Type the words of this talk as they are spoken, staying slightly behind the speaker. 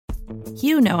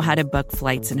You know how to book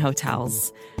flights and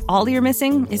hotels. All you're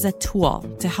missing is a tool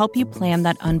to help you plan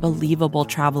that unbelievable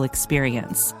travel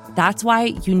experience. That's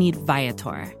why you need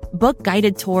Viator. Book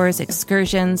guided tours,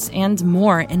 excursions, and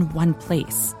more in one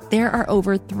place. There are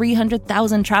over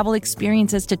 300,000 travel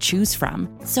experiences to choose from,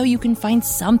 so you can find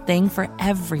something for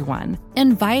everyone.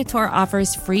 And Viator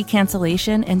offers free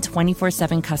cancellation and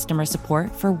 24/7 customer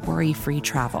support for worry-free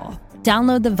travel.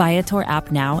 Download the Viator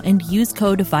app now and use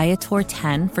code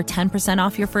Viator10 for 10%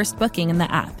 off your first booking in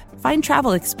the app. Find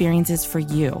travel experiences for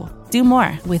you. Do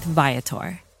more with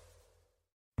Viator.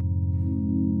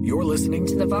 You're listening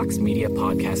to the Vox Media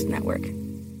Podcast Network.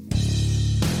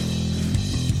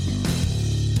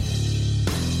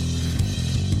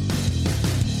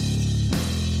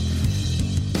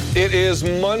 It is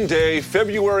Monday,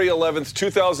 February 11th,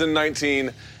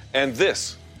 2019, and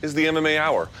this is the MMA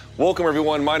Hour. Welcome,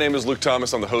 everyone. My name is Luke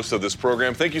Thomas. I'm the host of this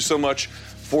program. Thank you so much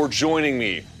for joining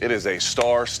me. It is a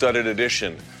star-studded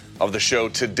edition of the show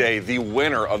today. The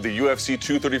winner of the UFC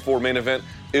 234 main event,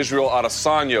 Israel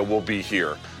Adesanya, will be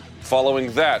here.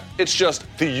 Following that, it's just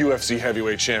the UFC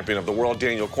heavyweight champion of the world,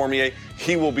 Daniel Cormier.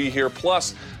 He will be here.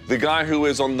 Plus, the guy who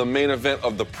is on the main event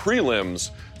of the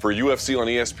prelims for UFC on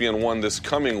ESPN1 this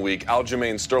coming week,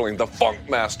 Aljamain Sterling, the Funk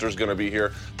Master, is going to be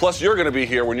here. Plus, you're going to be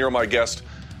here when you're my guest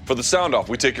for the Sound Off.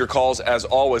 We take your calls, as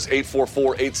always,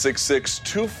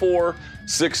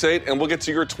 844-866-2468, and we'll get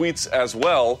to your tweets as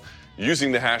well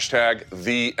using the hashtag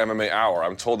 #TheMMAHour.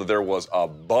 I'm told that there was a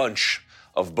bunch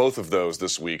of both of those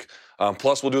this week.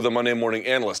 Plus, we'll do the Monday Morning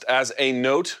Analyst. As a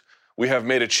note, we have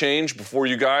made a change before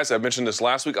you guys. I mentioned this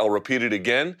last week. I'll repeat it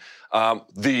again.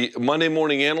 The Monday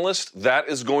Morning Analyst, that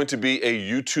is going to be a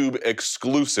YouTube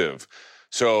exclusive.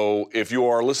 So if you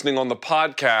are listening on the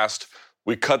podcast,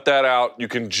 we cut that out. You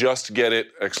can just get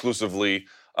it exclusively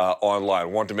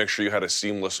online. Want to make sure you had a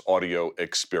seamless audio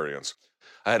experience.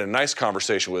 I had a nice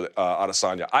conversation with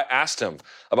Adesanya. I asked him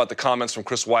about the comments from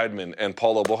Chris Weidman and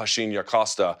Paulo Borrachinha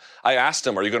Acosta. I asked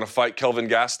him, are you going to fight Kelvin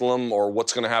Gastelum, or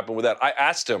what's going to happen with that? I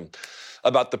asked him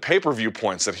about the pay-per-view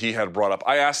points that he had brought up.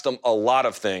 I asked him a lot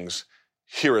of things.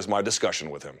 Here is my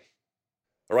discussion with him.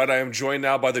 All right, I am joined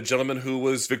now by the gentleman who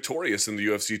was victorious in the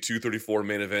UFC 234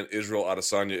 main event, Israel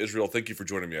Adesanya. Israel, thank you for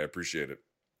joining me. I appreciate it.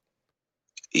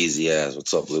 Easy as.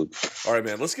 What's up, Luke? All right,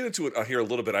 man. Let's get into it here a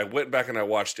little bit. I went back and I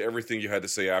watched everything you had to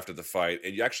say after the fight,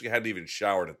 and you actually hadn't even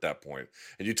showered at that point.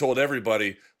 And you told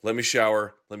everybody, let me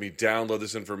shower, let me download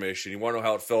this information. You want to know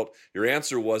how it felt? Your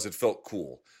answer was it felt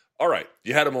cool. All right,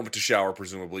 you had a moment to shower,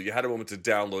 presumably. You had a moment to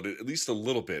download it, at least a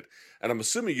little bit. And I'm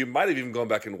assuming you might have even gone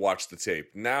back and watched the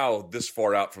tape. Now, this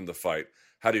far out from the fight,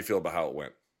 how do you feel about how it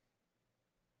went?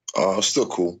 Still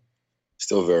cool.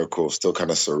 Still very cool. Still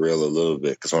kind of surreal a little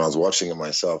bit. Because when I was watching it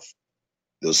myself,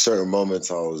 there was certain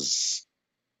moments I was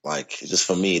like, just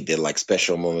for me, they're like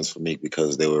special moments for me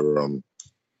because they were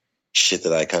shit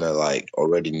that I kind of like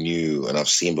already knew and I've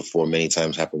seen before many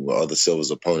times happen with other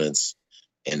Silva's opponents,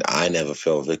 and I never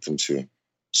fell victim to.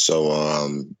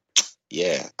 So,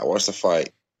 yeah, I watched the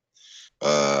fight.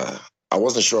 I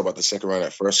wasn't sure about the second round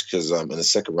at first because in the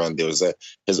second round,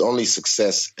 his only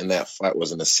success in that fight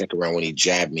was in the second round when he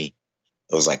jabbed me.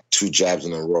 It was like 2 jabs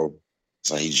in a row.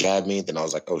 So he jabbed me, then I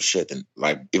was like, oh shit. And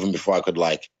like, even before I could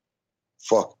like,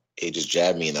 fuck, he just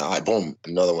jabbed me in the eye. Boom,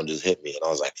 another one just hit me. And I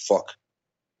was like, fuck.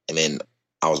 And then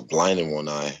I was blind in one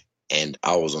eye and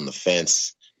I was on the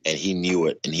fence and he knew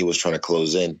it and he was trying to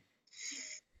close in.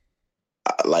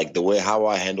 Like the way how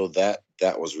I handled that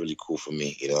was really cool for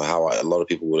me. You know, a lot of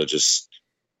people would have just,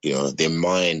 you know, their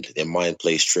mind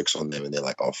plays tricks on them and they're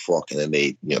like, oh, fuck. And then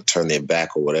they, you know, turn their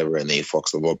back or whatever and they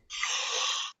fucks them up.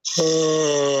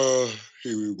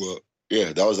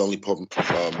 Yeah, that was the only moment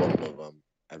of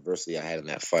adversity I had in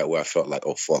that fight where I felt like,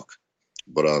 oh, fuck.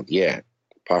 But, yeah,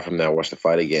 apart from that, I watched the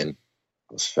fight again.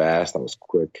 I was fast. I was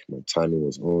quick. My timing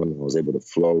was on. I was able to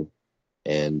flow.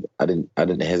 And I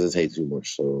didn't hesitate too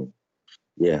much. So,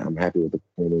 yeah, I'm happy with the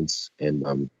performance.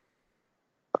 And,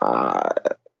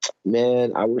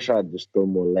 man, I wish I'd just throw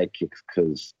more leg kicks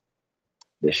because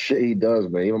the shit he does,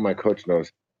 man, even my coach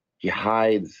knows, he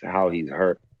hides how he's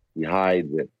hurt. He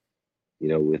hides it, you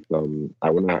know, with when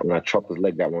I chopped his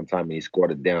leg that one time and he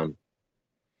squatted down,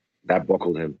 that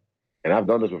buckled him. And I've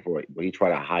done this before, but he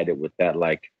tried to hide it with that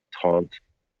like taunt.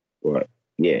 But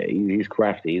yeah, he's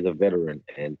crafty. He's a veteran,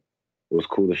 and it was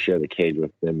cool to share the cage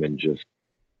with him and just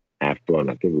have fun.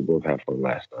 I think we both had fun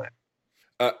last night.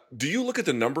 Do you look at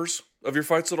the numbers of your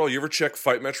fights at all? You ever check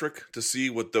Fight Metric to see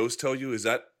what those tell you? Is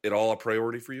that at all a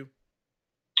priority for you?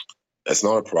 It's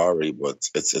not a priority, but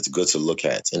it's good to look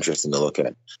at. It's interesting to look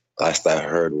at. last I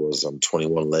heard was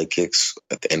 21 leg kicks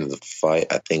at the end of the fight.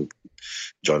 I think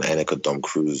John Anik or Dom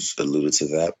Cruz alluded to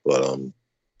that. But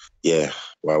yeah,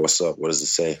 wow, what's up? What does it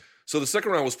say? So the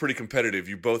second round was pretty competitive.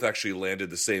 You both actually landed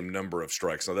the same number of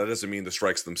strikes. Now, that doesn't mean the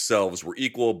strikes themselves were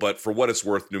equal, but for what it's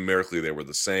worth, numerically they were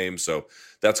the same. So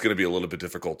that's going to be a little bit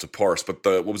difficult to parse.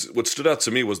 But what stood out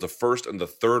to me was the first and the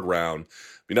third round.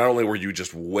 I mean, not only were you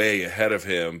just way ahead of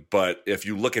him, but if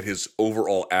you look at his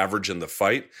overall average in the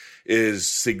fight, is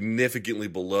significantly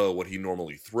below what he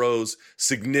normally throws,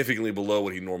 significantly below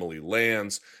what he normally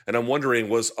lands. And I'm wondering,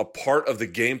 was a part of the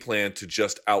game plan to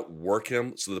just outwork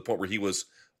him to the point where he was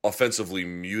offensively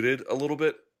muted a little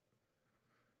bit?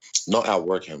 Not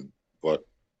outwork him, but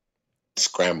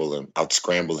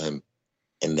outscramble him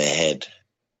in the head,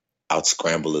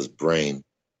 outscramble his brain,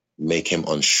 make him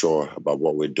unsure about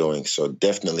what we're doing. So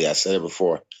definitely, I said it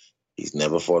before, he's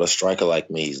never fought a striker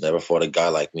like me. He's never fought a guy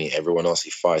like me. Everyone else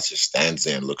he fights just stands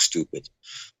there and looks stupid.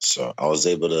 So I was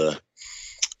able to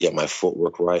get my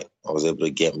footwork right. I was able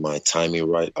to get my timing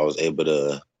right. I was able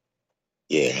to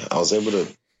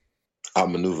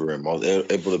outmaneuver him. I was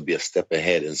able to be a step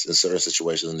ahead in certain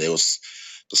situations. And there was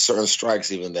certain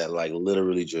strikes even that like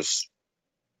literally just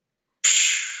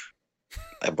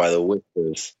like by the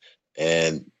whispers.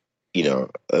 And, you know,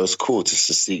 it was cool just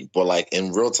to see. But like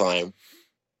in real time,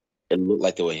 it looked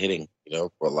like they were hitting, you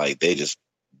know, but like they just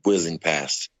whizzing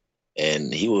past.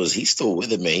 And he's still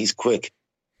with it, man. He's quick.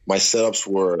 My setups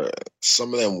were,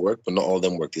 some of them worked, but not all of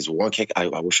them worked. There's one kick I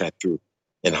wish I threw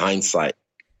in hindsight.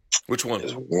 Which one?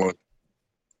 There's one.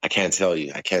 I can't tell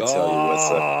you. I'll tell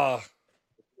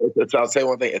you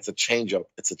one thing. It's a changeup.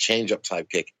 It's a changeup type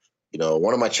kick. You know,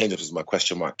 one of my changeups is my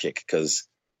question mark kick because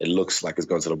it looks like it's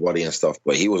going to the body and stuff,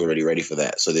 but he was already ready for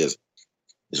that. So there's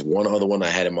one other one I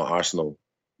had in my arsenal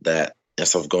that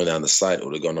instead of going down the side, it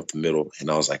would have gone up the middle. And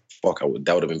I was like, fuck, that would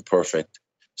have been perfect.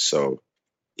 So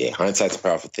yeah, hindsight's a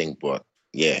powerful thing, but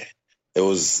yeah, it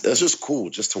was just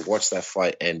cool just to watch that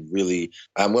fight. And really,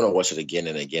 I'm going to watch it again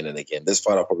and again and again. This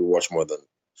fight I'll probably watch more than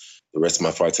the rest of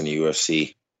my fights in the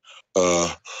UFC.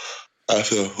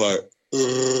 After the fight.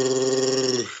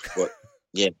 But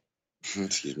yeah,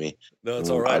 excuse me. No, it's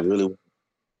all right. I really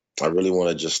want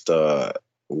to just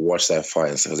watch that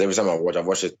fight because every time I've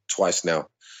watched it twice now,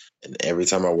 and every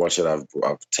time I watch it, I've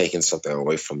taken something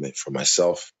away from it, from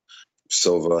myself,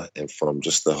 Silva, and from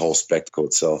just the whole spectacle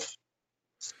itself.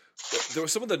 There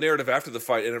was some of the narrative after the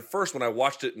fight, and at first when I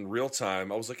watched it in real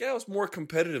time, I was like, yeah, it was more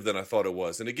competitive than I thought it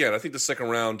was. And again, I think the second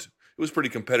round, it was pretty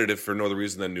competitive for no other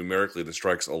reason than numerically the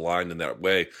strikes aligned in that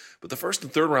way. But the first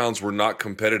and third rounds were not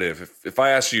competitive. If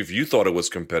I asked you if you thought it was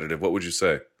competitive, what would you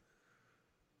say?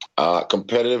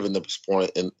 Competitive to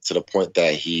the point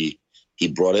that he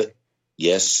brought it,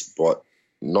 yes, but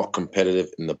not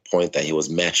competitive in the point that he was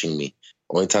matching me.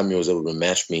 The only time he was able to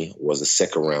match me was the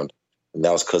second round. And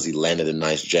that was because he landed a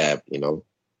nice jab, you know.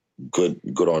 Good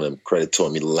on him. Credit to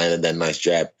him. He landed that nice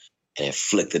jab and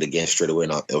flicked it again straight away.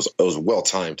 And it was well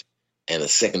timed. And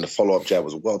the follow-up jab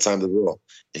was well timed as well.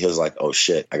 And he was like, oh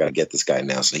shit, I gotta get this guy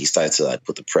now. So he started to like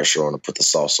put the pressure on and put the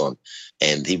sauce on.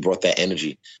 And he brought that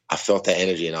energy. I felt that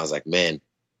energy and I was like, man,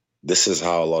 this is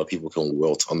how a lot of people can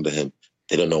wilt under him.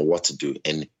 They don't know what to do.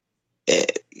 And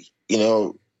you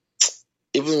know,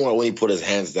 even when he put his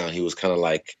hands down, he was kind of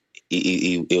like,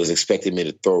 he was expecting me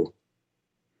to throw.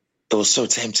 It was so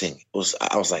tempting.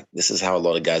 I was like, this is how a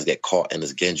lot of guys get caught in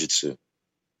this genjutsu.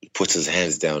 He puts his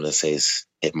hands down and says,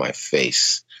 hit my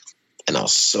face. And I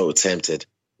was so tempted.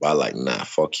 But I was like, nah,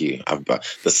 fuck you.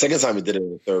 The second time he did it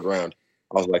in the third round,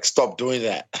 I was like, stop doing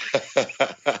that.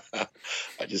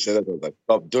 I just said that. I was like,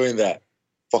 stop doing that.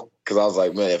 Fuck. Because I was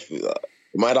like, man, in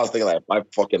my head I was thinking like, if I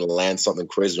fucking land something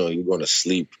crazy on you, you're going to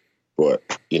sleep. But,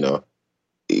 you know,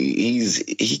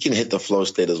 he can hit the flow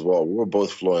state as well. We were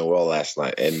both flowing well last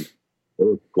night, and it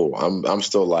was cool. I'm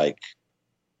still like,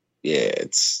 yeah,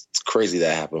 it's crazy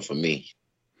that happened for me.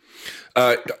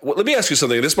 Well, let me ask you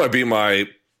something. This might be my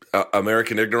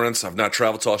American ignorance. I've not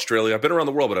traveled to Australia. I've been around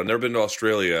the world, but I've never been to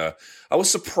Australia. I was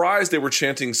surprised they were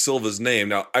chanting Silva's name.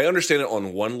 Now, I understand it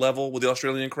on one level with the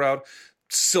Australian crowd.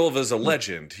 Silva's a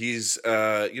legend. He's, one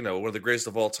of the greatest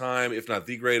of all time, if not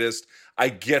the greatest. I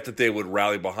get that they would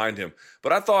rally behind him,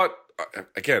 but I thought,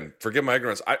 again, forgive my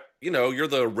ignorance. You're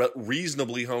the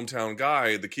reasonably hometown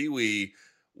guy, the Kiwi.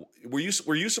 Were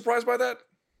you surprised by that?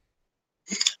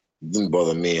 It didn't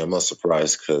bother me. I'm not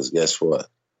surprised because guess what?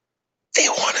 They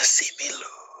want to see me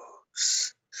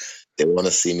lose. They want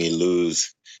to see me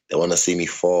lose. They want to see me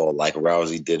fall like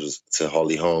Rousey did to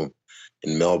Holly Holm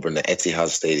in Melbourne, the Etihad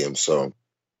Stadium. So,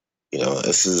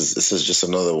 this is just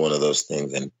another one of those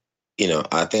things. And,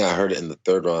 I think I heard it in the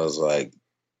third round. I was like,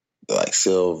 They're like,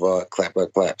 Silva, clap,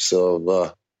 clap, clap,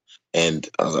 Silva. And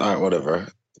I was like, all right, whatever.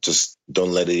 Just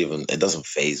don't let it doesn't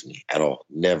faze me at all.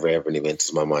 Never, ever even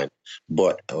enters my mind.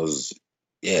 But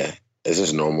yeah, it's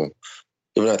just normal.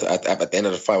 Even at the end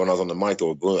of the fight, when I was on the mic, they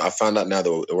were booing. I found out now they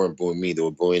weren't booing me. They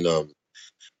were booing,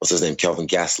 what's his name, Kelvin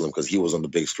Gastelum, because he was on the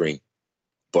big screen.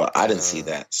 But I didn't see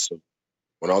that. So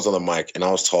when I was on the mic and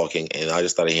I was talking and I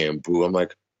just started hearing boo, I'm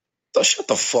like, shut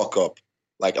the fuck up.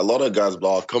 Like, a lot of guys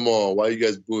blog, come on, why are you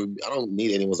guys booing me? I don't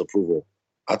need anyone's approval.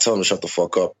 I tell them to shut the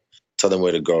fuck up, tell them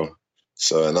where to go.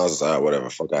 So, and I was just like, whatever,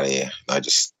 fuck out of here. I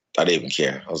didn't even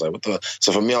care. I was like, what the?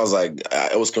 So for me, I was like,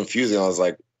 it was confusing. I was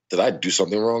like, did I do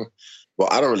something wrong? Well,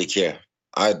 I don't really care.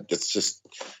 It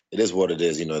is what it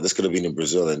is. You know, this could have been in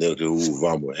Brazil and they'll do,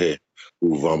 vamos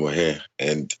here,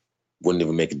 and wouldn't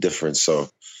even make a difference. So,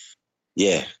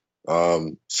 yeah,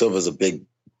 Silva's a big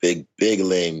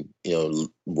lane, you know,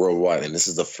 worldwide. And this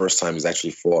is the first time he's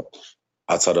actually fought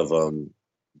outside of,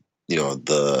 you know,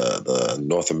 the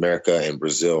North America and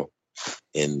Brazil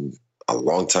in a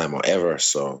long time or ever.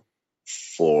 So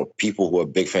for people who are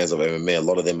big fans of MMA, a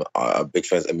lot of them are big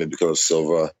fans of MMA because of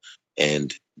Silva.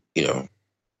 And, you know,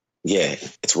 yeah,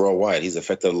 it's worldwide. He's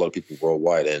affected a lot of people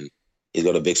worldwide, and he's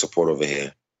got a big support over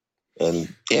here. And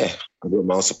yeah, I got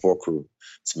my own support crew.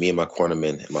 It's me and my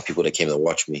cornermen and my people that came to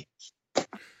watch me.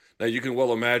 Now, you can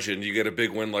well imagine you get a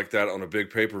big win like that on a big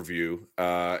pay-per-view,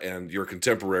 and your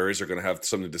contemporaries are going to have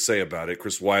something to say about it.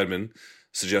 Chris Weidman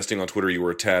suggesting on Twitter you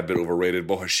were a tad bit overrated.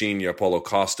 Borrachinha, Paulo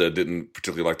Costa didn't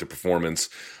particularly like the performance.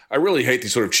 I really hate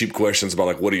these sort of cheap questions about,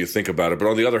 like, what do you think about it? But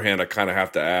on the other hand, I kind of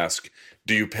have to ask,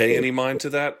 do you pay any mind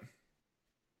to that?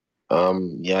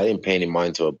 Yeah, I didn't pay any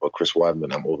mind to it, but Chris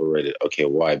Weidman, I'm overrated. Okay,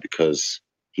 why? Because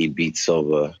he beat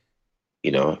Silva,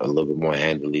 you know, a little bit more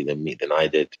handily than I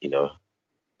did, you know.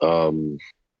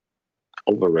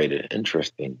 Overrated.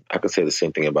 Interesting. I could say the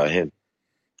same thing about him.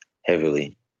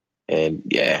 Heavily. And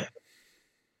yeah,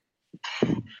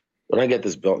 when I get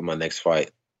this belt in my next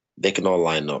fight, they can all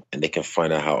line up and they can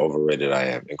find out how overrated I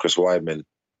am. And Chris Weidman,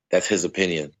 that's his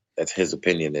opinion.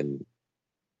 And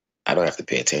I don't have to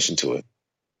pay attention to it.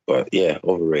 But yeah,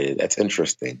 overrated. That's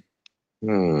interesting.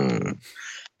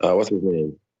 What's his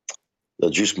name? The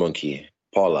Juice Monkey.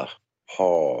 Paula.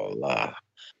 My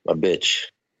bitch.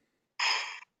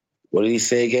 What did he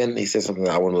say again? He said something.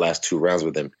 I won the last 2 rounds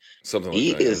with him. Something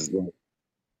like that.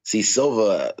 See,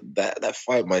 Silva, that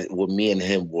fight with me and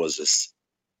him was just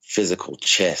physical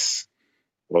chess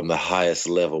on the highest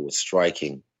level with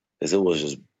striking. Because it was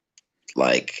just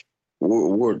like,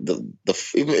 even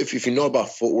if you know about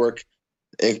footwork,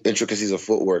 intricacies of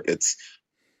footwork, it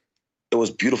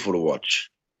was beautiful to watch.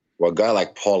 Well, a guy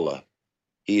like Paula,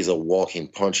 he's a walking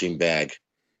punching bag,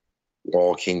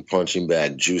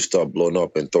 juiced up, blown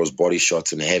up, and throws body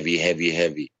shots and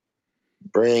heavy.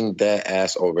 Bring that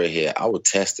ass over here. I would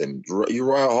test him.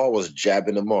 Uriah Hall was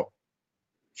jabbing him up.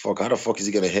 Fuck, how the fuck is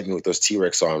he going to hit me with those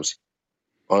T-Rex arms?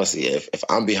 Honestly, if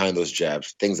I'm behind those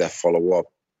jabs, things that follow up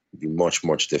would be much,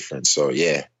 much different. So,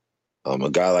 yeah, a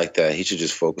guy like that, he should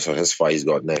just focus on his fight he's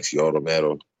got next, Yoel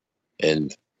Romero.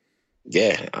 And,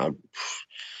 yeah,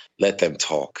 let them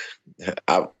talk.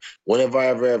 Whenever I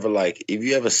ever, like, if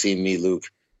you ever see me, Luke,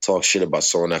 talk shit about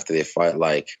someone after they fight,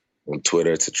 like, on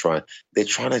Twitter they're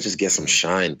trying to just get some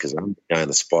shine because I'm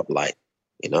behind the spotlight.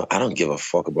 You know, I don't give a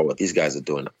fuck about what these guys are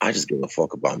doing. I just give a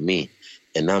fuck about me.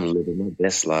 And I'm living my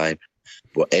best life.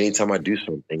 But anytime I do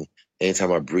something,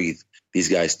 anytime I breathe, these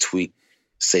guys tweet,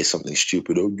 say something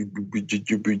stupid. Oh,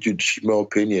 my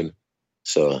opinion.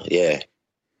 So, yeah,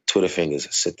 Twitter fingers,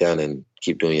 sit down and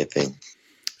keep doing your thing.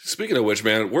 Speaking of which,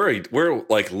 man, we're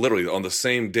like literally on the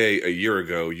same day a year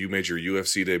ago, you made your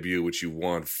UFC debut, which you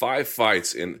won 5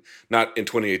 fights not in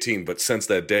 2018, but since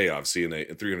that day, obviously in a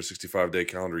 365-day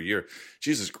calendar year.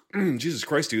 Jesus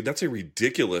Christ, dude, that's a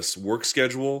ridiculous work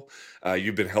schedule.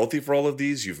 You've been healthy for all of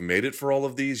these. You've made it for all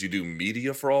of these. You do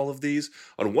media for all of these.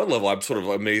 On one level, I'm sort of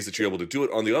amazed that you're able to do it.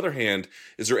 On the other hand,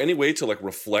 is there any way to like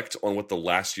reflect on what the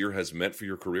last year has meant for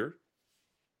your career?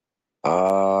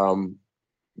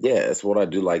 Yeah, it's what I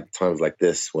do like times like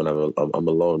this when I'm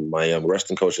alone. My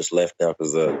wrestling coach just left now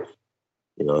because they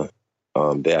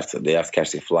have to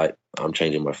catch their flight. I'm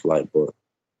changing my flight, but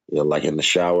like in the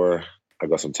shower, I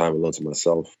got some time alone to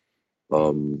myself.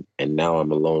 And now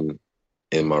I'm alone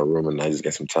in my room, and I just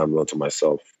get some time alone to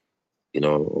myself.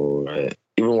 Or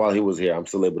even while he was here, I'm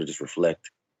still able to just reflect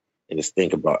and just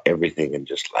think about everything and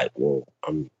just like, whoa,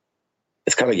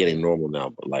 it's kind of getting normal now,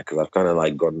 but like, because I've kind of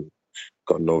like gotten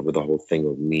over the whole thing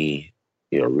of me,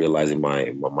 realizing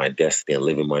my destiny and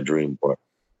living my dream. But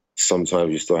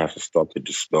sometimes you still have to stop and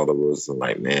just smell the roses and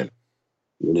like, man,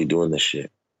 really doing this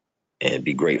shit. and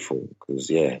be grateful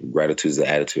because, gratitude is the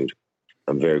attitude.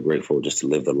 I'm very grateful just to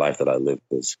live the life that I live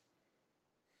because,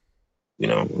 a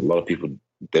lot of people,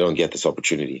 they don't get this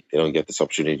opportunity. They don't get this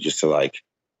opportunity just to, like,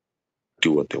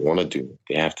 do what they want to do.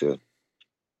 They have to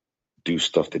do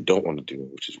stuff they don't want to do,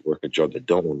 which is work a job they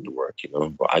don't want to work,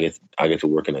 But I get to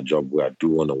work in a job where I do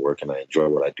want to work and I enjoy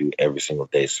what I do every single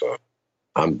day. So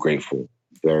I'm grateful.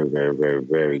 Very, very, very,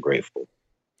 very grateful.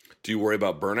 Do you worry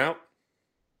about burnout?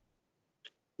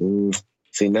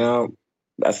 See, now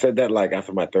I said that like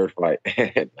after my third fight.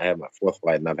 I had my fourth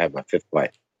fight and I've had my fifth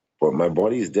fight. But my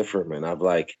body is different, man. I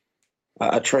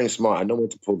train smart. I know when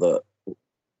to pull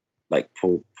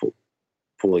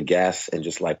the gas and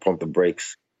just like pump the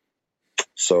brakes.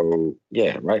 So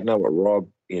yeah, right now with Rob,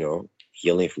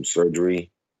 healing from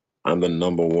surgery, I'm the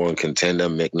number one contender.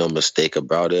 Make no mistake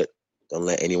about it. Don't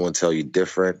let anyone tell you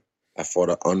different. I fought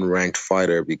an unranked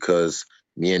fighter because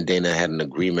me and Dana had an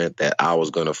agreement that I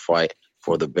was going to fight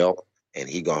for the belt, and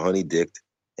he got honey-dicked.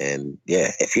 And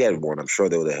yeah, if he had won, I'm sure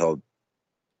they would have held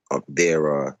up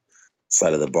their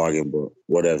side of the bargain. But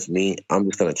whatever, me, I'm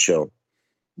just going to chill.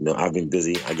 I've been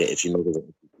busy. I get itchy noses.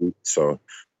 So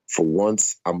for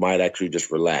once, I might actually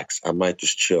just relax. I might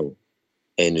just chill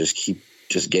and just keep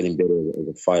just getting better as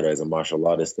a fighter, as a martial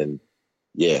artist. And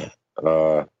yeah,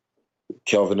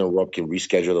 Kelvin and Rob can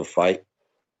reschedule the fight.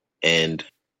 And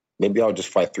maybe I'll just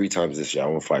fight 3 times this year. I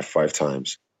won't fight 5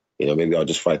 times. Maybe I'll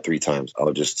just fight 3 times. I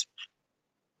don't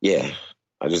want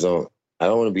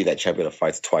to be that champion that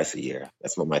fights twice a year.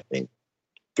 That's not my thing.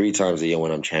 3 times a year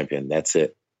when I'm champion. That's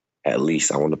it. At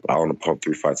least I want to pump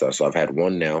 3 fights out. So I've had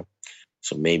 1 now.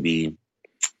 So maybe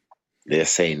they're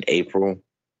saying April,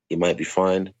 it might be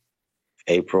fine.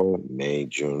 April, May,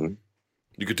 June.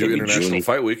 You could do International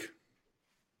Fight Week.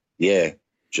 Yeah,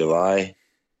 July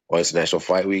or International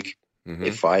Fight Week. Mm-hmm.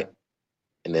 They fight,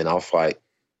 and then I'll fight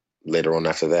later on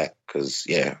after that. Because,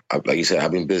 like you said,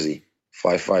 I've been busy.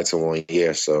 5 fights in 1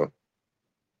 year, so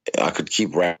I could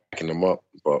keep racking them up.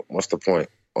 But what's the point?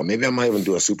 Or maybe I might even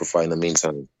do a super fight in the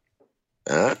meantime.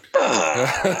 Now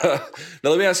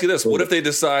let me ask you this: what if they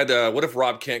decide? What if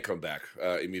Rob can't come back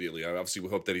immediately? Obviously, we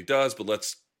hope that he does, but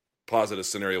let's posit a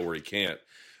scenario where he can't.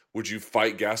 Would you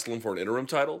fight Gastelum for an interim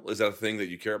title? Is that a thing that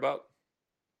you care about?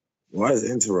 Why is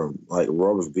interim? Like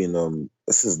Rob has been.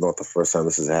 This is not the first time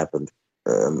this has happened.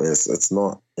 It's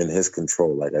not in his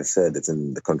control. Like I said, it's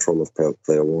in the control of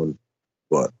player one.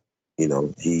 But he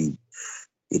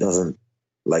doesn't.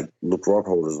 Like Luke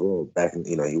Rockhold as well. Back in,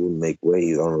 he wouldn't make weight.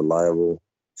 He's unreliable.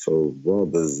 So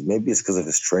Rob maybe it's because of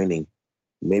his training,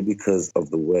 maybe because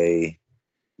of the way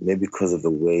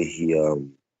he.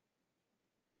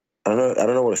 I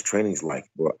don't know what his training's like,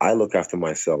 but I look after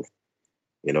myself.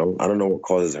 I don't know what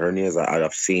causes hernias.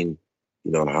 I've seen,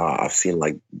 how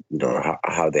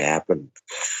they happen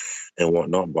and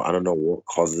whatnot, but I don't know what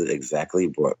causes it exactly.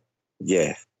 But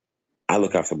yeah, I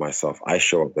look after myself. I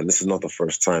show up, and this is not the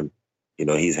first time.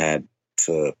 He's had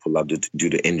to pull up due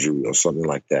to injury or something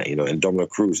like that. And Dominic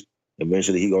Cruz,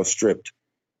 eventually he got stripped.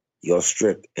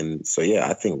 And so, yeah,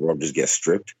 I think Rob just gets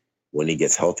stripped. When he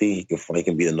gets healthy, he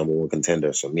can be the number one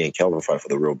contender. So me and Kelvin fight for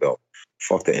the real belt.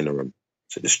 Fuck the interim.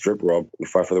 So just strip Rob. We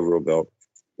fight for the real belt.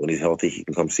 When he's healthy, he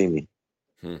can come see me.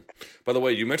 By the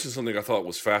way, you mentioned something I thought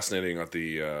was fascinating at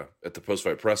the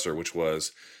post-fight presser, which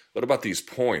was, what about these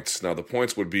points? Now, the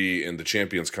points would be in the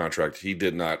champion's contract. He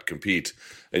did not compete.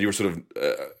 And you were sort of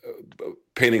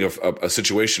painting a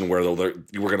situation where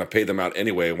you were going to pay them out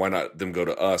anyway. Why not them go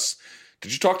to us?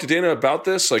 Did you talk to Dana about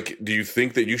this? Like, do you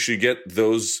think that you should get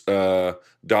those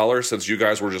dollars since you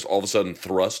guys were just all of a sudden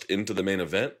thrust into the main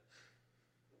event?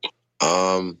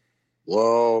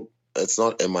 Well, it's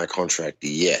not in my contract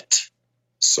yet.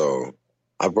 So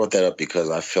I brought that up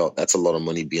because I felt that's a lot of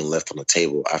money being left on the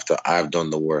table after I've done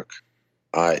the work.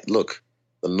 Look,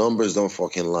 the numbers don't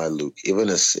fucking lie, Luke. I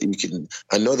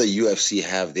know the UFC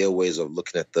have their ways of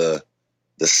looking at the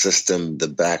system, the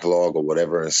backlog or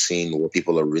whatever, and seeing what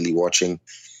people are really watching.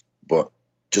 But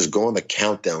just go on the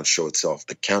Countdown show itself,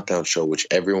 the Countdown show, which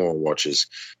everyone watches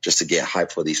just to get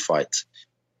hype for these fights.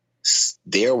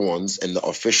 Their ones and the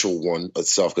official one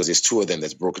itself, because there's 2 of them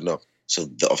that's broken up. So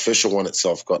the official one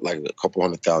itself got like a couple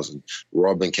 100,000.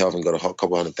 Rob and Kelvin got a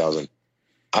couple 100,000.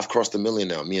 I've crossed 1 million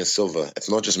now, me and Silva. It's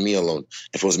not just me alone.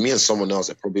 If it was me and someone else,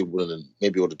 I probably would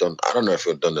have done, I don't know if it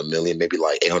would have done 1 million, maybe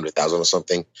like 800,000 or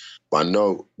something. But I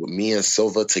know with me and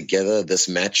Silva together, this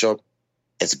matchup,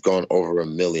 it's gone over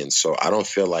 1 million. So I don't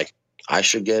feel like I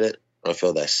should get it. I don't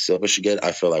feel that Silva should get it.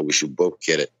 I feel like we should both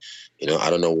get it. I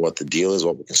don't know what the deal is,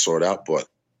 what we can sort out, but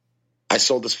I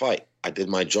sold this fight. I did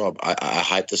my job. I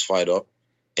hyped this fight up,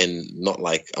 and not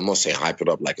like, I'm not saying hype it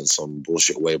up like in some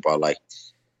bullshit way, but like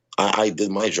I did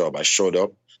my job. I showed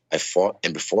up, I fought,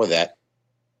 and before that,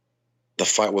 the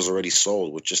fight was already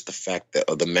sold with just the fact that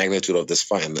the magnitude of this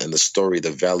fight and the story,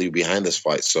 the value behind this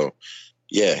fight. So,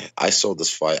 yeah, I sold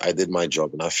this fight. I did my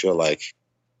job, and I feel like,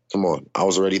 come on, I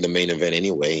was already the main event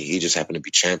anyway. He just happened to be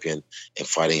champion and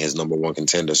fighting his number one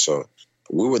contender. So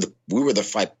we were the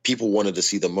fight people wanted to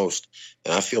see the most,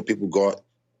 and I feel people got,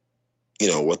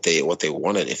 what they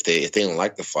wanted. If they didn't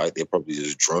like the fight, they're probably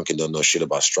just drunk and don't know shit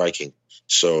about striking.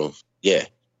 So yeah,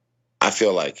 I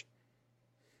feel like,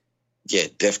 yeah,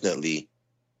 definitely.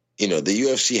 The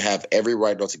UFC have every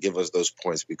right not to give us those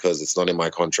points because it's not in my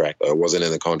contract or it wasn't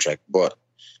in the contract. But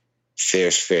fair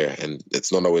is fair, and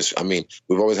it's not always. I mean,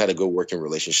 we've always had a good working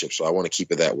relationship, so I want to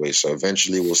keep it that way. So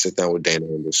eventually, we'll sit down with Dana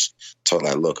and just talk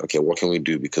like, look, okay, what can we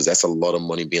do? Because that's a lot of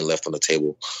money being left on the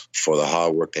table for the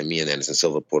hard work that me and Anderson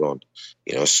Silva put on.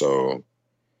 So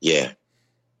yeah,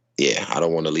 I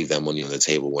don't want to leave that money on the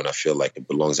table when I feel like it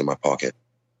belongs in my pocket.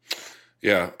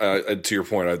 Yeah, to your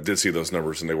point, I did see those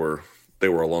numbers, and they were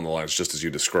along the lines just as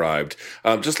you described.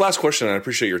 Just last question, and I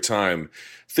appreciate your time.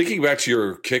 Thinking back to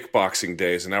your kickboxing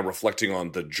days and now reflecting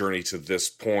on the journey to this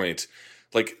point,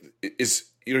 like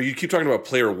you keep talking about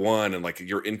player one and like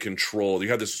you're in control. You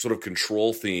have this sort of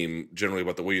control theme generally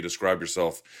about the way you describe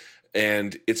yourself.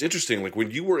 And it's interesting, like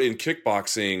when you were in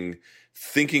kickboxing,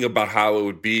 thinking about how it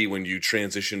would be when you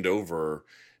transitioned over,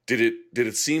 did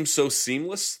it seem so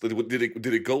seamless? Did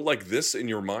it go like this in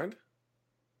your mind?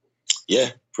 Yeah,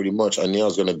 pretty much. I knew I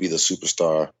was going to be the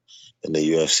superstar in the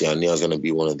UFC. I knew I was going to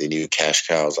be one of the new cash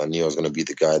cows. I knew I was going to be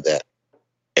the guy that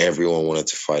everyone wanted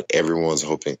to fight. Everyone's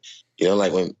hoping.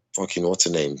 Like when fucking, what's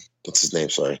his name?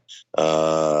 Sorry.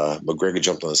 McGregor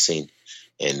jumped on the scene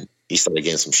and he started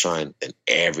getting some shine and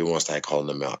everyone started calling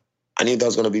him out. I knew that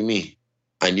was going to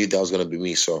be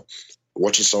me. So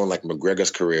watching someone like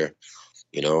McGregor's career,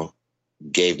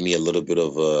 gave me a little bit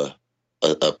of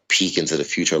a peek into the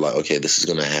future. Like, okay, this is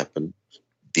going to happen.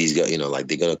 These guys, like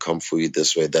they're going to come for you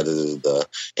this way,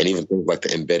 and even things like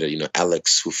the Embedded,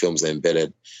 Alex, who films the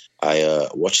Embedded,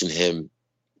 watching him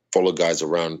follow guys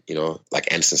around,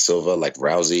 like Anderson Silva, like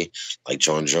Rousey, like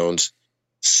John Jones,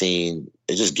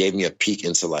 it just gave me a peek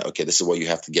into like, okay, this is what you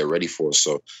have to get ready for.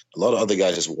 So a lot of other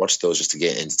guys just watch those just to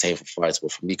get entertained for fights.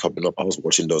 But for me coming up, I was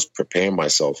watching those, preparing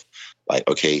myself. Like,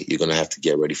 okay, you're going to have to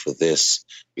get ready for this.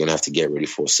 You're going to have to get ready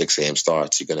for 6 a.m.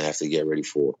 starts. You're going to have to get ready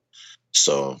for.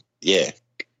 So, yeah,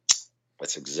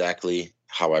 that's exactly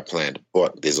how I planned.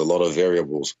 But there's a lot of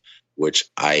variables, which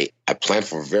I planned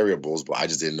for variables, but I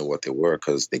just didn't know what they were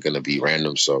because they're going to be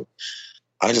random. So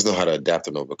I just know how to adapt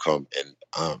and overcome.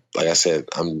 And like I said,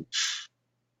 I'm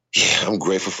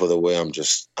grateful for the way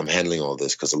I'm handling all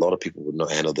this because a lot of people would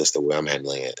not handle this the way I'm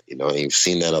handling it. And you've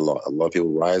seen that a lot. A lot of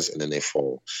people rise and then they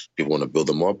fall. People want to build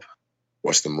them up,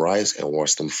 watch them rise, and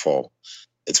watch them fall.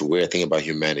 It's a weird thing about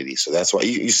humanity. So that's why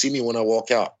you see me when I walk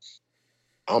out.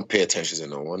 I don't pay attention to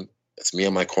no one. It's me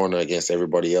in my corner against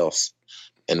everybody else.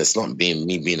 And it's not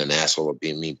me being an asshole or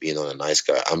me being a nice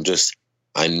guy.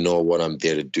 I know what I'm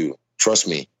there to do. Trust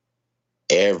me,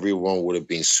 everyone would have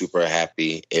been super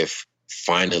happy if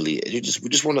finally we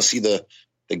just want to see the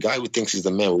guy who thinks he's the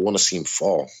man. We want to see him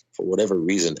fall for whatever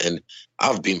reason. And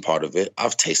I've been part of it.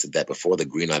 I've tasted that before, the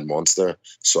green-eyed monster.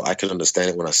 So I can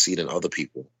understand it when I see it in other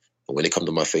people. And when they come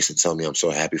to my face and tell me I'm so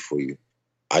happy for you,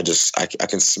 I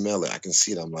can smell it. I can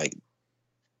see it. I'm like,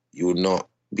 you would not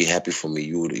be happy for me.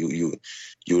 You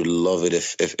would love it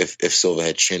if Silva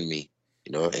had chinned me,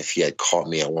 if he had caught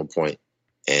me at one point.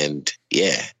 And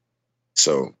yeah,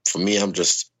 so for me, I'm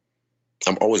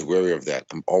always wary of that.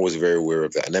 I'm always very aware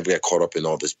of that. I never get caught up in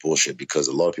all this bullshit because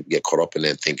a lot of people get caught up in it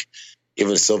and think,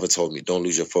 even Silva told me, don't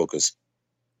lose your focus.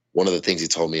 One of the things he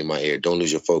told me in my ear, don't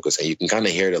lose your focus. And you can kind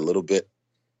of hear it a little bit,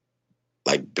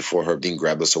 like before Herb Dean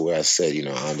grabbed us away. I said,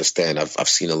 I understand. I've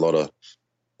seen a lot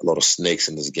of snakes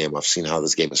in this game. I've seen how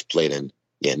this game is played. And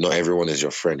yeah, not everyone is your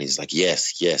friend. He's like,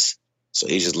 yes. So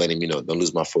he's just letting me know, don't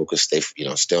lose my focus. Stay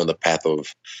on the path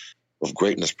of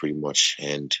greatness pretty much.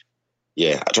 And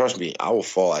yeah, trust me, I will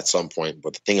fall at some point.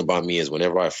 But the thing about me is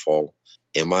whenever I fall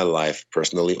in my life,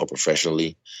 personally or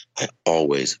professionally, I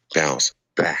always bounce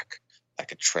back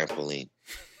like a trampoline.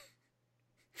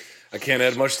 I can't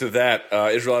add much to that.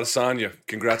 Israel Adesanya,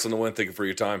 congrats on the win. Thank you for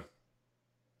your time.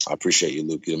 I appreciate you,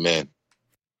 Luke. You're the man.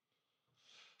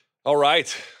 All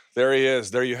right. There he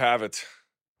is. There you have it.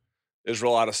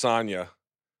 Israel Adesanya.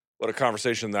 What a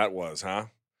conversation that was, huh?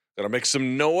 Got to make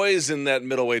some noise in that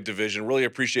middleweight division. Really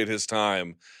appreciate his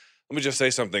time. Let me just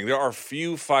say something. There are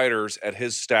few fighters at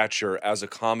his stature as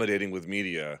accommodating with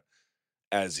media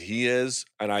as he is,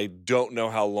 and I don't know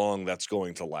how long that's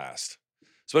going to last,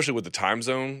 especially with the time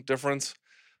zone difference.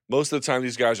 Most of the time,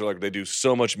 these guys are like, they do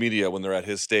so much media when they're at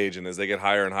his stage, and as they get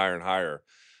higher and higher and higher,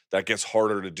 that gets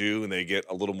harder to do, and they get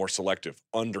a little more selective,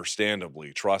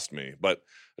 understandably, trust me. But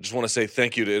I just want to say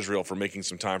thank you to Israel for making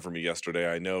some time for me yesterday.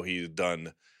 I know he's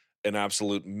done an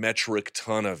absolute metric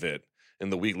ton of it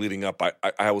in the week leading up.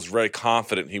 I was very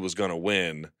confident he was going to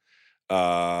win, but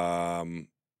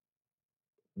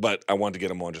I wanted to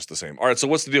get him on just the same. All right, so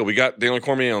what's the deal? We got Daniel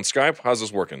Cormier on Skype. How's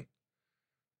this working?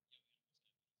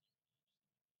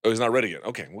 Oh, he's not ready yet.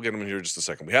 Okay, we'll get him in here in just a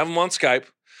second. We have him on Skype.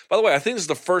 By the way, I think this is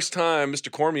the first time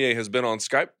Mr. Cormier has been on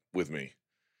Skype with me.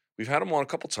 We've had him on a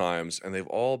couple times, and they've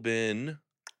all been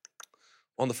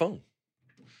on the phone.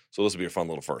 So this will be a fun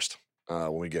little first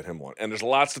when we get him on. And there's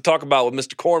lots to talk about with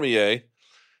Mr. Cormier,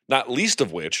 not least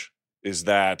of which is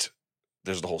that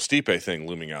there's the whole Stipe thing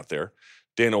looming out there.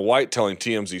 Dana White telling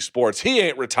TMZ Sports he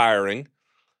ain't retiring.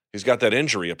 He's got that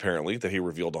injury, apparently, that he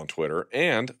revealed on Twitter.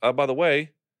 And, by the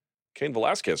way, Cain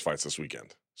Velasquez fights this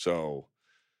weekend. So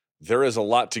there is a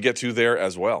lot to get to there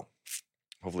as well.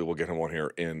 Hopefully we'll get him on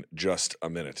here in just a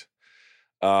minute.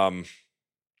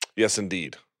 Yes,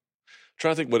 indeed. I'm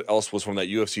trying to think what else was from that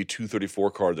UFC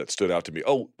 234 card that stood out to me.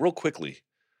 Oh, real quickly.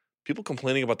 People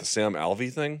complaining about the Sam Alvey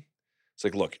thing. It's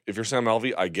like, look, if you're Sam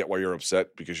Alvey, I get why you're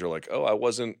upset because you're like, oh, I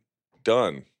wasn't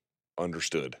done.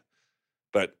 Understood.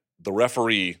 But the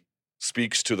referee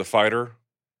speaks to the fighter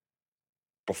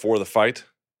before the fight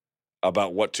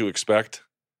about what to expect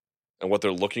and what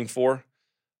they're looking for.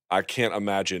 I can't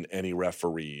imagine any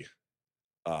referee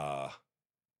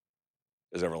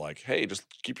is ever like, hey, just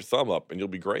keep your thumb up and you'll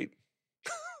be great.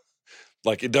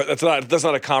 Like, that's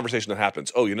not a conversation that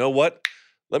happens. Oh, you know what?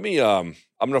 Let me, I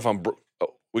don't know if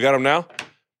we got him now?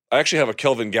 I actually have a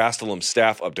Kelvin Gastelum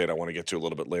staff update I want to get to a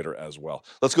little bit later as well.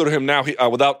 Let's go to him now.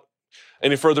 Without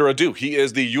any further ado, he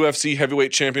is the UFC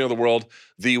heavyweight champion of the world,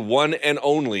 the one and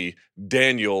only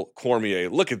Daniel Cormier.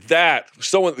 Look at that.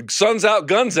 Sun's out,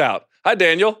 guns out. Hi,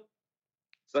 Daniel.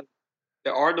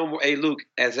 There are no more. Hey, Luke,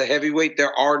 as a heavyweight,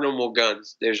 there are no more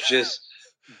guns. There's just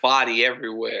body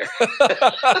everywhere.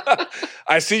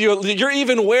 I see you. You're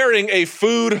even wearing a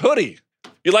food hoodie.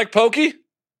 You like Pokey?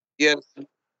 Yes.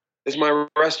 It's my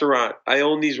restaurant. I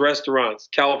own these restaurants,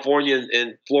 California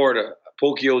and Florida,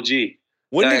 Pokey OG.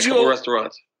 When did you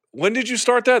restaurants? When did you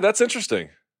start that? That's interesting.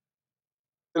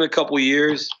 In a couple of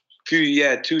years. 2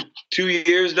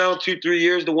 years now, 2-3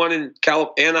 years. The one in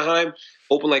Anaheim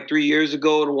opened like 3 years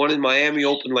ago. The one in Miami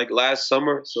opened like last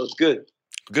summer. So it's good.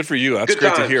 Good for you. That's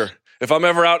great to hear. If I'm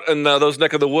ever out in those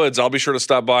neck of the woods, I'll be sure to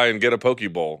stop by and get a Poke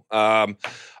Bowl. All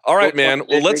right, man.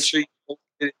 Well, let's. Make sure you post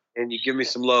it and you give me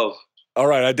some love. All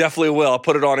right, I definitely will. I'll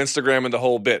put it on Instagram and the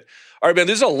whole bit. All right, man,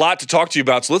 there's a lot to talk to you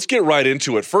about, so let's get right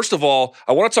into it. First of all,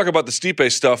 I want to talk about the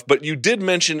Stipe stuff, but you did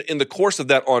mention in the course of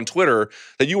that on Twitter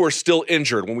that you were still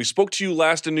injured. When we spoke to you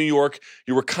last in New York,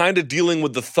 you were kind of dealing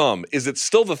with the thumb. Is it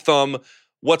still the thumb?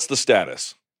 What's the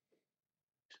status?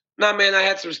 Nah, man, I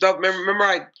had some stuff.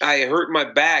 Remember I hurt my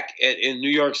back in New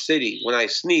York City when I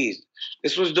sneezed.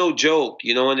 This was no joke,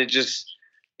 and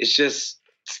it's just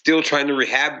still trying to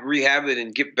rehab it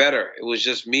and get better. It was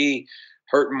just me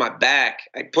hurting my back.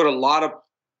 I put a lot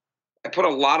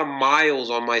of miles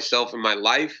on myself in my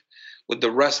life with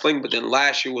the wrestling, but then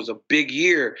last year was a big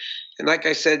year. And like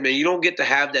I said, man, you don't get to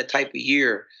have that type of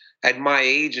year at my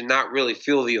age and not really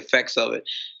feel the effects of it.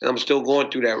 And I'm still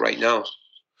going through that right now.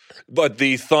 But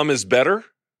the thumb is better?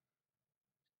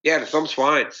 Yeah, the thumb's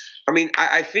fine. I mean,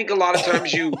 I think a lot of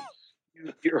times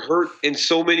you're hurt in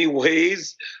so many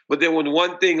ways, but then when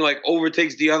one thing like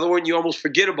overtakes the other one, you almost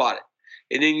forget about it.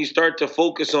 And then you start to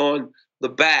focus on the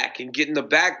back and getting the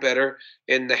back better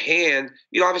and the hand.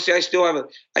 Obviously I still have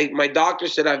my doctor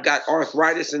said I've got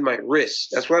arthritis in my wrist.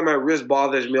 That's why my wrist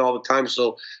bothers me all the time.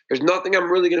 So there's nothing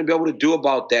I'm really going to be able to do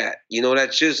about that.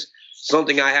 That's just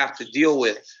something I have to deal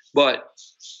with. But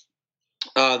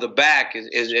the back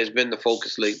has been the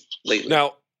focus lately.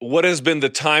 Now, what has been the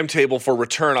timetable for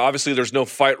return? Obviously, there's no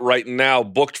fight right now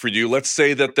booked for you. Let's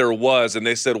say that there was, and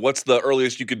they said, what's the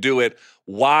earliest you could do it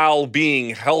while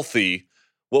being healthy?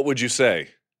 What would you say?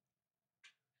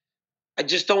 I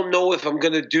just don't know if I'm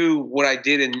going to do what I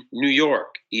did in New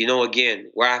York,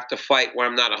 again, where I have to fight where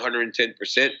I'm not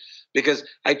 110%, because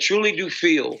I truly do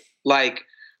feel like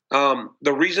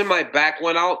the reason my back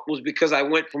went out was because I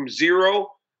went from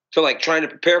zero to like trying to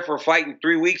prepare for a fight in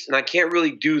 3 weeks. And I can't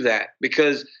really do that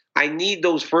because I need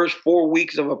those first 4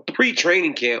 weeks of a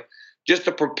pre-training camp just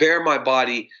to prepare my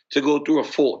body to go through a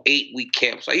full 8-week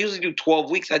camp. So I usually do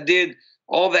 12 weeks. I did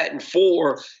all that in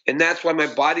 4, and that's why my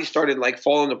body started like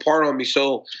falling apart on me.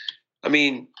 So,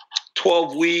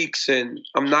 12 weeks and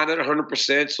I'm not at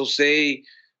 100%. So say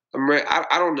I'm ready.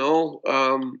 I don't know,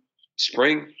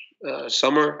 spring,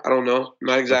 summer. I don't know. I'm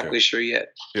not exactly Okay. sure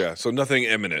yet. Yeah, so nothing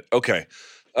imminent. Okay.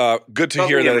 Good to Nothing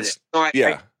hear that imminent. it's No,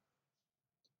 yeah.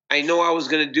 I know I was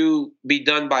going to be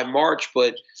done by March,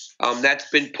 but that's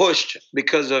been pushed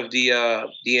because of the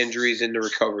injuries and the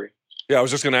recovery. Yeah, I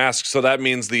was just going to ask. So that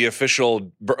means the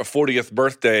official 40th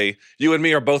birthday. You and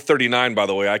me are both 39, by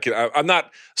the way. I'm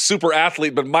not super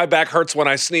athlete, but my back hurts when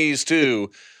I sneeze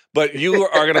too. But you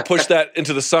are going to push that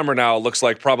into the summer now. It looks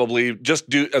like probably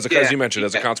just as you mentioned,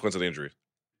 as a consequence of the injury.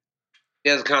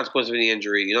 Yeah, as a consequence of the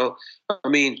injury. I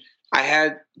mean,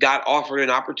 I got offered an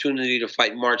opportunity to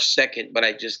fight March 2nd, but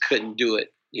I just couldn't do it.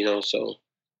 So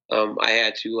I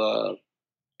had to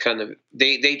kind of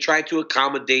they tried to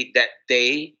accommodate that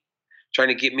day, trying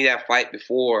to get me that fight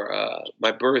before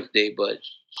my birthday, but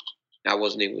I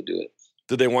wasn't able to do it.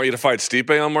 Did they want you to fight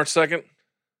Stipe on March 2nd?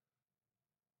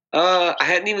 I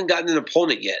hadn't even gotten an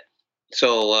opponent yet,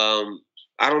 so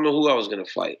I don't know who I was going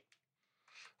to fight.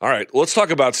 All right, let's talk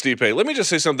about Stipe. Let me just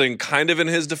say something kind of in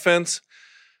his defense.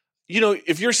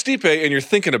 If you're Stipe and you're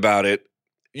thinking about it,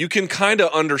 you can kind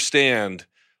of understand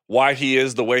why he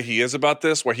is the way he is about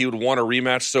this, where he would want a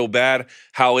rematch so bad,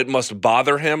 how it must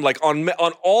bother him. Like on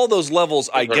all those levels,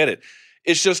 I get it.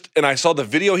 It's just, and I saw the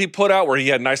video he put out where he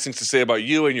had nice things to say about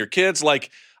you and your kids. Like,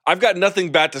 I've got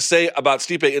nothing bad to say about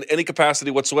Stipe in any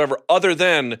capacity whatsoever, other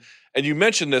than, and you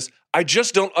mentioned this, I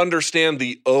just don't understand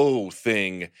the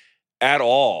thing at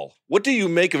all. What do you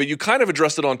make of it? You kind of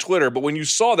addressed it on Twitter, but when you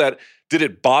saw that, did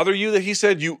it bother you that he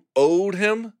said you owed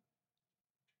him?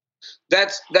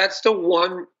 That's the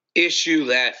one issue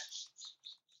that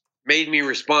made me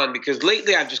respond, because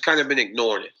lately I've just kind of been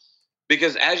ignoring it.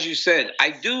 Because as you said,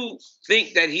 I do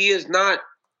think that he is not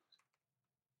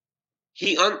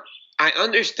I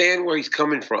understand where he's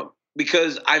coming from,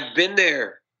 because I've been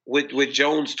there with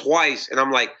Jones twice, and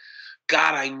I'm like,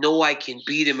 God, I know I can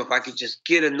beat him if I could just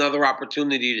get another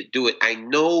opportunity to do it. I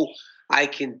know I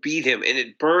can beat him, and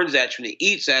it burns at you and it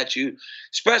eats at you,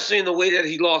 especially in the way that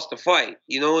he lost the fight.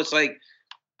 It's like,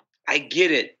 I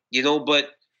get it, but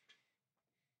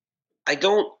I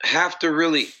don't have to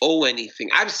really owe anything.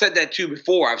 I've said that too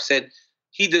before. I've said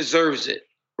he deserves it,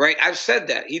 right? I've said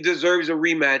that. He deserves a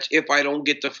rematch if I don't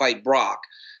get to fight Brock.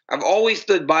 I've always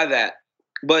stood by that.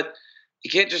 But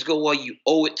you can't just go, well, you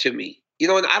owe it to me.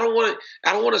 And I don't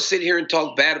want to sit here and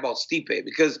talk bad about Stipe,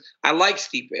 because I like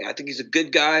Stipe. I think he's a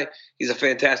good guy. He's a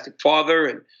fantastic father,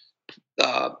 and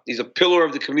he's a pillar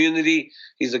of the community.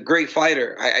 He's a great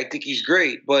fighter. I think he's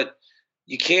great. But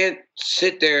you can't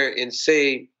sit there and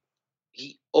say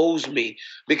he owes me,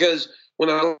 because when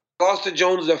I lost to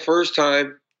Jones the first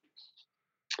time,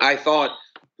 I thought,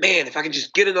 man, if I could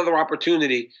just get another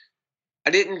opportunity.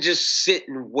 I didn't just sit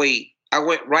and wait. I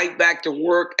went right back to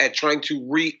work at trying to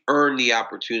re-earn the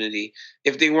opportunity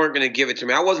if they weren't going to give it to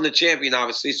me. I wasn't a champion,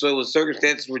 obviously, so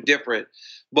circumstances were different.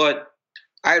 But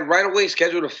I had right away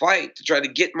scheduled a fight to try to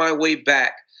get my way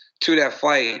back to that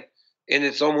fight. And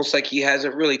it's almost like he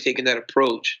hasn't really taken that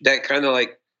approach. That kind of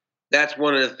like, that's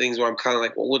one of the things where I'm kind of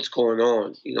like, well, what's going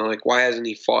on? Like, why hasn't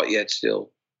he fought yet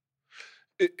still?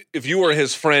 If you were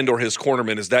his friend or his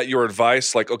cornerman, is that your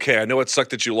advice? Like, okay, I know it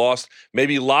sucked that you lost.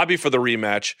 Maybe lobby for the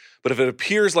rematch, but if it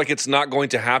appears like it's not going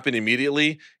to happen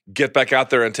immediately, get back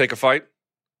out there and take a fight?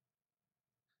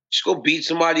 Just go beat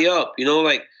somebody up,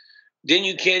 like, then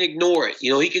you can't ignore it.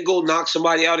 He can go knock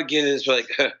somebody out again, and it's like,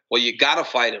 well, you got to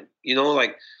fight him.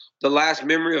 Like, the last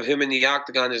memory of him in the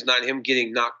octagon is not him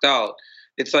getting knocked out.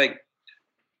 It's like,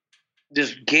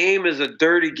 this game is a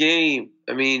dirty game.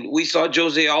 I mean, we saw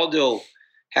Jose Aldo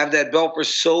have that belt for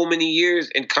so many years,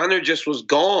 and Conor just was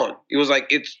gone. It was like,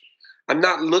 I'm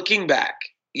not looking back,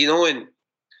 and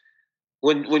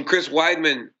when Chris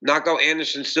Weidman knocked out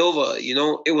Anderson Silva,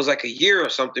 it was like a year or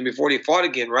something before they fought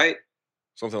again, right?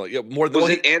 Something like, yeah, more than was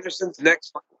it Anderson's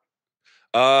next fight?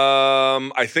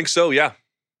 I think so, yeah.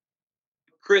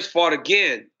 Chris fought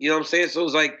again, you know what I'm saying? So it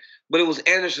was like, but it was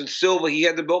Anderson Silva. He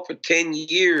had the belt for 10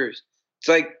 years. It's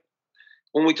like,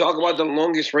 when we talk about the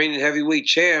longest reigning heavyweight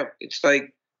champ, it's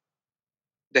like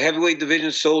the heavyweight division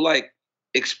is so like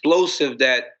explosive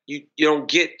that you don't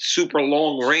get super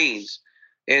long reigns.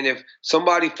 And if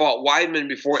somebody fought Weidman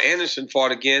before Anderson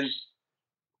fought again,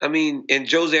 I mean, and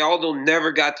Jose Aldo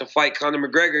never got to fight Conor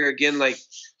McGregor again, like,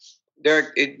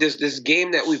 this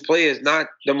game that we play is not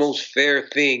the most fair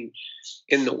thing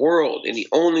in the world. And the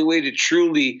only way to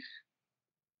truly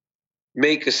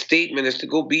make a statement is to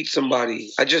go beat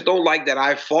somebody. I just don't like that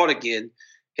I fought again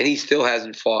and he still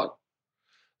hasn't fought.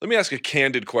 Let me ask a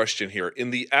candid question here. In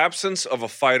the absence of a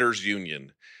fighters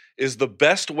union, is the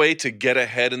best way to get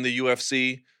ahead in the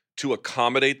UFC to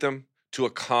accommodate them, to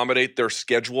accommodate their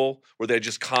schedule where they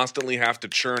just constantly have to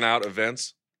churn out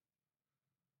events?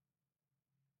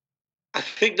 I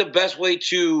think the best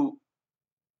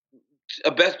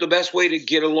way to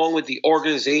get along with the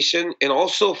organization and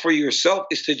also for yourself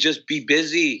is to just be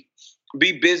busy.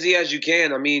 Be busy as you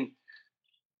can. I mean,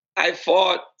 I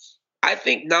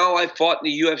think now I fought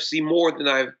in the UFC more than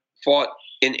I've fought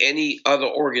in any other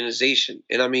organization.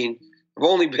 And I mean, I've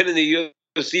only been in the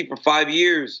UFC for 5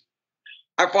 years.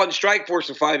 I fought in Strikeforce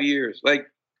for 5 years. Like,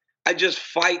 I just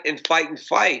fight and fight and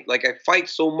fight. Like, I fight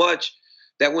so much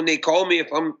that when they call me, if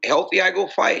I'm healthy, I go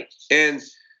fight. And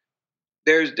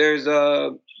there's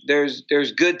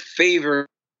good favor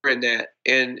in that.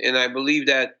 And I believe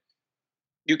that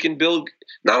you can build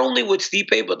not only with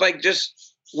Stipe, but like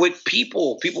just with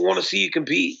people. People want to see you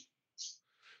compete.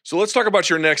 So let's talk about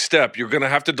your next step. You're going to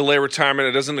have to delay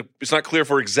retirement. It's not clear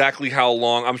for exactly how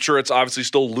long. I'm sure it's obviously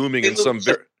still looming in some.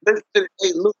 Listen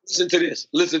to this.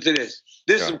 This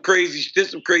is some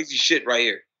crazy shit right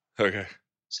here. Okay.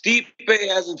 Stipe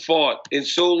hasn't fought in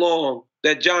so long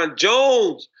that John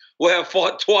Jones will have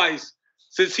fought twice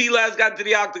since he last got to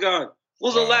the octagon.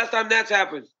 When was the last time that's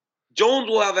happened? Jones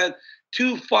will have had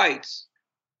 2 fights,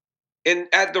 and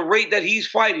at the rate that he's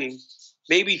fighting,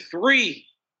 maybe 3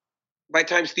 by the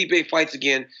time Stipe fights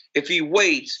again, if he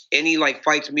waits and he like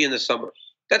fights me in the summer.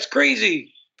 That's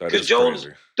crazy. Because Jones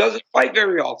doesn't fight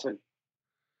very often.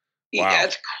 Wow.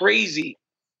 That's crazy.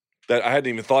 That I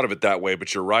hadn't even thought of it that way,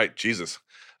 but you're right. Jesus.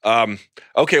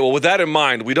 Okay, well, with that in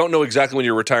mind, we don't know exactly when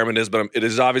your retirement is, but it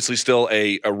is obviously still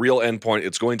a real endpoint.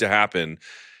 It's going to happen.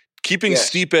 Keeping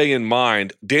Stipe in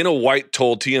mind, Dana White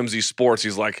told TMZ Sports,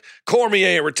 he's like, Cormier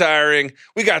ain't retiring.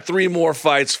 We got 3 more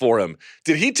fights for him.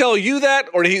 Did he tell you that,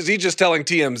 or is he just telling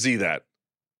TMZ that?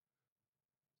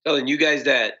 Telling you guys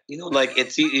that, like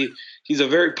he's a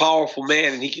very powerful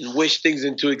man, and he can wish things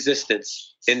into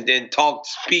existence and then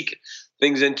speak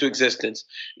things into existence.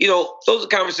 Those are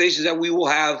conversations that we will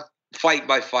have fight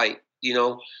by fight. We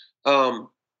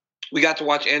got to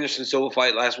watch Anderson Silva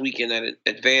fight last weekend at an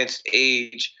advanced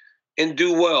age and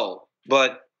do well.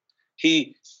 But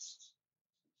I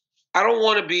don't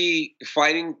want to be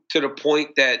fighting to the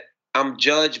point that I'm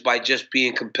judged by just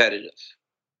being competitive.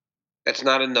 That's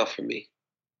not enough for me.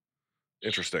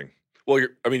 Interesting. Well,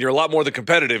 you're a lot more than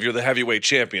competitive. You're the heavyweight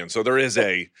champion. So there is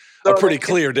a pretty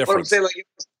clear difference. What I'm saying,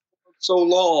 so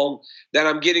long that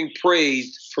I'm getting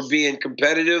praised for being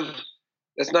competitive.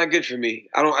 That's not good for me.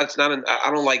 I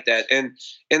don't like that.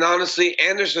 And honestly,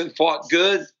 Anderson fought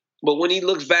good, but when he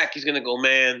looks back, he's gonna go,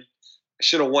 man, I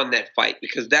should have won that fight,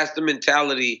 because that's the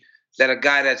mentality that a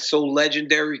guy that's so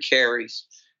legendary carries.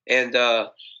 And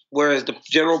whereas the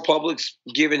general public's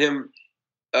giving him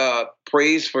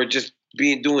praise for just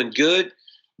doing good,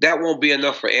 that won't be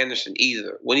enough for Anderson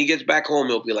either. When he gets back home,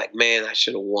 he'll be like, man, I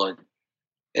should have won.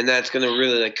 And that's going to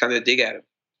really kind of dig at him.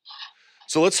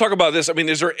 So let's talk about this. I mean,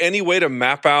 is there any way to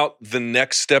map out the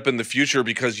next step in the future,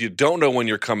 because you don't know when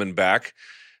you're coming back?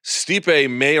 Stipe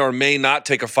may or may not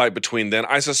take a fight between then.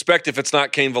 I suspect if it's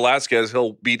not Cain Velasquez,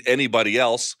 he'll beat anybody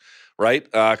else, right?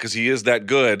 Because he is that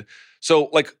good. So,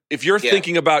 like, if you're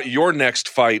thinking about your next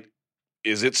fight,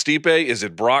 is it Stipe? Is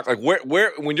it Brock? Like,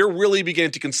 where when you're really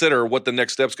beginning to consider what the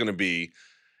next step's going to be,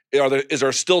 is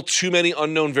there still too many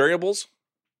unknown variables?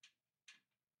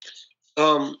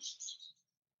 I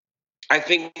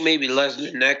think maybe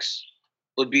Lesnar next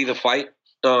would be the fight.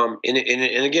 And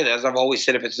again, as I've always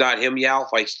said, if it's not him, I'll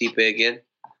fight Stipe again.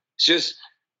 It's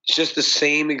just the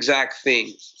same exact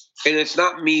thing. And it's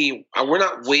not me. We're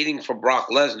not waiting for Brock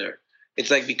Lesnar. It's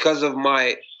like, because of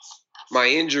my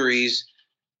injuries,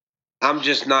 I'm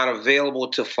just not available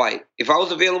to fight. If I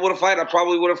was available to fight, I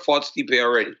probably would have fought Stipe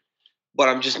already. But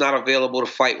I'm just not available to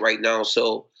fight right now.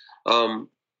 So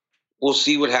we'll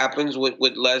see what happens with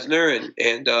Lesnar,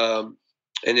 and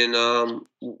then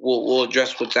we'll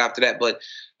address what's after that. But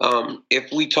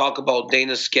if we talk about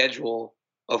Dana's schedule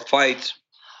of fights,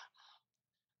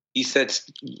 he said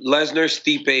Lesnar,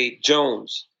 Stipe,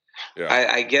 Jones. Yeah.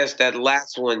 I guess that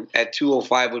last one at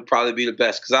 205 would probably be the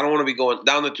best, because I don't want to be going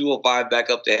down to 205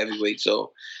 back up to heavyweight.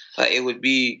 So it would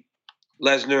be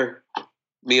Lesnar,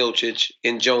 Miocic,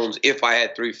 and Jones if I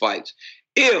had 3 fights.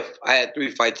 If I had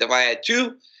 3 fights. If I had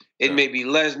 2, it may be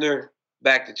Lesnar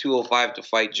back to 205 to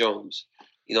fight Jones.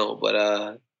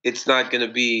 But it's not going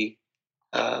to be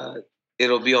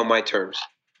it'll be on my terms.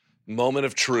 Moment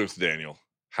of truth, Daniel.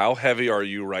 How heavy are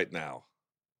you right now?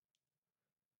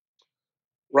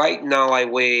 Right now, I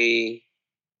weigh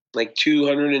like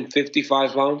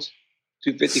 255 pounds.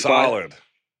 255. Solid.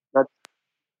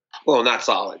 Not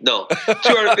solid. No,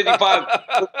 255.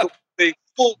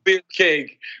 Full beer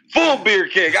keg. Full beer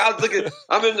keg. I was looking.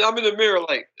 I'm in the mirror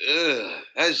like, ugh,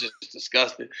 that's just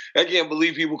disgusting. I can't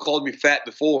believe people called me fat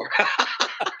before.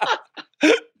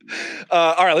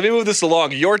 All right, let me move this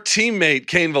along. Your teammate,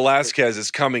 Cain Velasquez,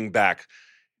 is coming back,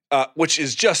 which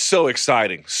is just so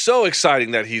exciting. So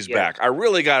exciting that he's back. I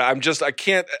really got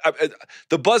it.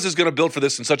 The buzz is going to build for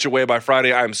this in such a way by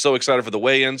Friday. I am so excited for the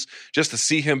weigh-ins, just to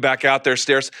see him back out there,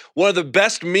 stairs. One of the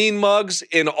best mean mugs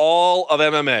in all of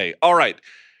MMA. All right.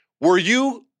 Were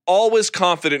you always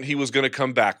confident he was going to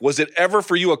come back? Was it ever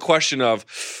for you a question of,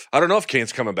 I don't know if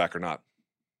Cain's coming back or not?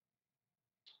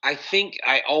 I think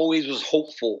I always was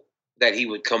hopeful that he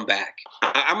would come back.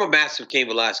 I'm a massive Cain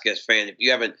Velasquez fan. If you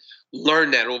haven't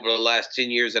learned that over the last 10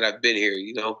 years that I've been here,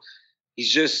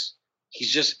 he's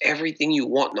just everything you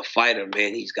want in a fighter,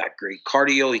 man. He's got great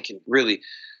cardio. He can really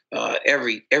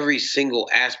every single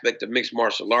aspect of mixed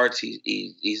martial arts.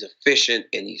 He's efficient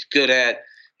and he's good at.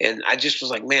 And I just was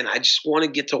like, man, I just want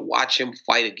to get to watch him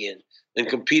fight again and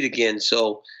compete again.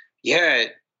 So yeah.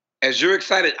 As you're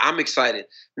excited, I'm excited.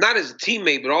 Not as a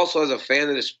teammate, but also as a fan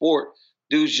of the sport.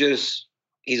 Dude's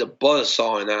he's a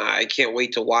buzzsaw, and I can't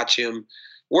wait to watch him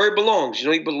where he belongs.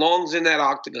 He belongs in that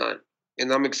octagon.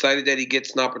 And I'm excited that he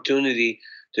gets an opportunity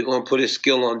to go and put his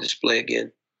skill on display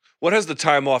again. What has the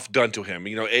time off done to him?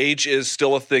 Age is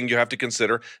still a thing you have to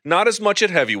consider. Not as much at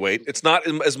heavyweight. It's not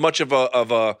as much of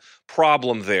a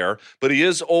problem there, but he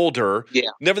is older.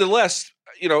 Yeah. Nevertheless,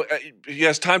 he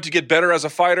has time to get better as a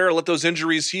fighter, let those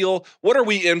injuries heal. What are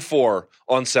we in for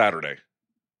on Saturday?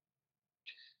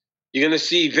 You're going to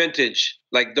see vintage,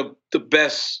 like the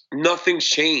best. Nothing's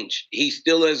changed. He's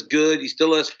still as good. He's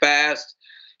still as fast.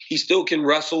 He still can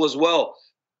wrestle as well.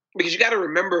 Because you got to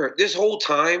remember, this whole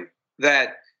time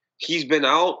that he's been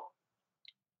out,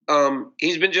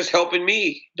 he's been just helping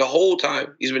me. The whole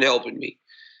time he's been helping me.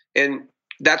 And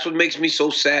that's what makes me so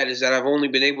sad, is that I've only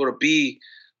been able to be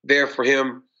there for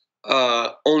him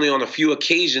only on a few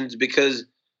occasions, because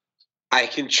I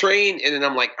can train and then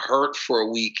I'm like hurt for a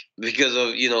week because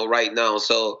of, right now.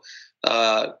 So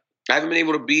I haven't been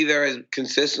able to be there as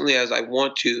consistently as I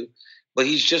want to, but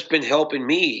he's just been helping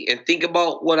me. And think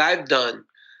about what I've done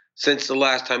since the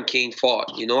last time Cain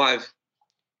fought. I've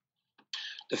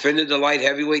defended the light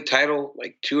heavyweight title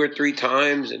like 2 or 3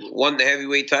 times and won the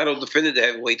heavyweight title, defended the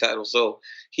heavyweight title. So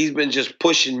he's been just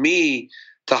pushing me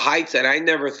to heights that I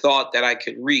never thought that I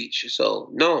could reach. So,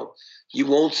 no, you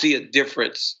won't see a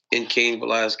difference in Cain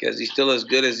Velasquez. He's still as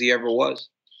good as he ever was.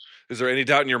 Is there any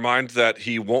doubt in your mind that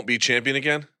he won't be champion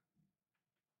again?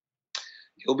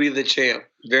 He'll be the champ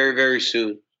very, very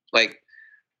soon. Like,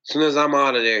 as soon as I'm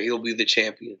out of there, he'll be the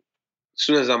champion. As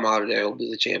soon as I'm out of there, he'll be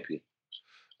the champion.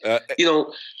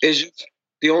 It's just,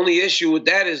 the only issue with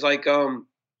that is like the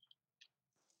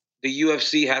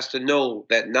UFC has to know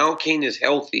that now Cain is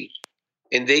healthy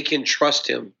and they can trust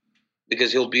him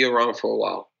because he'll be around for a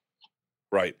while.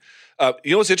 Right.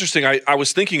 What's interesting? I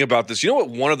was thinking about this. You know what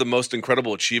one of the most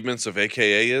incredible achievements of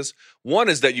AKA is? One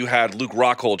is that you had Luke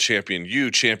Rockhold champion,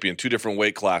 you champion, 2 different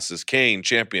weight classes, Cain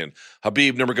champion,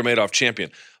 Khabib Nurmagomedov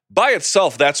champion. By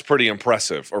itself, that's pretty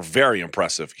impressive, or very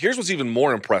impressive. Here's what's even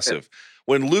more impressive.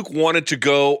 When Luke wanted to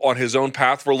go on his own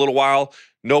path for a little while,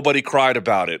 nobody cried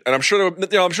about it. And I'm sure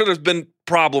there's been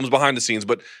problems behind the scenes,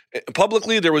 but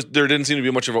publicly there didn't seem to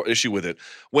be much of an issue with it.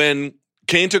 When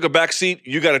Cain took a back seat,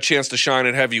 you got a chance to shine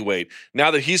at heavyweight.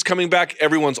 Now that he's coming back,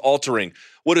 everyone's altering.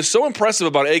 What is so impressive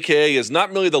about AKA is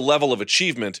not merely the level of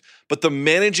achievement, but the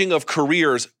managing of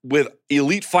careers with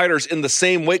elite fighters in the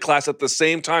same weight class at the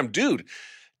same time. Dude,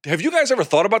 have you guys ever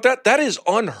thought about that? That is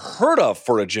unheard of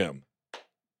for a gym.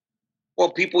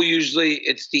 Well, people usually,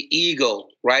 it's the ego,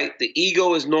 right? The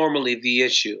ego is normally the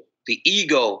issue. The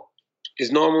ego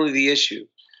is normally the issue.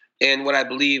 And what I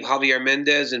believe Javier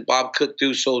Mendez and Bob Cook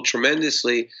do so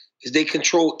tremendously is they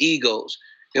control egos.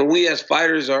 And we as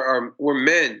fighters we're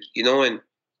men, and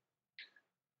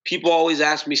people always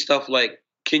ask me stuff like,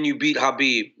 can you beat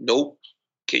Khabib? Nope.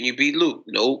 Can you beat Luke?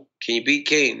 Nope. Can you beat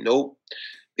Cain? Nope.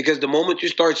 Because the moment you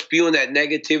start spewing that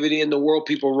negativity in the world,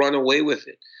 people run away with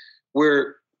it.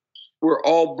 We're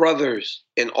all brothers,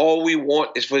 and all we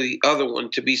want is for the other one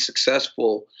to be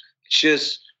successful. It's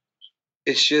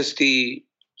just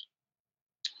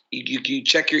you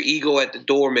check your ego at the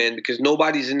door, man, because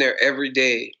nobody's in there every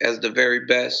day as the very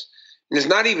best. And it's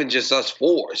not even just us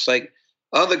 4. It's like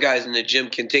other guys in the gym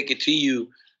can take it to you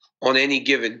on any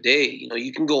given day.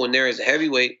 You can go in there as a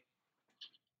heavyweight,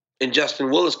 and Justin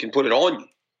Willis can put it on you.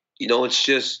 It's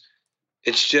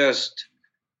just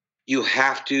you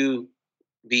have to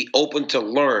be open to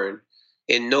learn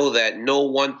and know that no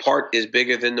one part is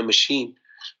bigger than the machine.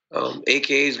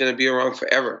 AKA is going to be around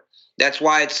forever. That's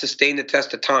why it's sustained the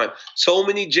test of time. So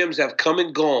many gyms have come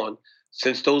and gone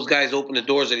since those guys opened the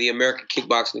doors of the American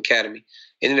Kickboxing Academy.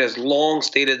 And it has long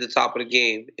stayed at the top of the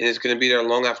game, and it's going to be there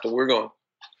long after we're gone.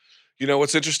 You know,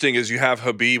 what's interesting is you have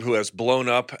Khabib, who has blown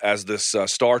up as this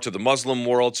star to the Muslim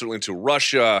world, certainly to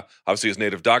Russia, obviously his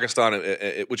native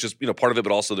Dagestan, which is, part of it,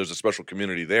 but also there's a special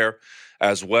community there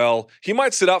as well. He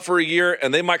might sit out for a year,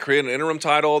 and they might create an interim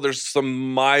title. There's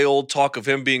some mild talk of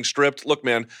him being stripped. Look,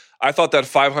 man, I thought that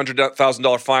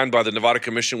 $500,000 fine by the Nevada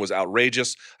Commission was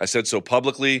outrageous. I said so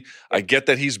publicly. I get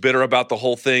that he's bitter about the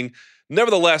whole thing.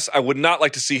 Nevertheless, I would not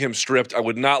like to see him stripped. I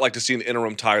would not like to see an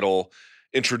interim title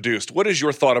introduced. What is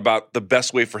your thought about the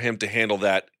best way for him to handle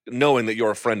that, knowing that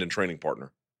you're a friend and training partner?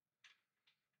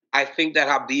 I think that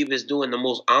Khabib is doing the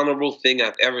most honorable thing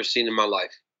I've ever seen in my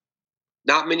life.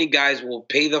 Not many guys will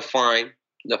pay the fine,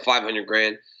 the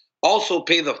 $500,000, also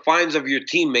pay the fines of your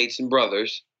teammates and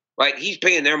brothers, right? He's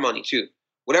paying their money too.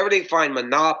 Whatever they find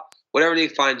Manap, whatever they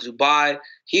find Zubai,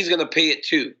 he's going to pay it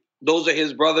too. Those are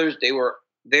his brothers. They were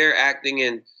there acting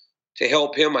in to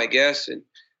help him, I guess. And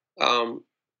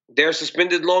they're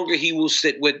suspended longer. He will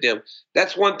sit with them.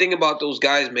 That's one thing about those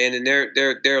guys, man, and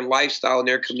their lifestyle and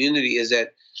their community is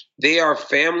that they are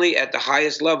family at the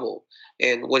highest level.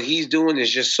 And what he's doing is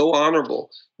just so honorable.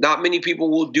 Not many people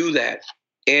will do that.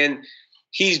 And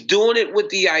he's doing it with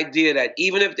the idea that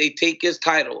even if they take his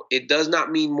title, it does not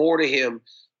mean more to him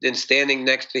than standing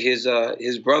next to his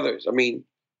brothers. I mean,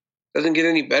 it doesn't get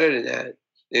any better than that.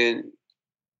 And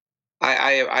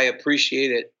I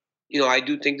appreciate it. I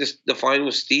do think the fine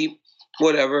was steep,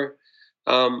 whatever.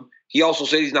 He also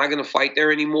said he's not going to fight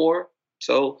there anymore.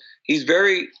 So he's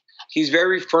very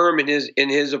firm in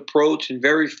his approach and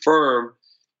very firm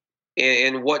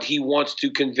in what he wants to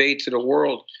convey to the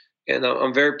world. And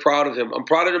I'm very proud of him. I'm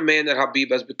proud of the man that Khabib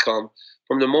has become.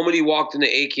 From the moment he walked into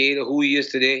AKA to who he is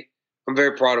today, I'm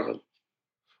very proud of him.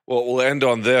 Well, we'll end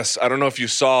on this. I don't know if you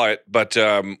saw it, but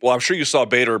I'm sure you saw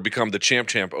Bader become the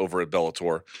champ over at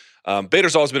Bellator.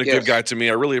 Bader's always been a good guy to me.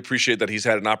 I really appreciate that he's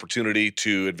had an opportunity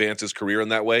to advance his career in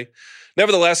that way.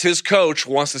 Nevertheless, his coach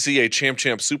wants to see a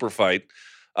champ super fight,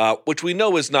 which we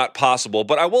know is not possible.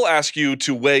 But I will ask you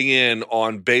to weigh in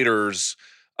on Bader's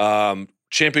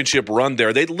championship run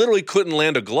there. They literally couldn't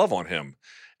land a glove on him.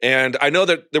 And I know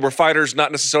that there were fighters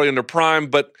not necessarily in their prime,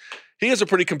 but he is a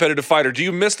pretty competitive fighter. Do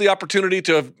you miss the opportunity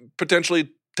to have potentially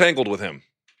tangled with him?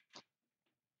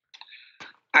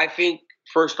 I think,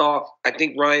 first off, I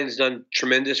think Ryan's done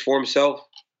tremendous for himself.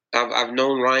 I've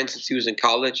known Ryan since he was in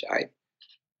college.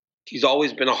 He's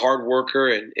always been a hard worker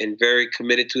and very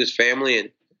committed to his family and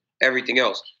everything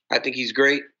else. I think he's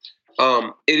great.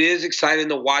 It is exciting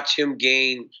to watch him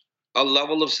gain a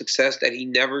level of success that he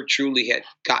never truly had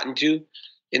gotten to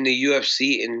in the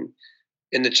UFC. And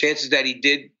the chances that he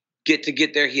did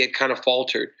get there, he had kind of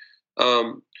faltered.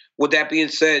 With that being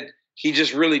said, he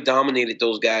just really dominated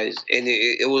those guys, and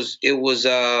it was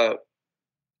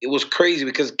crazy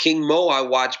because King Mo, I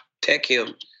watched tech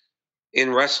him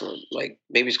in wrestling, like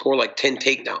maybe score like 10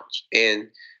 takedowns, and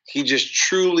he just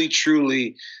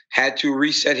truly had to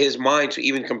reset his mind to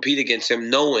even compete against him,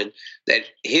 knowing that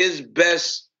his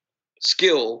best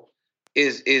skill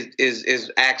is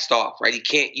axed off, right? He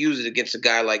can't use it against a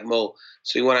guy like Mo,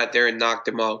 so he went out there and knocked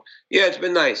him out. Yeah, it's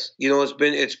been nice.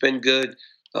 It's been good.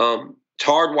 It's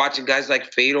hard watching guys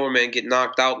like Fedor, man, get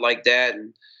knocked out like that.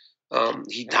 And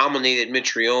he dominated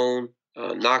Mitrione,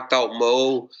 knocked out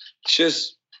Mo.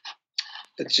 It's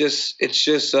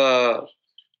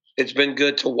been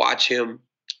good to watch him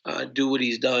do what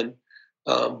he's done.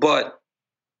 But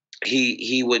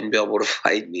he wouldn't be able to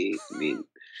fight me. I mean,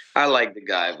 I like the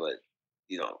guy, but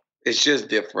it's just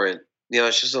different.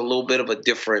 It's just a little bit of a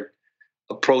different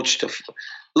approach to.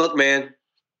 Look, man.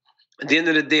 At the end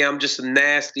of the day, I'm just a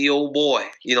nasty old boy.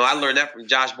 I learned that from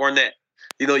Josh Barnett.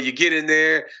 You get in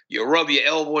there, you rub your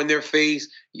elbow in their face,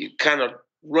 you kind of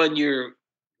run your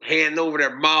hand over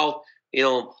their mouth.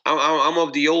 I'm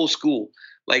of the old school,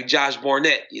 like Josh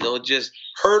Barnett. Just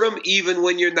hurt them even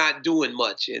when you're not doing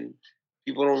much. And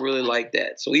people don't really like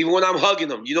that. So even when I'm hugging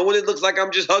them, when it looks like I'm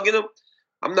just hugging them,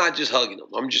 I'm not just hugging them.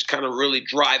 I'm just kind of really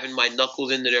driving my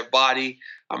knuckles into their body.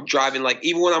 I'm driving, like,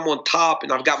 even when I'm on top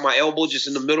and I've got my elbow just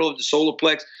in the middle of the solar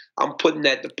plex, I'm putting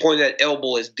the point of that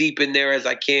elbow as deep in there as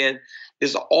I can.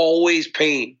 There's always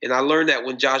pain. And I learned that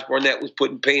when Josh Barnett was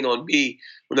putting pain on me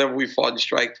whenever we fought in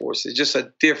Strikeforce. It's just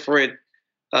a different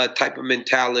type of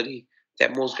mentality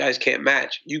that most guys can't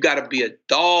match. You got to be a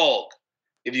dog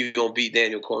if you're going to beat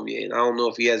Daniel Cormier. And I don't know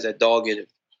if he has that dog in him.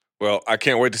 Well, I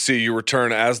can't wait to see you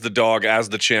return as the dog, as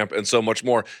the champ, and so much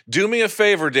more. Do me a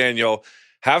favor, Daniel.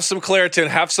 Have some Claritin,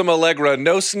 have some Allegra.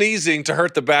 No sneezing to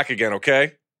hurt the back again,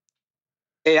 okay?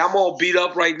 Hey, I'm all beat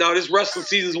up right now. This wrestling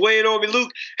season's weighing on me,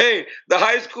 Luke. Hey, the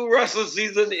high school wrestling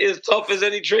season is tough as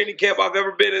any training camp I've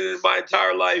ever been in my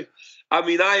entire life. I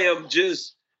mean, I am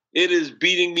just It is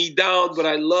beating me down, but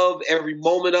I love every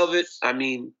moment of it. I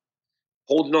mean,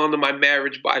 holding on to my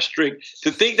marriage by a string.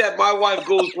 To think that my wife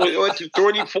went to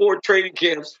 24 training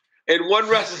camps and one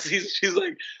wrestling season, she's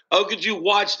like, how could you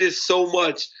watch this so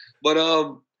much? But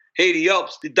hey, the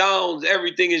ups, the downs,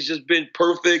 everything has just been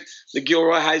perfect. The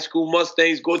Gilroy High School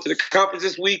Mustangs going to the conference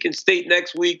this week and state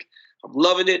next week. I'm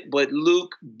loving it. But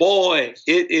Luke, boy,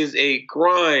 it is a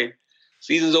grind.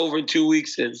 Season's over in 2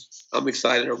 weeks, and I'm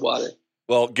excited about it.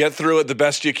 Well, get through it the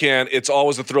best you can. It's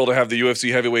always a thrill to have the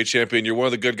UFC heavyweight champion. You're one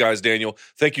of the good guys, Daniel.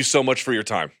 Thank you so much for your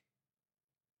time.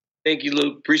 Thank you,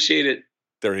 Luke. Appreciate it.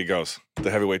 There he goes, the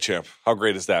heavyweight champ. How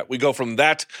great is that? We go from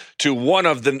that to one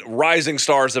of the rising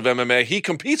stars of MMA. He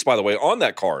competes, by the way, on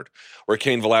that card where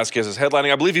Cain Velasquez is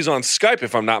headlining. I believe he's on Skype,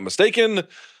 if I'm not mistaken.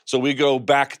 So we go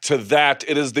back to that.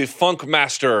 It is the Funk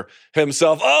Master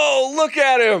himself. Oh, look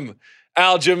at him.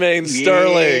 Aljamain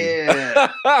Sterling.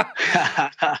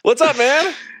 Yeah. What's up,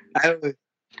 man?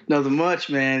 Nothing much,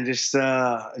 man. Just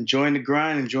enjoying the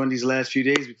grind, enjoying these last few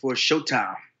days before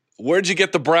showtime. Where'd you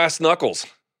get the brass knuckles?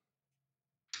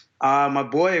 My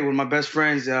boy, one of my best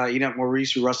friends, Enoch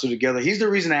Maurice, we wrestled together. He's the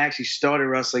reason I actually started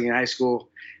wrestling in high school.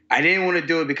 I didn't want to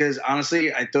do it because,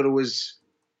 honestly, I thought it was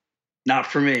not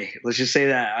for me. Let's just say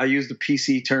that. I use the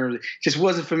PC term. It just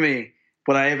wasn't for me.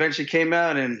 But I eventually came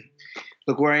out, and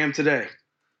look where I am today.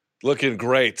 Looking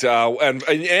great.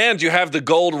 And you have the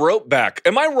gold rope back.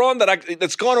 Am I wrong that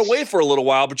it's gone away for a little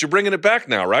while, but you're bringing it back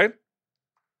now, right?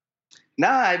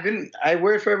 Nah, I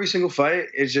wear it for every single fight.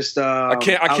 It's just I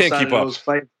can't keep up.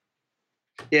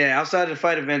 Outside of the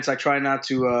fight events, I try not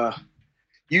to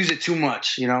use it too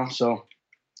much, So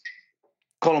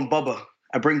call him Bubba.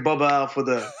 I bring Bubba out for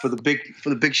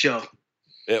the big show.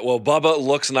 Well, Bubba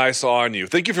looks nice on you.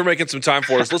 Thank you for making some time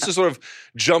for us. Let's just sort of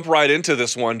jump right into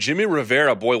this one. Jimmy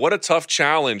Rivera, boy, what a tough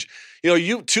challenge.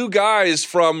 You two guys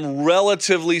from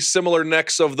relatively similar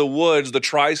necks of the woods, the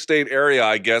tri-state area,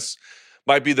 I guess,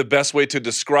 might be the best way to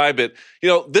describe it.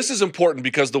 This is important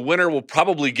because the winner will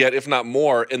probably get, if not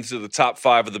more, into the top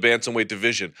 5 of the bantamweight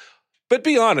division. But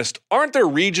be honest, aren't there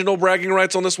regional bragging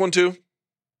rights on this one too?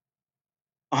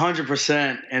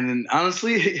 100%. And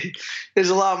honestly, there's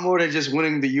a lot more than just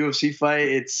winning the UFC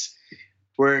fight.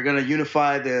 We're going to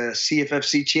unify the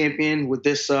CFFC champion with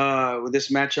this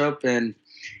matchup. And,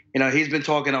 he's been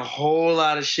talking a whole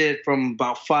lot of shit from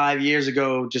about 5 years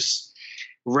ago, just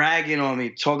ragging on me,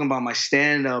 talking about my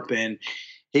stand-up and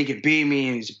he could beat me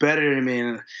and he's better than me.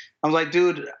 And I'm like,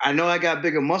 dude, I know I got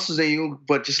bigger muscles than you,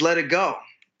 but just let it go.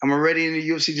 I'm already in the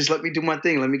UFC. Just let me do my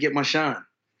thing. Let me get my shine.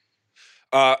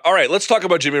 All right, let's talk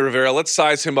about Jimmy Rivera. Let's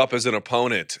size him up as an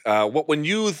opponent. When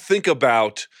you think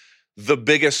about the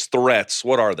biggest threats,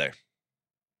 what are they?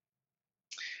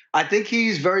 I think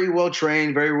he's very well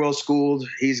trained, very well schooled.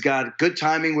 He's got good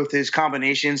timing with his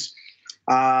combinations.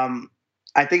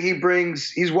 I think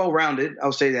he's well rounded.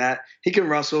 I'll say that. He can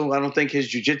wrestle. I don't think his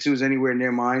jiu-jitsu is anywhere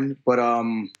near mine. But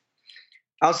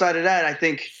outside of that, I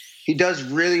think he does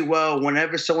really well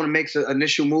whenever someone makes an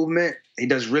initial movement. He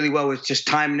does really well with just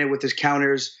timing it with his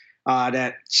counters.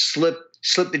 That slip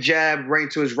the jab right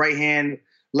into his right hand,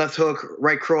 left hook,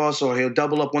 right cross, or he'll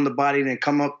double up on the body and then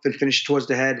come up and finish towards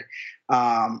the head.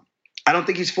 I don't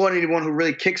think he's fought anyone who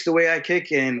really kicks the way I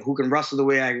kick and who can wrestle the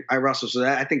way I wrestle. So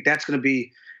I think that's going to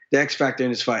be the X factor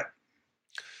in this fight.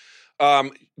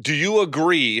 Do you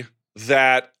agree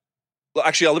that?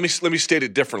 Actually, let me state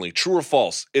it differently. True or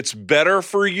false? It's better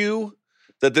for you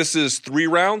that this is 3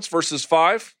 rounds versus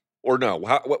 5, or no?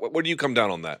 Where do you come down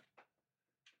on that?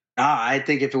 I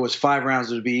think if it was 5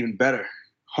 rounds, it would be even better.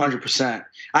 100%.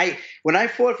 When I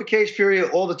fought for Cage Fury,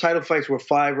 all the title fights were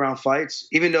 5-round fights.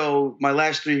 Even though my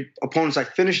last 3 opponents, I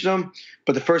finished them,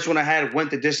 but the first one I had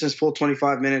went the distance, full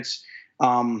 25 minutes.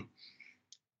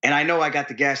 And I know I got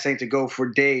the gas tank to go for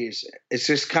days. It's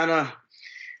just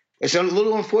it's a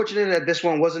little unfortunate that this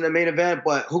one wasn't the main event,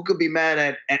 but who could be mad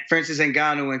at Francis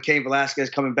Ngannou and Cain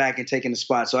Velasquez coming back and taking the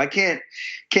spot? So I can't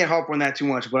harp on that too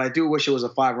much, but I do wish it was a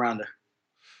 5-rounder.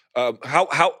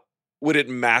 How would it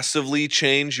massively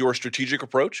change your strategic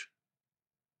approach?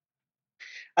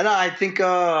 I think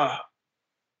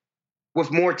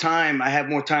with more time, I have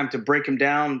more time to break him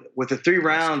down. With the 3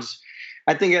 rounds,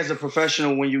 I think as a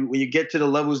professional, when you get to the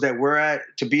levels that we're at,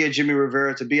 to be a Jimmy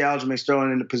Rivera, to be Aljamain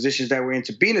Sterling in the positions that we're in,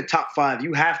 to be in the top 5,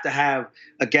 you have to have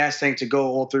a gas tank to go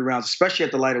all 3 rounds, especially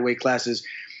at the lighter weight classes.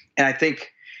 And I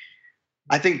think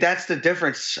that's the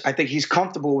difference. I think he's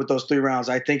comfortable with those 3 rounds.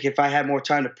 I think if I had more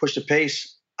time to push the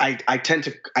pace, I tend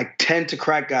to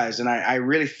crack guys, and I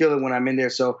really feel it when I'm in there.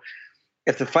 So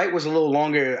if the fight was a little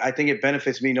longer, I think it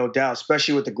benefits me, no doubt,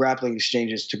 especially with the grappling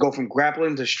exchanges. To go from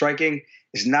grappling to striking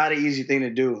is not an easy thing to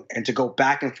do. And to go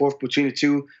back and forth between the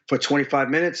two for 25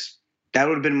 minutes, that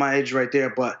would have been my edge right there.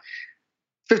 But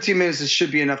 15 minutes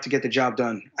should be enough to get the job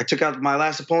done. I took out my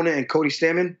last opponent in Cody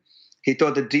Stamann. He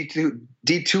thought the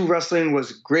D2 wrestling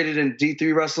was greater than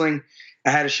D3 wrestling.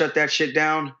 I had to shut that shit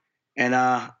down. And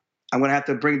I'm going to have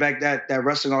to bring back that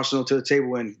wrestling arsenal to the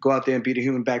table and go out there and beat a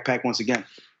human backpack once again.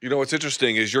 You know, what's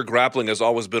interesting is your grappling has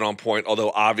always been on point,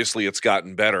 although obviously it's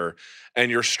gotten better.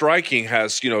 And your striking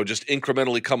has, just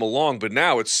incrementally come along, but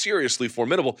now it's seriously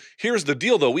formidable. Here's the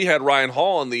deal, though. We had Ryan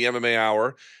Hall in the MMA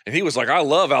Hour, and he was like, I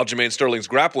love Aljamain Sterling's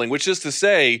grappling, which is to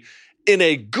say, in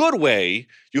a good way,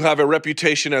 you have a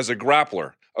reputation as a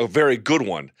grappler, a very good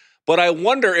one. But I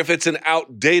wonder if it's an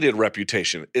outdated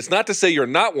reputation. It's not to say you're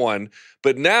not one,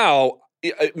 but now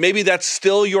maybe that's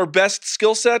still your best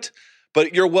skill set,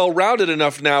 but you're well-rounded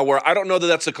enough now where I don't know that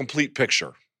that's a complete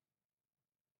picture.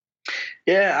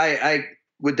 Yeah, I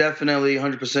would definitely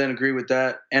 100% agree with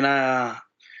that. And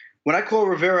when I called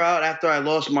Rivera out after I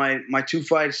lost my two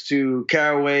fights to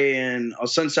Caraway and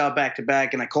Sunsao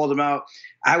back-to-back, and I called him out,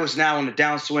 I was now on the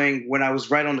downswing when I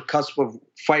was right on the cusp of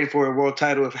fighting for a world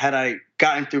title had I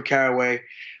gotten through Caraway.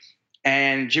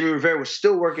 And Jimmy Rivera was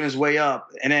still working his way up.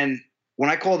 And then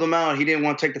when I called him out, he didn't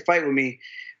want to take the fight with me.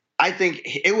 I think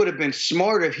it would have been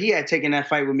smarter if he had taken that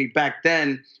fight with me back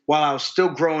then while I was still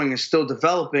growing and still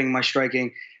developing my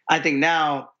striking. I think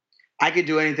now I could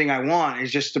do anything I want.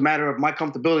 It's just a matter of my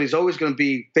comfortability is always going to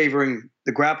be favoring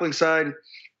the grappling side.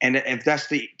 And if that's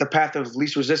the path of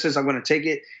least resistance, I'm going to take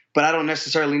it. But I don't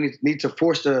necessarily need to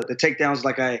force the takedowns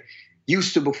like I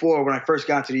used to before when I first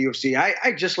got to the UFC.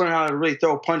 I just learned how to really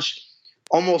throw a punch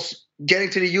almost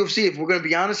getting to the UFC. If we're going to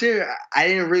be honest here, I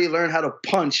didn't really learn how to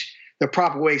punch the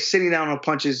proper way, sitting down on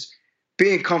punches,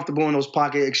 being comfortable in those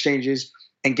pocket exchanges,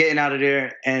 and getting out of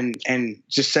there and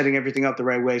just setting everything up the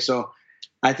right way. So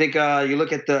I think you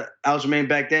look at the Aljamain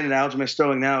back then and the Aljamain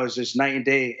Sterling now is just night and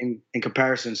day in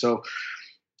comparison. So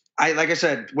like I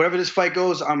said, wherever this fight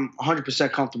goes, I'm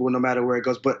 100% comfortable no matter where it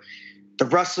goes. But the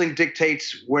wrestling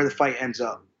dictates where the fight ends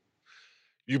up.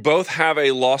 You both have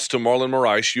a loss to Marlon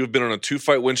Moraes. You've been on a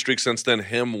 2-fight win streak since then.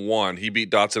 Him one. He beat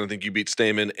Dotson. I think you beat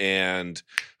Stamann. And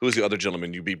who was the other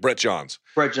gentleman? You beat Brett Johns.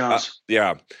 Brett Johns.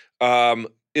 Yeah.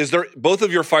 Is there both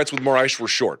of your fights with Moraes were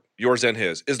short, yours and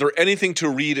his. Is there anything to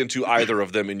read into either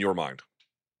of them in your mind?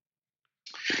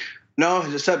 No,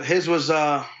 except his was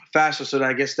faster, so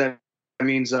I guess that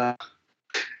means I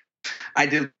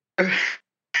did.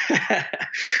 I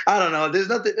don't know. There's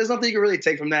nothing you can really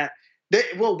take from that.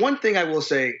 Well, one thing I will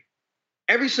say,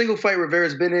 every single fight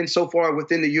Rivera's been in so far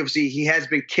within the UFC, he has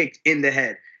been kicked in the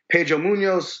head. Pedro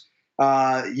Munoz,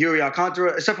 Yuri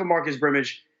Alcantara, except for Marcus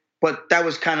Brimage. But that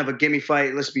was kind of a gimme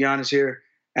fight, let's be honest here.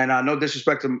 And no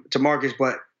disrespect to Marcus,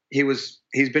 but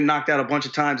he's been knocked out a bunch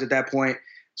of times at that point.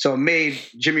 So it made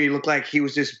Jimmy look like he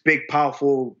was this big,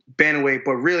 powerful bantamweight.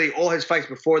 But really, all his fights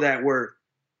before that were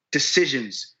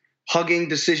decisions, hugging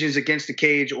decisions against the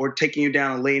cage or taking you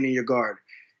down and laying in your guard.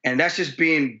 And that's just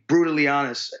being brutally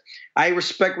honest. I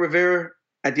respect Rivera.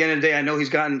 At the end of the day, I know he's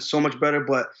gotten so much better,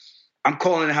 but I'm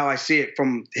calling it how I see it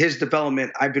from his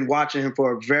development. I've been watching him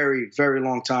for a very, very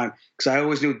long time because I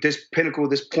always knew this pinnacle,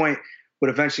 this point would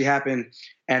eventually happen.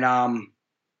 And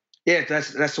yeah,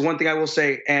 that's the one thing I will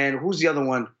say. And who's the other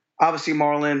one? Obviously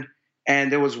Marlon.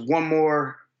 And there was one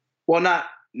more. Well,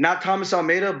 not Thomas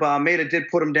Almeida, but Almeida did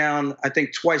put him down. I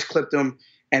think twice clipped him,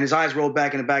 and his eyes rolled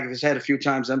back in the back of his head a few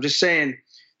times. I'm just saying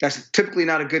that's typically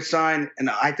not a good sign. And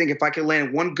I think if I can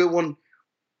land one good one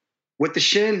with the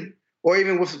shin or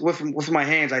even with my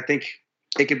hands, I think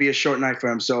it could be a short night for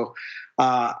him. So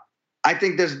I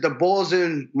think the ball's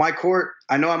in my court.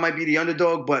 I know I might be the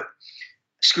underdog, but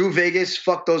screw Vegas.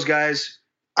 Fuck those guys.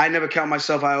 I never count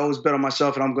myself. I always bet on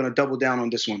myself, and I'm going to double down on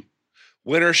this one.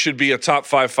 Winner should be a top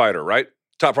 5 fighter, right?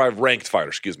 Top 5 ranked fighter,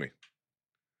 excuse me.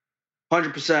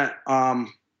 100%.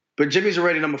 But Jimmy's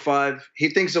already number 5. He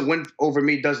thinks a win over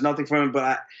me does nothing for him,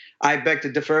 but I beg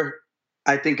to differ.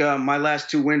 I think my last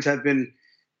 2 wins have been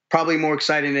probably more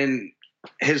exciting than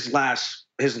his last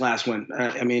win.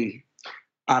 I mean,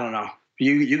 I don't know.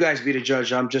 You guys be the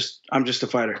judge. I'm just a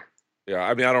fighter. Yeah,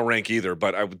 I mean, I don't rank either,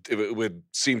 but it would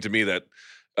seem to me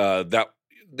that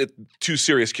two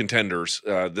serious contenders,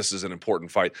 this is an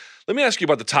important fight. Let me ask you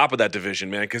about the top of that division,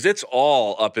 man, because it's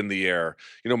all up in the air.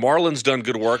 You know, Marlon's done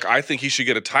good work. I think he should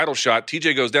get a title shot.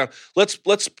 TJ goes down. Let's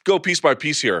go piece by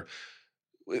piece here.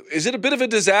 Is it a bit of a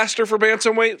disaster for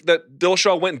bantamweight that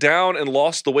Dillashaw went down and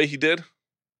lost the way he did?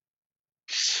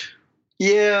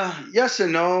 Yeah, yes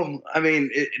and no. I mean,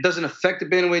 it doesn't affect the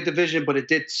bantamweight division, but it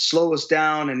did slow us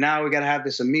down, and now we got to have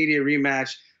this immediate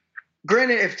rematch.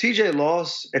 Granted, if TJ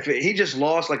lost, he just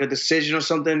lost like a decision or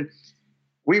something,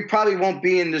 we probably won't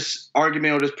be in this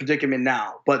argument or this predicament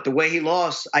now. But the way he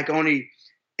lost, I can only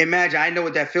imagine. I know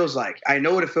what that feels like. I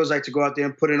know what it feels like to go out there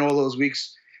and put in all those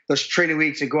weeks, those training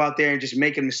weeks, and go out there and just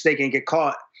make a mistake and get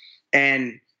caught.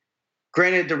 And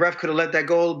granted, the ref could have let that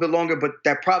go a little bit longer, but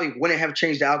that probably wouldn't have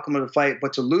changed the outcome of the fight.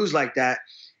 But to lose like that,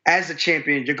 as the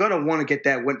champion, you're gonna want to get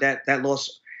that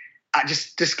loss. I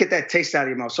just get that taste out of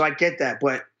your mouth. So I get that,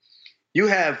 but you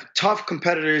have tough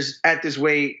competitors at this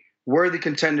weight, worthy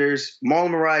contenders.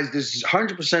 Marlon Moraes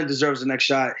 100% deserves the next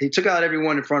shot. He took out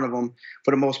everyone in front of him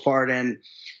for the most part, and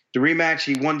the rematch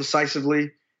he won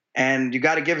decisively. And you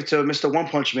got to give it to Mr. One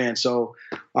Punch Man. So.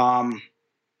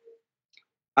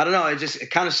 I don't know.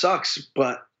 It kind of sucks,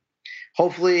 but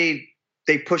hopefully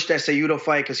they push that Cejudo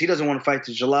fight because he doesn't want to fight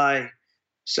till July.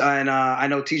 So, and I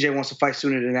know TJ wants to fight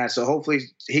sooner than that. So hopefully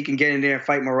he can get in there and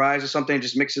fight Moraes or something and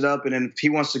just mix it up. And then if he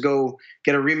wants to go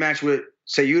get a rematch with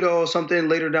Cejudo or something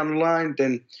later down the line,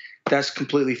 then that's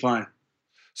completely fine.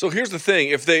 So here's the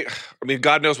thing.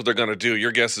 God knows what they're going to do.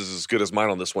 Your guess is as good as mine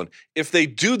on this one. If they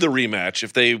do the rematch,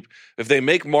 if they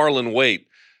make Marlon wait,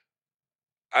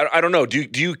 I don't know. Do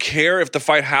you care if the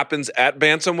fight happens at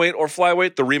bantamweight or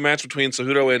flyweight? The rematch between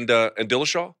Cejudo and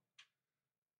Dillashaw?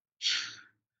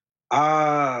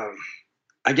 I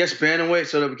guess bantamweight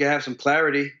so that we can have some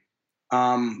clarity.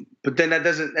 But then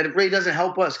that really doesn't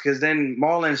help us because then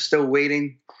Marlon's still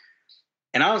waiting.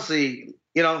 And honestly,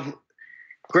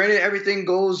 granted everything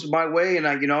goes my way and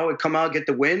I come out get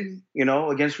the win,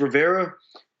 against Rivera.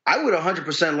 I would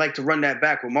 100% like to run that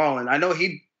back with Marlon. I know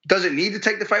he doesn't need to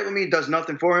take the fight with me. It does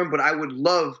nothing for him, but I would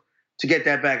love to get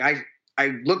that back. I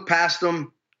look past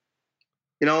him,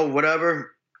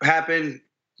 whatever happened,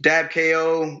 dab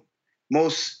KO,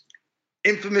 most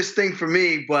infamous thing for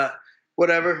me, but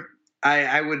whatever.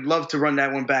 I would love to run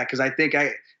that one back because I think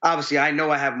I know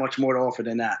I have much more to offer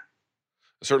than that.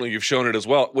 Certainly you've shown it as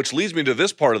well, which leads me to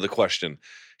this part of the question.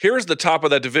 Here is the top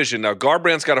of that division. Now,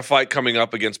 Garbrandt's got a fight coming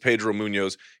up against Pedro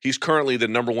Munoz. He's currently the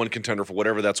number one contender for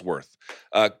whatever that's worth.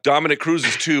 Dominic Cruz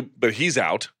is 2, but he's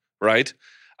out, right?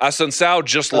 Assunção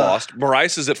just lost.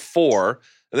 Moraes is at 4,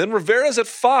 and then Rivera's at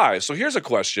 5. So here's a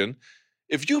question.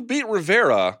 If you beat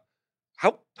Rivera,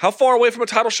 how far away from a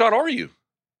title shot are you?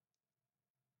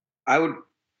 I would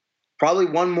probably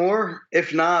one more,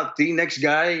 if not the next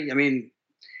guy. I mean,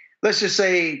 let's just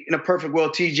say in a perfect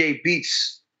world, TJ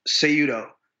beats Cejudo.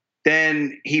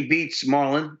 Then he beats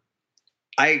Marlon.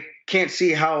 I can't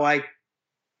see how I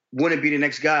wouldn't be the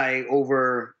next guy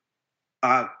over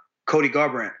Cody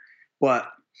Garbrandt. But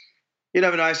you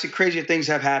never know. I see crazier things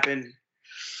have happened.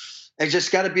 It's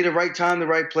just got to be the right time, the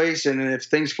right place. And if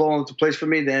things fall into place for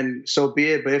me, then so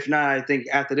be it. But if not, I think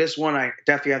after this one, I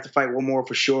definitely have to fight one more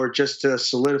for sure just to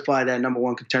solidify that number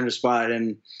one contender spot.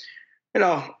 And,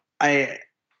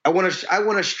 I want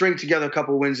to string together a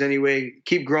couple of wins anyway,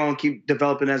 keep growing, keep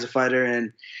developing as a fighter.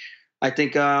 And I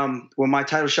think when my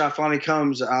title shot finally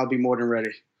comes, I'll be more than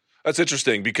ready. That's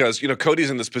interesting because,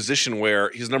 Cody's in this position where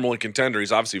he's number one contender.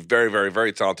 He's obviously a very, very,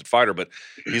 very talented fighter, but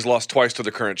he's lost twice to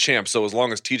the current champ. So as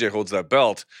long as TJ holds that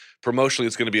belt, promotionally,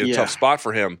 it's going to be a tough spot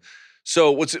for him.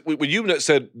 So what you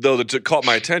said, though, that caught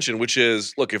my attention, which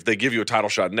is, look, if they give you a title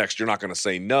shot next, you're not going to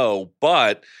say no,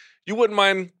 but you wouldn't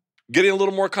mind getting a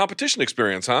little more competition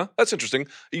experience, huh? That's interesting.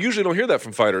 You usually don't hear that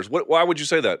from fighters. Why would you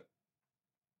say that?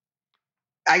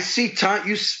 I see time.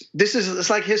 It's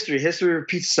like history. History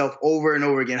repeats itself over and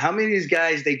over again. How many of these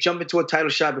guys they jump into a title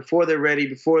shot before they're ready,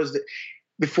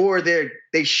 before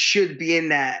they should be in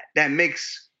that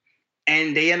mix,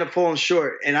 and they end up falling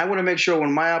short. And I want to make sure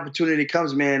when my opportunity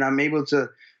comes, man, I'm able to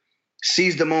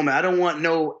seize the moment. I don't want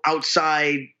no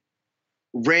outside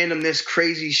randomness,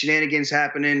 crazy shenanigans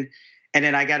happening. And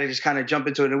then I got to just kind of jump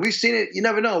into it. And we've seen it. You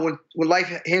never know. When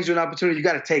life hands you an opportunity, you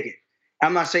got to take it.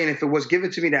 I'm not saying if it was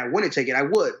given to me that I wouldn't take it. I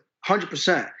would,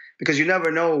 100%. Because you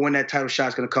never know when that title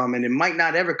shot's going to come. And it might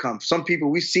not ever come. Some people,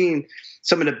 we've seen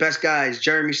some of the best guys,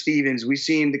 Jeremy Stevens. We've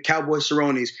seen the Cowboy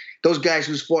Cerrones. Those guys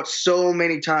who's fought so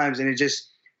many times. And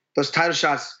those title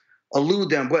shots elude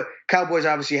them. But Cowboy's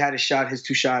obviously had his shot, his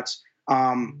 2 shots.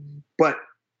 But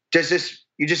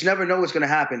you just never know what's going to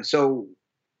happen. So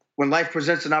when life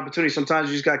presents an opportunity, sometimes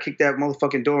you just got to kick that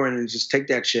motherfucking door in and just take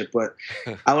that shit. But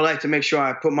I would like to make sure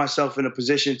I put myself in a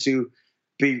position to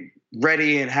be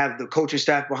ready and have the coaching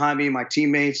staff behind me, my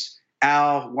teammates,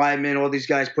 Al, Weidman, all these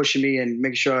guys pushing me and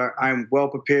make sure I'm well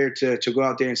prepared to go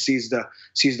out there and seize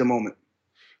the moment.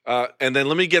 And then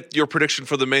let me get your prediction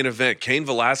for the main event. Cain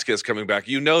Velasquez coming back.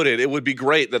 You noted it would be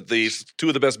great that these two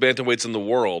of the best bantamweights in the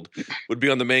world would be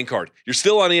on the main card. You're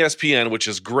still on ESPN, which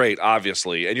is great,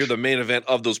 obviously, and you're the main event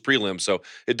of those prelims, so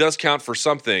it does count for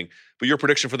something. But your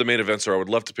prediction for the main event, sir, I would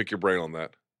love to pick your brain on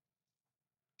that.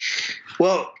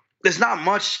 Well, there's not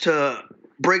much to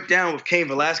break down with Cain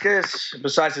Velasquez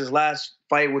besides his last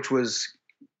fight, which was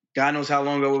God knows how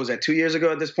long ago. What was that, 2 years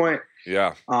ago at this point?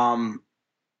 Yeah.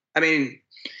 I mean,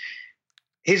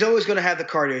 he's always going to have the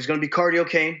cardio. He's going to be cardio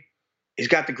Cain. He's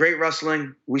got the great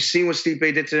wrestling. We've seen what Stipe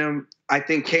did to him. I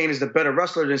think Cain is the better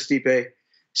wrestler than Stipe.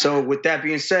 So with that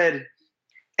being said,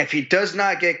 if he does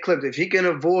not get clipped, if he can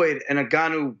avoid an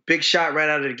Ngannou big shot right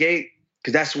out of the gate,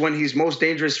 because that's when he's most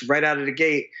dangerous right out of the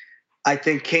gate, I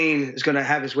think Cain is going to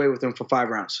have his way with him for 5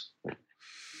 rounds.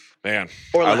 Man,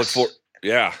 or less. I look for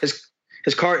yeah.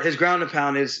 His ground and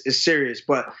pound is serious,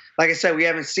 but like I said, we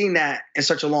haven't seen that in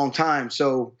such a long time,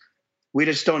 so we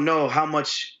just don't know how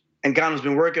much Ngannou's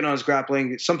been working on his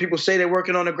grappling. Some people say they're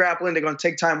working on the grappling, they're going to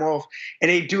take time off, and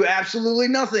they do absolutely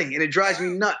nothing, and it drives me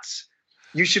nuts.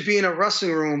 You should be in a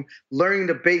wrestling room learning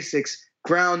the basics,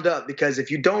 ground up, because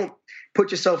if you don't put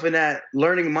yourself in that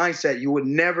learning mindset, you would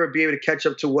never be able to catch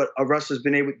up to what a wrestler's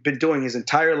been doing his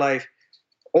entire life.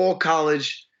 All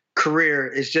college career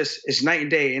is it's night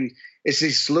and day, and it's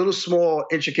these little small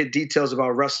intricate details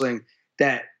about wrestling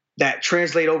that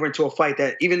translate over into a fight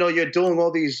that even though you're doing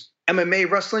all these MMA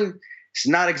wrestling, it's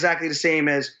not exactly the same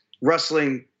as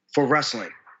wrestling for wrestling,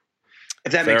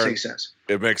 if that makes any sense.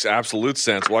 It makes absolute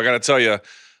sense. Well, I got to tell you,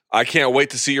 I can't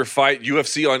wait to see your fight.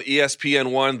 UFC on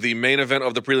ESPN1, the main event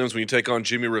of the prelims when you take on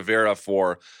Jimmy Rivera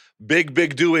for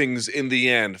big doings in the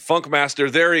end. Funkmaster,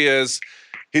 there he is.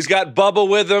 He's got Bubba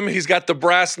with him. He's got the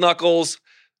brass knuckles.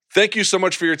 Thank you so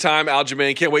much for your time,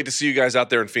 Aljamain. Can't wait to see you guys out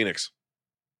there in Phoenix.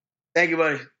 Thank you,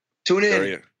 buddy. Tune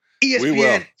in.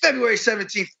 ESPN, February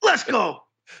 17th. Let's go.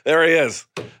 There he is.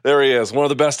 There he is. One of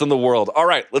the best in the world. All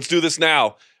right, let's do this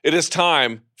now. It is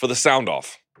time for the sound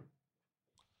off.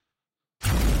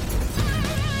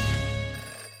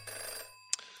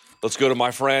 Let's go to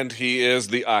my friend. He is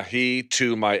the ají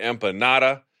to my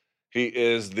empanada. He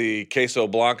is the queso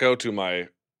blanco to my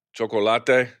chocolate.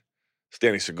 It's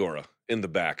Danny Segura in the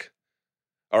back.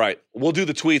 All right, we'll do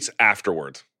the tweets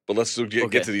afterwards, but let's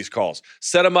get to these calls.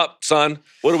 Set them up, son.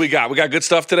 What do we got? We got good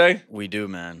stuff today? We do,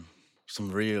 man.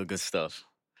 Some real good stuff.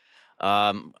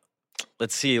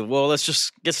 Let's see. Well, let's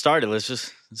just get started.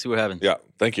 Let's see what happens. Yeah,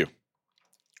 thank you.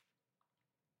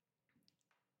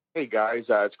 Hey, guys.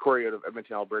 It's Corey out of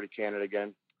Edmonton, Alberta, Canada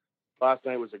again. Last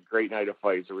night was a great night of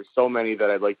fights. There were so many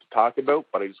that I'd like to talk about,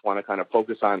 but I just want to kind of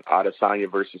focus on Adesanya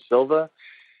versus Silva.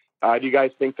 Do you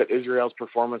guys think that Israel's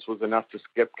performance was enough to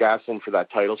skip Gastelum for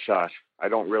that title shot? I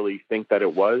don't really think that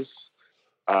it was.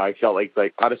 I felt like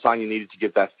Adesanya needed to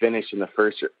get that finish in the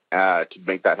first to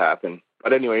make that happen.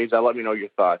 But anyways, let me know your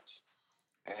thoughts.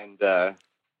 And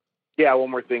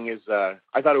one more thing is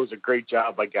I thought it was a great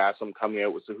job by Gastelum coming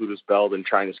out with Cejudo's belt and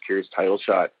trying to secure his title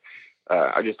shot.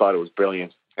 I just thought it was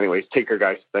brilliant. Anyways, take care,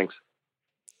 guys. Thanks.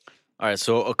 All right,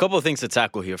 so a couple of things to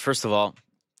tackle here. First of all,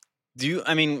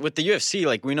 with the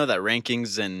UFC, we know that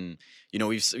rankings and,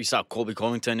 we saw Colby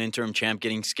Covington, interim champ,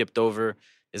 getting skipped over.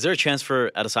 Is there a chance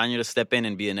for Adesanya to step in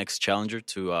and be the next challenger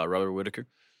to Robert Whittaker?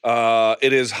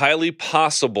 It is highly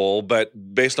possible,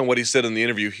 but based on what he said in the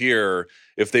interview here,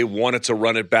 if they wanted to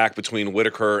run it back between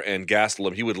Whittaker and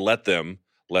Gastelum, he would let them,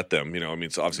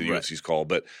 it's obviously the UFC's call,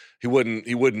 but he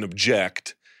wouldn't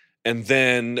object. And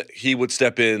then he would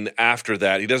step in after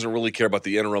that. He doesn't really care about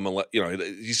the interim.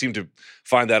 He seemed to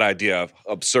find that idea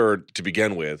absurd to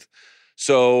begin with.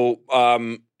 So,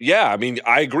 I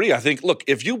agree. I think, look,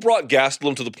 if you brought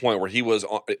Gastelum to the point where he was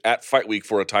at Fight Week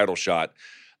for a title shot,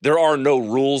 there are no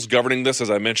rules governing this,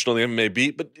 as I mentioned on the MMA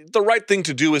Beat, but the right thing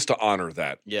to do is to honor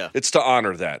that. Yeah. It's to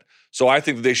honor that. So I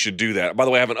think that they should do that. By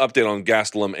the way, I have an update on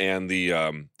Gastelum and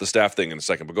the staff thing in a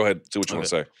second, but go ahead, see what you want to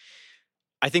say.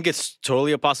 I think it's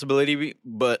totally a possibility,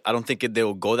 but I don't think they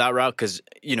will go that route because,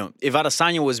 if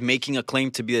Adesanya was making a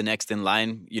claim to be the next in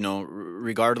line,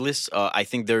 regardless, I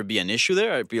think there would be an issue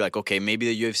there. I'd be like, okay, maybe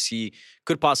the UFC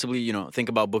could possibly, think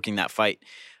about booking that fight.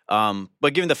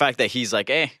 But given the fact that he's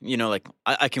like, I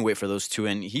can wait for those two,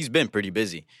 and he's been pretty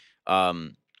busy.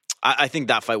 I think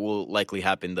that fight will likely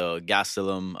happen, the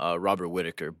Gastelum, Robert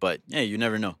Whittaker. But, hey, you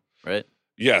never know, right?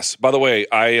 Yes. By the way,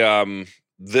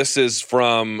 this is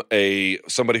from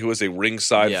somebody who is a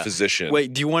ringside physician.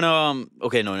 Wait, do you want to?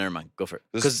 Okay, no, never mind. Go for it.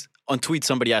 Because on tweet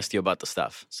somebody asked you about the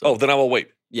stuff. So. Then I will wait.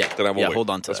 Yeah, then I will wait.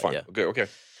 Hold on to That's that. Fine. Yeah. Okay.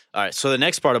 All right. So the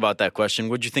next part about that question,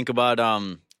 what'd you think about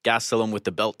Gastelum with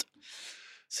the belt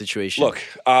situation? Look,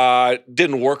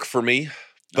 didn't work for me.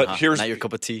 But here's not your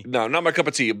cup of tea. No, not my cup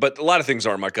of tea. But a lot of things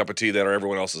aren't my cup of tea that are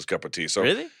everyone else's cup of tea. So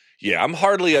Really? yeah, I'm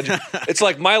hardly. It's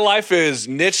like my life is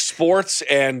niche sports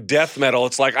and death metal.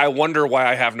 It's like I wonder why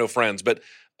I have no friends. But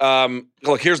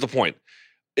look, here's the point.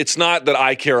 It's not that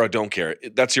I care or don't care.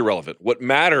 That's irrelevant. What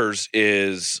matters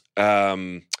is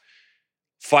fighters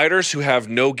who have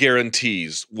no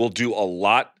guarantees will do a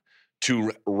lot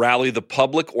to rally the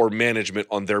public or management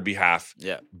on their behalf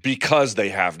because they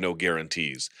have no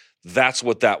guarantees. That's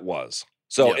what that was.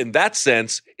 So in that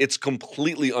sense, it's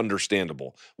completely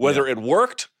understandable. Whether it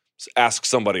worked, ask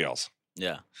somebody else.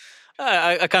 Yeah.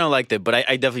 I kind of liked it, but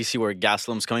I definitely see where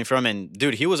Gastelum's coming from. And,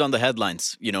 dude, he was on the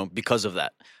headlines, because of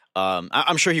that.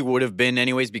 I'm sure he would have been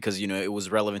anyways because, it was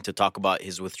relevant to talk about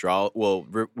his withdrawal,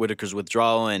 Whittaker's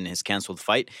withdrawal and his canceled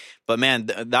fight. But, man,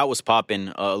 that was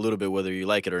popping a little bit whether you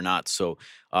like it or not. So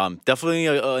definitely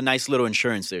a nice little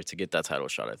insurance there to get that title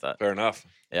shot, I thought. Fair enough.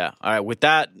 Yeah. All right. With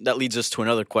that leads us to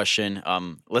another question.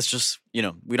 Let's just, we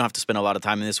don't have to spend a lot of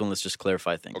time in this one. Let's just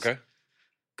clarify things. Okay.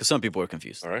 Because some people are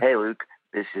confused. All right. Hey, Luke.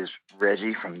 This is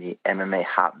Reggie from the MMA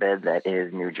hotbed that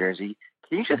is New Jersey.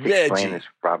 Can you just explain this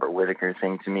Robert Whittaker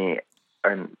thing to me?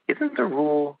 Isn't the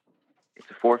rule it's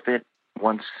a forfeit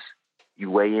once you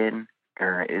weigh in?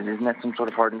 Or isn't that some sort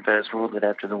of hard and fast rule that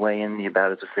after the weigh-in, the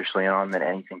bout is officially on, that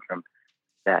anything from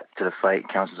that to the fight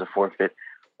counts as a forfeit?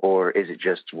 Or is it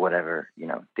just whatever,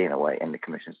 Dana White and the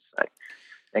commission decide?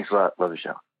 Thanks a lot. Love the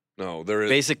show. No, there is.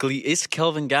 Basically, is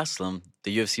Kelvin Gastelum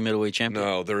the UFC middleweight champion?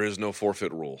 No, there is no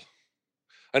forfeit rule.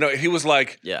 I know he was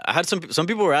like, yeah. I had some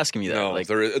people were asking me that. No,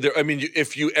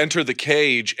 if you enter the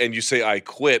cage and you say I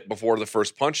quit before the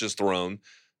first punch is thrown,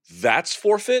 that's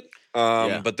forfeit.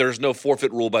 But there's no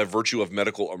forfeit rule by virtue of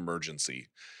medical emergency.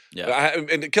 Yeah.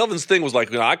 And Kelvin's thing was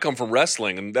like, I come from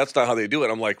wrestling, and that's not how they do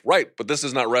it. I'm like, right, but this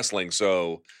is not wrestling,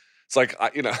 so it's like,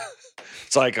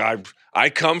 it's like I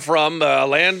come from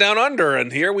land down under,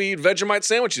 and here we eat Vegemite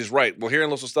sandwiches. Right. Well, here in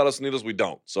Los Estados Unidos we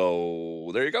don't.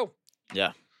 So there you go.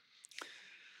 Yeah.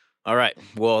 All right.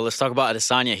 Well, let's talk about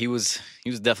Adesanya. He was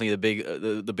definitely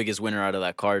the biggest winner out of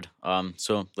that card.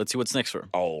 So let's see what's next for him.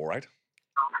 All right.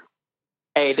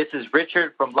 Hey, this is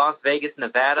Richard from Las Vegas,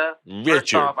 Nevada.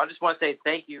 First off, I just want to say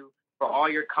thank you for all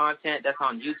your content that's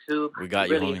on YouTube. We got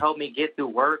you, really homie. Helped me get through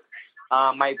work.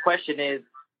 My question is,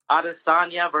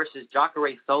 Adesanya versus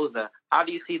Jacare Souza. How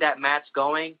do you see that match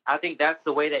going? I think that's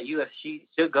the way that UFC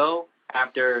should go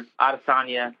after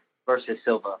Adesanya versus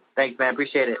Silva. Thanks, man.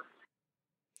 Appreciate it.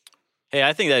 Hey,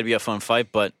 I think that'd be a fun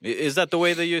fight, but is that the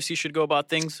way the UFC should go about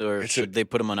things, or should they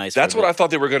put them on ice? That's what I thought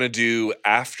they were going to do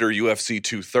after UFC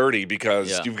 230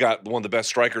 because you've got one of the best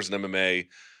strikers in MMA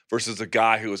versus a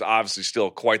guy who is obviously still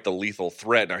quite the lethal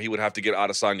threat. Now, he would have to get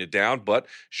Adesanya down, but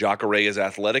Jacare is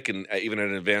athletic and even at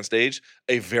an advanced age,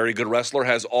 a very good wrestler,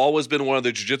 has always been one of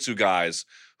the jiu-jitsu guys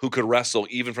who could wrestle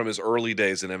even from his early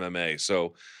days in MMA.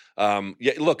 So,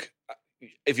 look,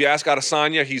 if you ask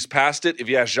Adesanya, he's past it. If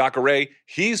you ask Jacare,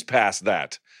 he's past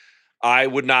that. I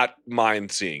would not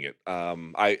mind seeing it.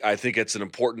 I think it's an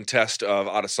important test of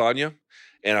Adesanya,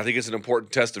 and I think it's an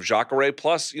important test of Jacare.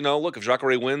 Plus, look, if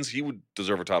Jacare wins, he would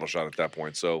deserve a title shot at that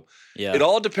point. So it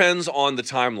all depends on the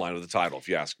timeline of the title, if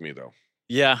you ask me, though.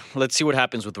 Yeah, let's see what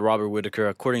happens with Robert Whittaker.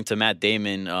 According to Matt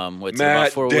Damon,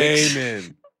 about 4 weeks? You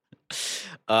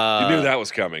knew that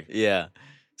was coming. Yeah.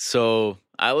 So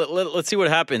let's see what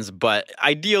happens. But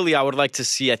ideally, I would like to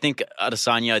see, I think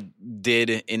Adesanya did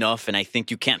enough, and I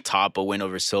think you can't top a win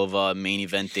over Silva, main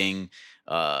eventing.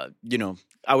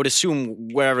 I would assume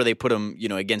wherever they put him,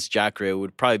 against Jacare, it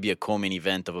would probably be a co-main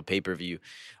event of a pay-per-view.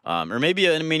 Or maybe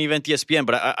a main event ESPN,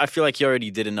 but I feel like he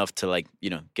already did enough to,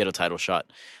 get a title shot.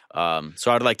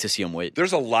 So I'd like to see him wait.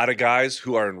 There's a lot of guys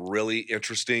who are in really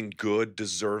interesting, good,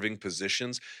 deserving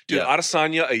positions. Dude,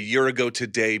 Adesanya a year ago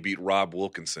today beat Rob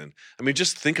Wilkinson. I mean,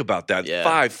 just think about that.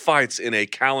 5 fights in a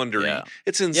calendar. Yeah.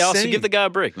 It's insane. Yeah, also give the guy a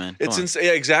break, man. It's insane.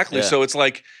 Yeah, exactly. Yeah. So it's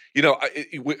like,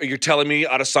 you're telling me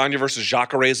Adesanya versus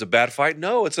Jacare is a bad fight?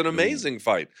 No, it's an amazing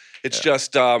fight. It's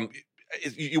just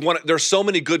there's so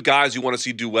many good guys you want to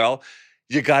see do well.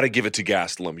 You got to give it to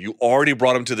Gastelum. You already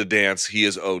brought him to the dance. He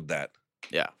is owed that.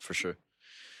 Yeah, for sure.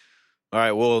 All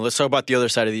right, well, let's talk about the other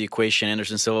side of the equation,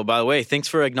 Anderson Silva. By the way, thanks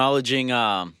for acknowledging,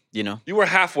 You were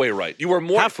halfway right. You were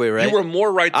more halfway right. You were more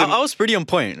right than I was pretty on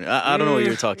point. I don't know what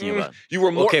you're talking about. You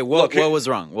were more okay. What was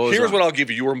wrong? Here's what I'll give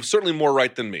you. You were certainly more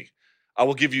right than me. I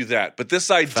will give you that. But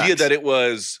this idea that it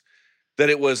was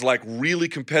like really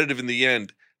competitive in the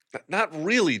end, not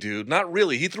really, dude. Not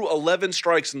really. He threw 11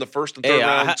 strikes in the first and third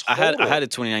rounds. I had it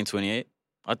 29-28.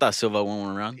 I thought Silva won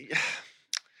one round.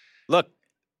 Look,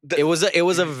 It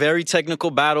was a very technical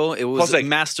battle. It was like,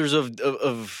 masters of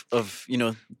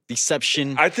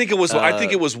deception. I think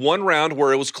it was one round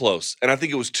where it was close, and I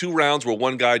think it was 2 rounds where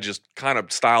one guy just kind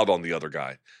of styled on the other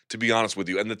guy. To be honest with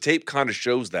you, and the tape kind of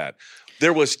shows that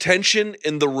there was tension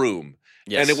in the room,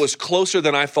 and it was closer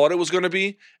than I thought it was going to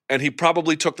be. And he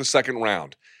probably took the second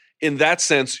round. In that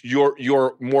sense,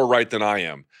 you're more right than I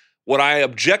am. What I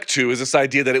object to is this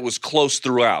idea that it was close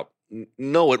throughout.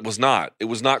 No, it was not. It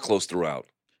was not close throughout.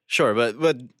 Sure,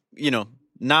 but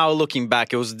now looking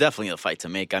back, it was definitely a fight to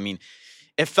make. I mean,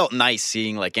 it felt nice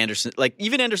seeing Anderson,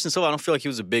 even Anderson Silva. I don't feel like he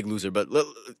was a big loser, but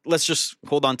let's just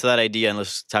hold on to that idea and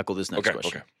let's tackle this next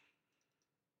question. Okay.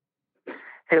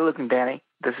 Hey, Luke and Danny.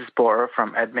 This is Bora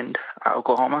from Edmond,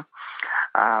 Oklahoma.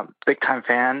 Big time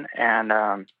fan, and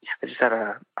I just had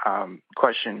a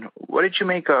question. What did you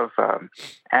make of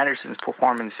Anderson's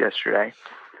performance yesterday?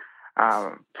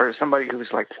 For somebody who's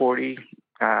 40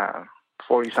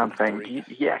 something,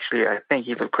 he actually, I think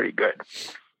he looked pretty good.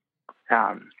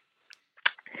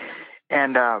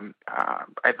 And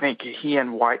I think he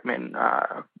and Whiteman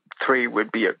 3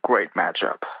 would be a great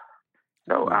matchup.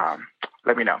 So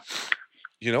let me know.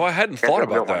 I hadn't thought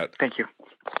about that. Thank you.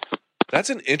 That's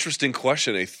an interesting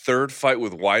question. A third fight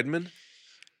with Weidman?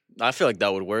 I feel like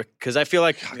that would work because I feel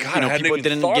like people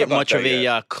didn't get much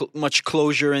of much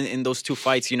closure in those 2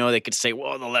 fights. They could say,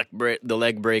 "Well, the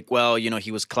leg break. Well,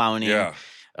 he was clowning." Yeah.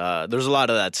 There's a lot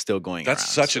of that still going. That's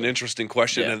such an interesting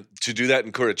question, and to do that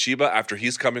in Curitiba after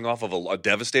he's coming off of a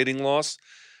devastating loss,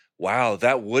 wow,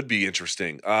 that would be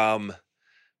interesting.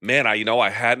 Man, I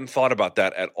hadn't thought about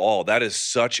that at all. That is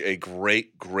such a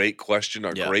great question,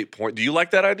 great point. Do you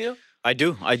like that idea? I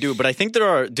do, but I think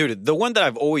the one that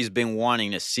I've always been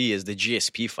wanting to see is the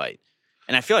GSP fight,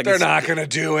 and I feel like they're not going to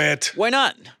do it. Why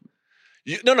not?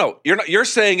 No, you're not. You're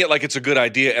saying it like it's a good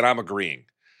idea, and I'm agreeing.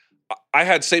 I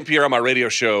had St. Pierre on my radio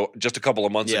show just a couple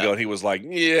of months ago, and he was like,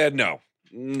 "Yeah, no,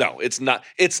 it's not.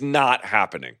 It's not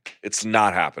happening. It's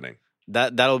not happening."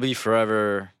 That'll be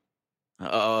forever.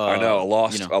 I know,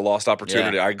 a lost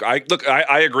opportunity. Yeah.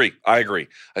 I agree.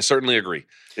 I certainly agree.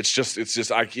 It's just it's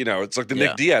like the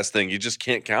Nick Diaz thing. You just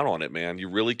can't count on it, man. You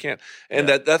really can't. And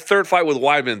that third fight with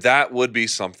Weidman, that would be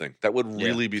something. That would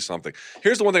really be something.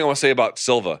 Here's the one thing I want to say about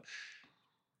Silva.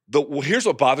 Here's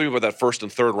what bothered me about that first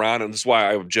and third round, and this is why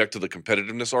I object to the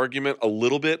competitiveness argument a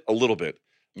little bit.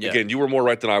 Yeah. Again, you were more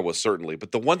right than I was, certainly.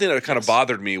 But the one thing that kind of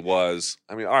bothered me was,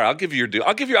 all right, I'll give you your due.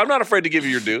 I'm not afraid to give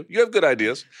you your due. You have good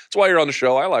ideas. That's why you're on the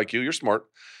show. I like you. You're smart.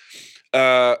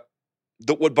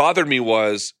 What bothered me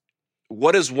was,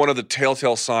 what is one of the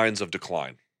telltale signs of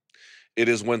decline? It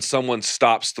is when someone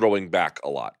stops throwing back a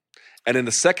lot. And in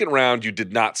the second round, you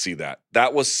did not see that.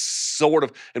 That was sort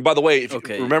of, and by the way, if you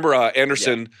remember,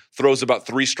 Anderson throws about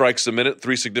 3 strikes a minute,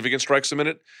 3 significant strikes a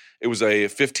minute. It was a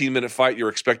 15-minute fight. You're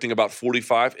expecting about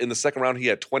 45. In the second round, he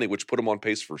had 20, which put him on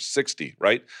pace for 60,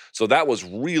 right? So that was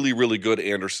really, really good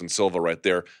Anderson Silva right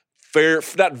there. Fair,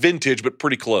 not vintage, but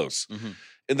pretty close. Mm-hmm.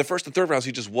 In the first and third rounds,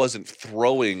 he just wasn't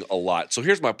throwing a lot. So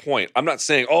here's my point. I'm not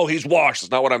saying, he's washed.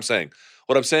 That's not what I'm saying.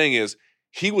 What I'm saying is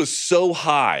he was so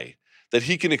high that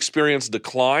he can experience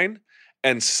decline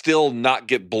and still not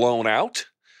get blown out.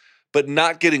 But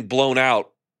not getting blown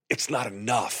out, it's not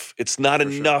enough. It's not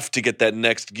enough to get that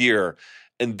next gear.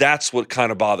 And that's what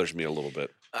kind of bothers me a little bit.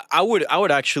 I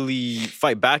would actually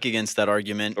fight back against that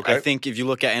argument. Okay. I think if you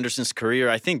look at Anderson's career,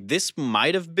 I think this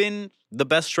might have been the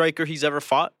best striker he's ever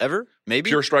fought, maybe.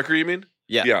 Pure striker, you mean?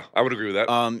 Yeah. Yeah, I would agree with that.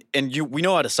 And we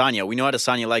know Adesanya. We know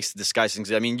Adesanya likes to disguise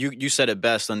things. I mean, you said it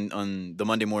best on the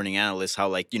Monday Morning Analyst,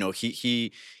 how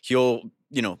he'll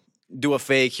do a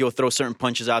fake, he'll throw certain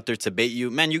punches out there to bait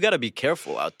you. Man, you got to be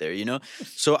careful out there,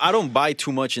 So I don't buy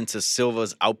too much into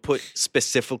Silva's output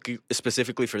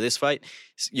specifically for this fight.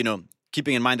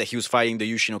 Keeping in mind that he was fighting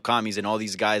the Yushin Okamis and all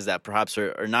these guys that perhaps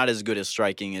are not as good at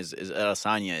striking as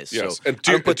Adesanya is. Yes. So I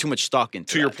don't put too much stock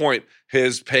into that. To your point,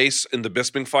 his pace in the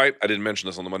Bisping fight, I didn't mention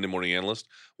this on the Monday Morning Analyst,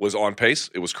 was on pace.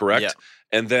 It was correct. Yeah.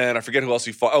 And then I forget who else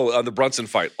he fought. On the Brunson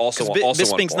fight, also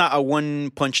Bisping's not a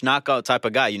one-punch knockout type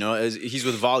of guy, He's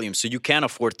with volume, so you can't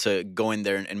afford to go in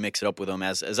there and mix it up with him.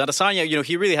 As Adesanya,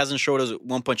 he really hasn't showed us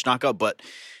one-punch knockout, but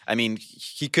I mean,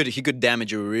 he could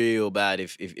damage you real bad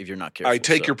if you're not careful. I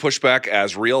take your pushback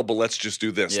as real, but let's just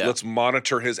do this. Yeah. Let's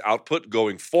monitor his output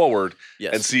going forward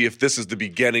and see if this is the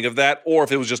beginning of that or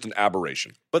if it was just an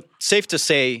aberration. But safe to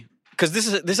say, because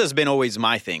this has been always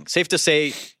my thing, safe to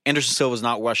say Anderson Silva's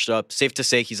not washed up. Safe to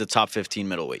say he's a top 15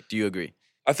 middleweight. Do you agree?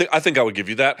 I think I would give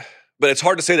you that. But it's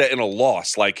hard to say that in a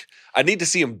loss. Like, I need to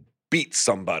see him beat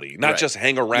somebody, not just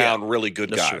hang around really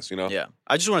good guys, true. Yeah.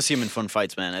 I just want to see him in fun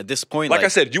fights, man. At this point, like I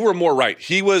said, you were more right.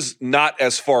 He was not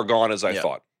as far gone as I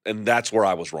thought. And that's where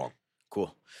I was wrong.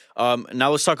 Cool.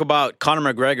 Now let's talk about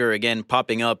Conor McGregor again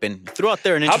popping up and threw out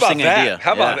there an How about interesting that? idea.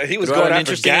 How about that? He was going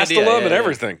after Gastelum and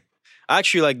everything. I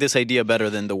actually like this idea better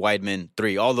than the Weidman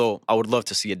 3, although I would love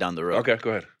to see it down the road. Okay,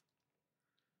 go ahead.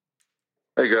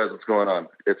 Hey guys, what's going on?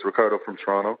 It's Ricardo from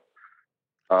Toronto.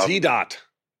 T-Dot.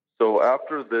 So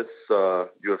after this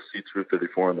UFC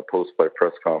 234 in the post-fight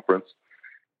press conference,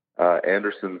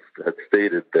 Anderson had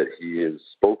stated that he has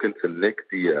spoken to Nick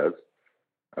Diaz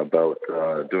about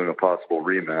doing a possible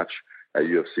rematch at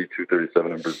UFC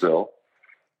 237 in Brazil,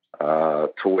 to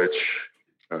which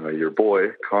your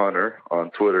boy, Conor,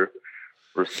 on Twitter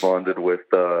responded with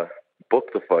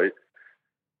book the fight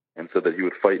and said that he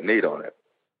would fight Nate on it.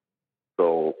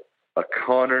 So a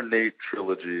Conor-Nate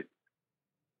trilogy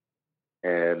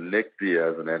and Nick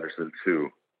Diaz and Anderson 2,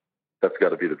 that's got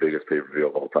to be the biggest pay-per-view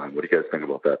of all time. What do you guys think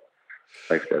about that?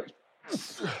 Thanks,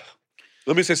 guys.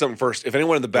 Let me say something first. If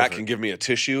anyone in the back can give me a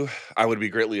tissue, I would be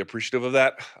greatly appreciative of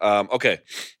that. Okay,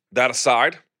 that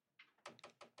aside.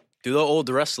 Do the old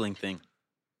wrestling thing.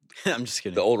 I'm just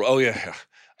kidding. The old, yeah.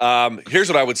 Here's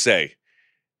what I would say.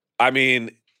 I mean,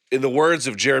 in the words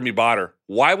of Jeremy Botter,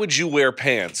 why would you wear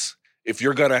pants if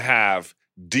you're going to have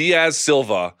Diaz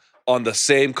Silva on the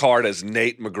same card as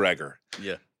Nate McGregor?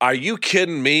 Yeah. Are you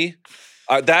kidding me?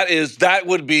 That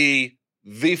would be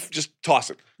just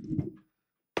toss it.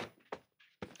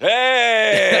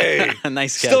 Hey!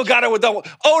 Nice catch. Still got it with the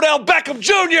Odell Beckham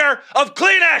Jr. of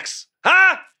Kleenex,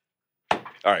 huh?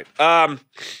 All right.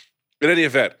 In any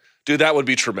event, dude, that would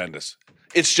be tremendous.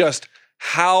 It's just,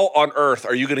 how on earth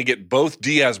are you going to get both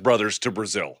Diaz brothers to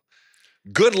Brazil?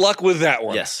 Good luck with that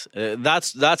one. Yes,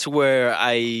 that's where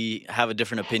I have a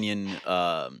different opinion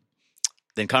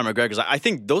than Conor McGregor's. I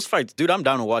think those fights, dude, I'm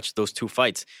down to watch those 2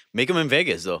 fights. Make them in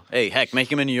Vegas, though. Hey, heck, make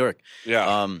them in New York.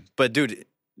 Yeah. But, dude,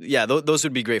 yeah, those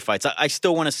would be great fights. I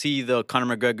still want to see the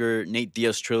Conor McGregor Nate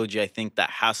Diaz trilogy. I think that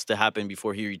has to happen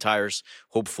before he retires.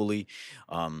 Hopefully,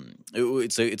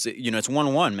 it's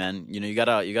 1-1, man. You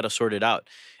gotta sort it out.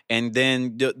 And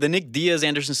then the Nick Diaz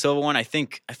Anderson Silva one, I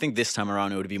think this time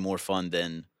around it would be more fun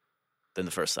than the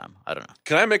first time. I don't know.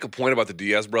 Can I make a point about the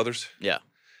Diaz brothers? Yeah.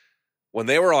 When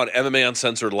they were on MMA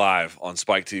Uncensored Live on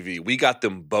Spike TV, we got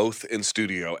them both in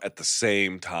studio at the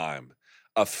same time.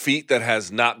 A feat that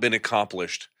has not been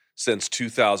accomplished since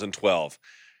 2012.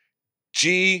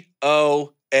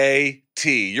 GOAT.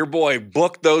 Your boy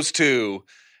booked those 2.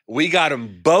 We got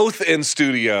them both in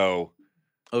studio.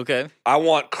 Okay. I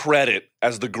want credit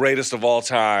as the greatest of all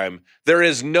time. There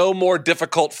is no more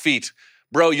difficult feat.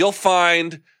 Bro, you'll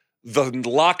find the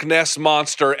Loch Ness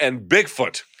Monster and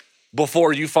Bigfoot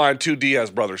before you find 2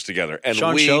 Diaz brothers together. And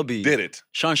we did it.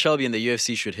 Sean Shelby and the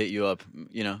UFC should hit you up,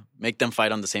 make them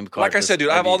fight on the same card. Like I said, dude,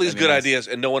 I have all these good ideas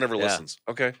and no one ever listens.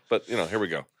 Okay? But, here we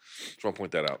go. Just want to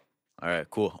point that out. All right,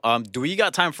 cool. Do we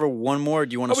got time for one more?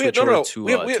 Do you want to switch over to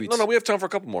tweets? We have time for a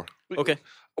couple more. Okay.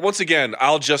 Once again,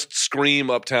 I'll just scream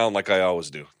Uptown like I always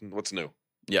do. What's new?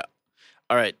 Yeah.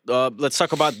 All right. Let's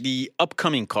talk about the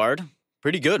upcoming card.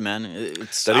 Pretty good, man.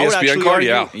 It's that ESPN card,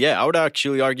 yeah. I would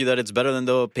actually argue that it's better than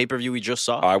the pay-per-view we just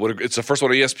saw. I would. It's the first one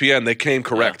on ESPN. They came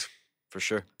correct. Yeah, for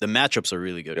sure. The matchups are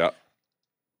really good. Yeah.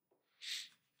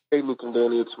 Hey, Luke and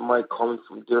Danny. It's Mike calling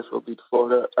from Deerfield Beach,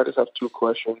 Florida. I just have 2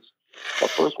 questions. My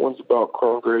first one's about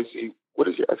Kron Gracie. What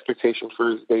is your expectation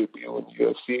for his debut in the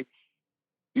UFC?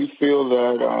 Do you feel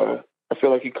that I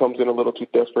feel like he comes in a little too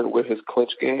desperate with his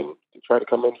clinch game to try to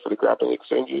come in for the grappling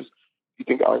exchanges? Do you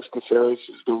think Alex Caceres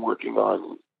has been working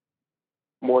on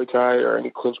Muay Thai or any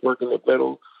clinch work in the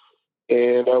middle?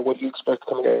 And what do you expect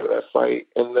coming out of that fight?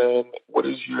 And then what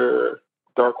is your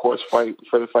dark horse fight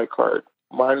for the fight card?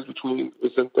 Mine is between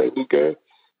Vicente Luque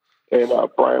and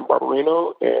Brian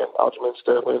Barberino and Aljamain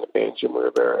Sterling and Jim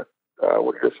Rivera.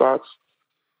 What are your thoughts?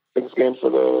 Thanks again for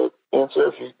the answer,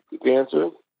 if you get the answer.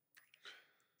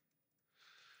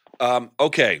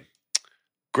 Okay.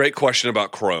 Great question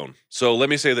about Kron. So let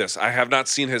me say this. I have not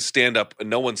seen his stand-up, and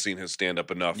no one's seen his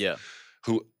stand-up enough. Yeah.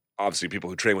 Who, obviously, people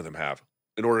who train with him have,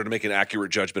 in order to make an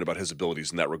accurate judgment about his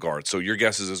abilities in that regard. So your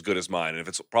guess is as good as mine. And if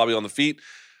it's probably on the feet,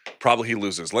 probably he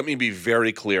loses. Let me be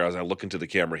very clear as I look into the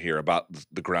camera here about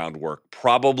the groundwork.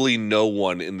 Probably no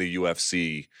one in the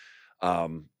UFC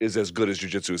is as good as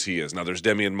jiu-jitsu as he is. Now, there's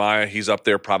Demian Maia. He's up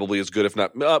there, probably as good, if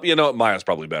not, Maia's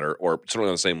probably better, or certainly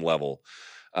on the same level.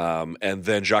 And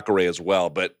then Jacare as well.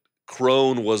 But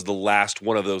Kron was the last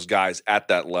one of those guys at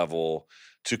that level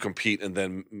to compete and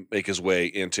then make his way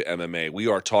into MMA. We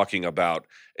are talking about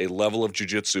a level of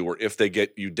jiu-jitsu where if they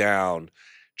get you down,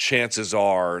 chances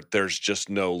are there's just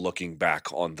no looking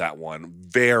back on that one.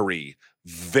 Very,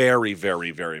 very,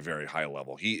 very, very, very high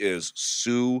level. He is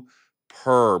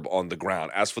superb on the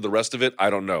ground. As for the rest of it, I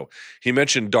don't know. He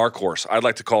mentioned dark horse. I'd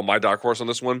like to call my dark horse on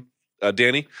this one,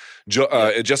 Danny.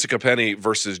 Jessica Penne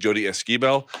versus Jodie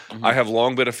Esquibel. Mm-hmm. I have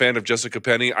long been a fan of Jessica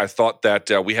Penne. I thought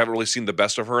that we haven't really seen the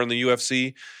best of her in the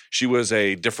UFC. She was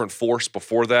a different force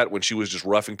before that when she was just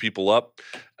roughing people up,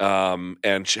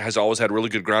 and she has always had really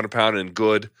good ground and pound and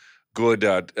good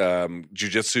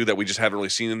jiu-jitsu that we just haven't really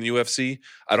seen in the UFC.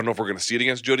 I don't know if we're going to see it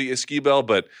against Jodie Esquibel,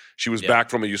 but she was back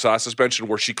from a USADA suspension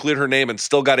where she cleared her name and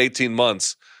still got 18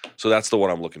 months. So that's the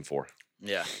one I'm looking for.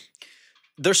 Yeah.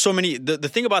 There's so many. The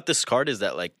thing about this card is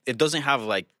that like it doesn't have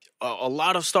like a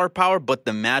lot of star power, but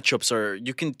the matchups are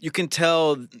you can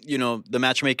tell, you know, the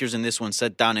matchmakers in this one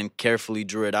sat down and carefully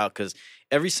drew it out because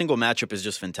every single matchup is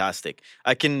just fantastic.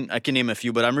 I can name a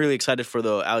few, but I'm really excited for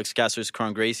the Alex Caceres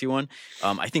Kron Gracie one.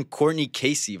 I think Courtney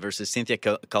Casey versus Cynthia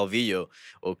Calvillo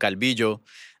or Calvillo.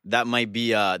 That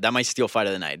might steal fight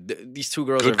of the night. These two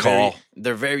girls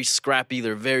they're very scrappy.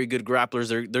 They're very good grapplers.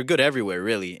 They're good everywhere,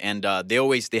 really. And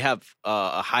they have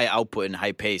a high output and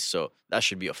high pace. So that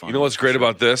should be a fun. You know what's great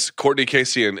about this? Courtney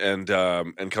Casey and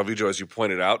Calvillo, as you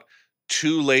pointed out,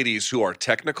 two ladies who are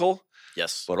technical.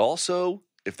 Yes, but also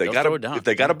if they got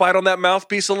to bite on that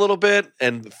mouthpiece a little bit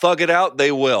and thug it out,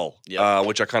 they will,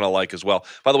 which I kind of like as well.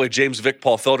 By the way, James Vick,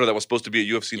 Paul Felder, that was supposed to be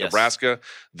at UFC Nebraska,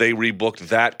 they rebooked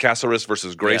that. Caceres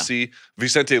versus Gracie.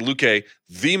 Vicente Luque,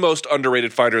 the most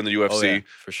underrated fighter in the UFC,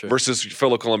 for sure. versus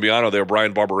fellow Colombiano there,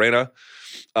 Brian Barberena.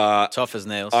 Tough as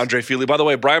nails. Andre Fili. By the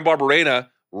way, Brian Barberena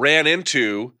ran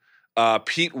into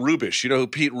Pete Rubish. You know who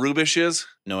Pete Rubish is?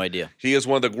 No idea. He is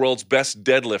one of the world's best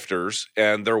deadlifters,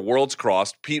 and their worlds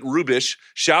crossed. Pete Rubish,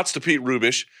 shouts to Pete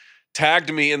Rubish,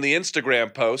 tagged me in the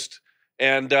Instagram post,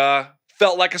 and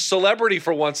felt like a celebrity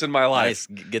for once in my life.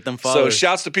 Nice. Get them followers. So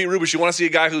shouts to Pete Rubish. You want to see a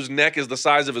guy whose neck is the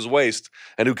size of his waist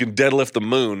and who can deadlift the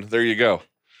moon. There you go.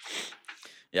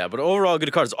 Yeah, but overall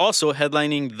good cards. Also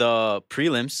headlining the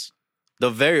prelims, the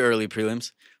very early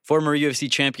prelims, former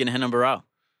UFC champion Renan Barão.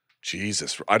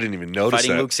 Jesus, I didn't even notice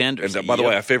Fighting that. Luke Sanders. And by the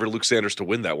way, I favored Luke Sanders to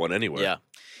win that one anyway. Yeah.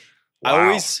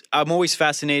 Wow. I'm always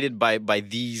fascinated by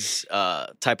these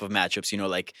type of matchups. You know,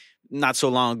 like not so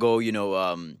long ago, you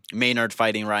know, Maynard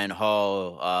fighting Ryan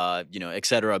Hall, you know, et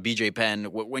cetera. BJ Penn.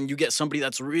 When you get somebody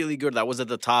that's really good, that was at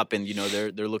the top, and you know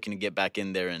they're looking to get back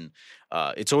in there, and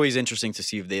it's always interesting to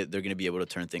see if they're going to be able to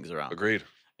turn things around. Agreed.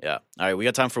 Yeah. All right, we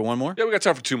got time for one more. Yeah, we got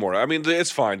time for two more. I mean, it's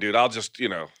fine, dude. I'll just, you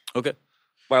know. Okay.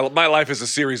 My life is a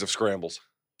series of scrambles.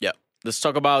 Yeah. Let's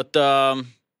talk about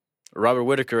Robert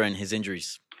Whitaker and his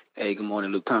injuries. Hey, good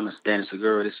morning, Luke Thomas, Danny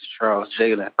Segura. This is Charles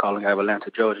Jalen calling out of Atlanta,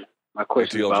 Georgia. My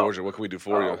question is about Georgia. What can we do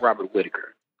for you? Robert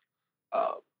Whitaker.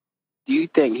 Do you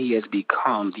think he has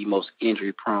become the most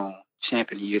injury-prone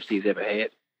champion the UFC has ever had?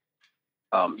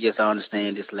 Yes, I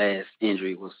understand this last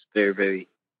injury was very, very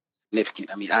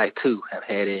significant. I mean, I, too, have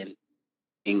had an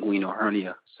inguinal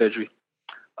hernia surgery.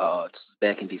 This was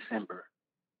back in December.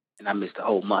 And I missed the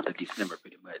whole month of December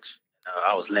pretty much.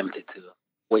 I was limited to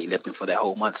weightlifting for that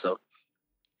whole month. So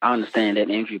I understand that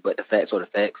injury, but the facts are the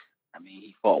facts. I mean,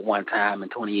 he fought one time in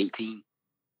 2018.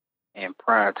 And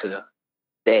prior to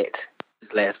that, his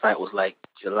last fight was like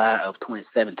July of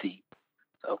 2017.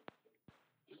 So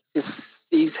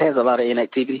he has a lot of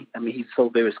inactivity. I mean, he's so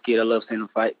very skilled. I love seeing him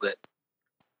fight. But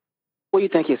what do you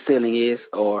think his ceiling is?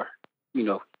 Or, you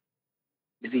know,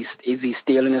 is he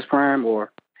still in his prime,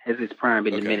 or has his prime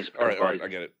been diminished? All right, I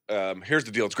get it. Here's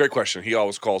the deal. It's a great question. He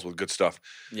always calls with good stuff.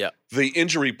 Yeah. The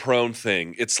injury-prone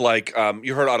thing, it's like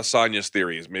you heard Adesanya's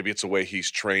theories. Maybe it's the way he's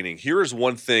training. Here is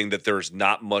one thing that there's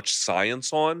not much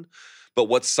science on, but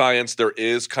what science there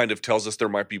is kind of tells us there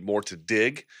might be more to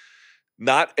dig.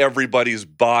 Not everybody's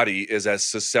body is as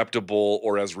susceptible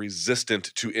or as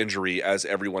resistant to injury as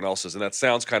everyone else's, and that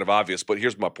sounds kind of obvious, but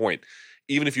here's my point.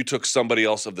 Even if you took somebody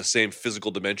else of the same physical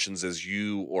dimensions as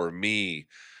you or me,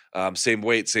 same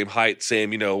weight, same height,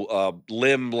 same,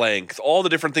 limb length, all the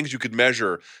different things you could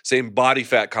measure, same body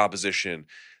fat composition,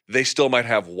 they still might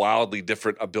have wildly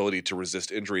different ability to resist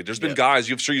injury. There's been guys,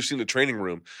 you've seen the training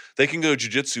room, they can go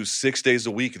jiu-jitsu 6 days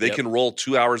a week. They can roll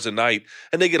 2 hours a night,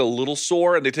 and they get a little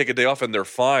sore, and they take a day off, and they're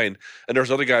fine. And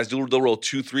there's other guys, they'll roll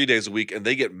 2-3 days a week, and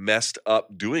they get messed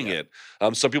up doing it.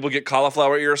 Some people get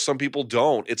cauliflower ears, some people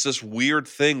don't. It's this weird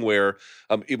thing where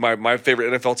my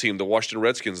favorite NFL team, the Washington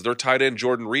Redskins, their tight end,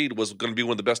 Jordan Reed, was going to be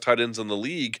one of the best tight ends in the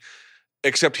league,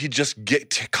 except he just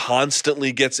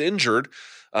constantly gets injured.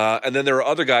 And then there are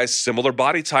other guys, similar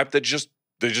body type, that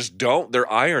they just don't. They're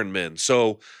Iron Men.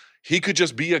 So he could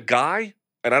just be a guy,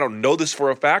 and I don't know this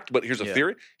for a fact, but here's a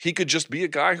theory. He could just be a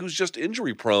guy who's just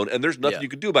injury prone, and there's nothing you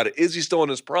could do about it. Is he still in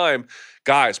his prime?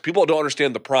 Guys, people don't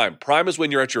understand the prime. Prime is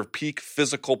when you're at your peak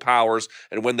physical powers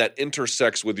and when that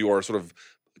intersects with your sort of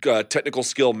technical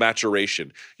skill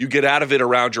maturation. You get out of it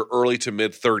around your early to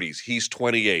mid-30s. He's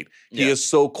 28. He is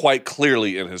so quite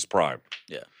clearly in his prime.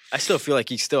 Yeah. I still feel like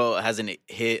he still hasn't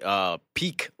hit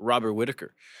peak Robert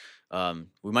Whittaker.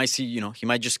 We might see, he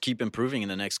might just keep improving in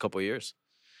the next couple of years.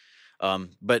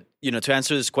 But, to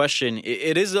answer this question,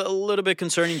 it is a little bit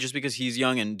concerning just because he's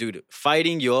young. And, dude,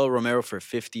 fighting Yoel Romero for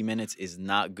 50 minutes is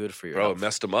not good for your health. It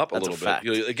messed him up a little fact.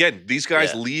 bit. Again, these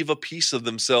guys leave a piece of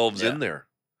themselves in there.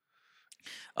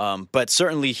 But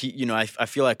certainly, I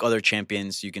feel like other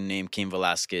champions, you can name Cain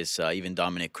Velasquez, even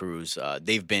Dominic Cruz,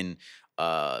 they've been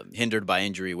hindered by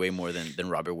injury way more than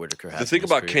Robert Whittaker has. The thing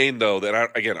about Cain, though, that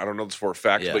I don't know this for a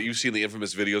fact, but you've seen the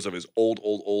infamous videos of his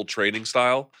old training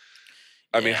style.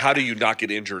 I mean, how do you not get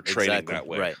injured training that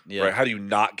way? Right. Yeah. Right. How do you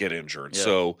not get injured? Yeah.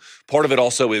 So part of it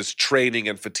also is training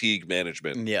and fatigue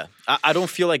management. Yeah. I don't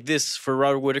feel like this for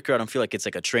Robert Whittaker. I don't feel like it's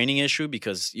like a training issue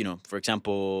because, for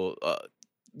example,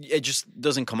 it just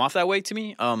doesn't come off that way to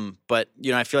me. But,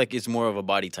 I feel like it's more of a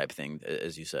body type thing,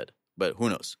 as you said. But who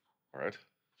knows? All right,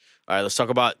 let's talk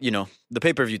about, the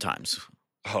pay-per-view times.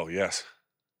 Oh, yes.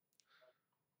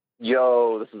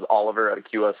 Yo, this is Oliver out of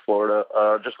QS, Florida.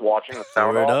 Just watching the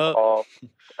sound off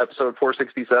episode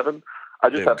 467. I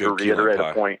just have to reiterate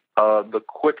a point. The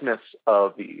quickness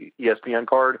of the ESPN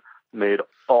card made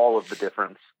all of the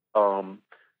difference. The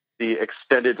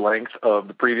extended length of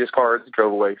the previous cards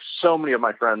drove away so many of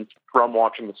my friends from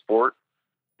watching the sport.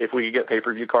 If we could get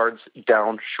pay-per-view cards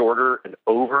down shorter and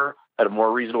over at a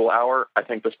more reasonable hour, I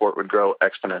think the sport would grow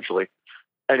exponentially.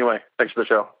 Anyway, thanks for the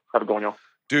show. Have a good one, y'all.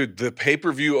 Dude, the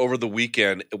pay-per-view over the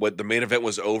weekend, the main event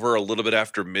was over a little bit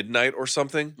after midnight or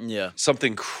something. Yeah.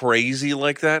 Something crazy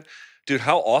like that. Dude,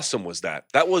 how awesome was that?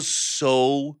 That was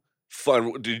so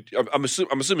fun. Dude, I'm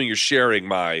assuming you're sharing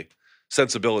my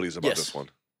sensibilities about this one.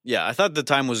 Yeah, I thought the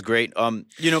time was great.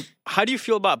 How do you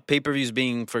feel about pay-per-views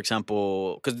being, for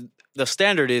example, because the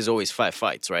standard is always 5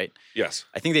 fights, right? Yes.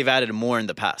 I think they've added more in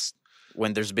the past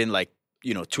when there's been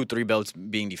 2-3 belts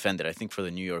being defended. I think for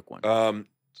the New York one.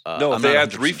 No, they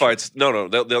had 3 fights. No,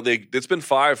 it's been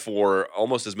 5 for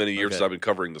almost as many years as I've been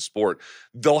covering the sport.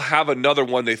 They'll have another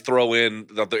one they throw in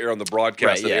that they air on the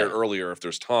broadcast that aired earlier if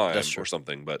there's time or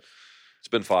something. But it's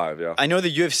been 5, yeah. I know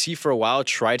the UFC for a while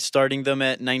tried starting them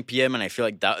at 9 p.m. and I feel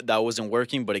like that wasn't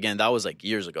working. But again, that was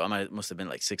years ago. It must have been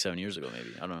 6-7 years ago, maybe.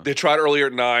 I don't know. They tried earlier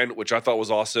at 9, which I thought was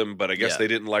awesome, but I guess they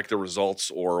didn't like the results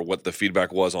or what the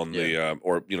feedback was on the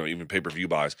or even pay-per-view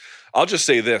buys. I'll just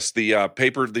say this: the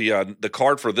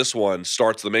card for this one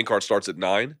the main card starts at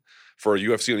 9 for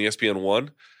UFC on ESPN 1.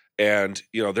 And,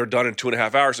 they're done in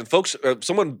 2.5 hours. And folks,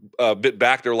 someone bit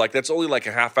back. They're like, that's only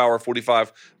a half hour,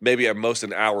 45, maybe at most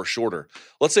an hour shorter.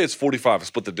 Let's say it's 45,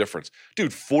 split the difference.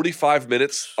 Dude, 45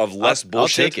 minutes of less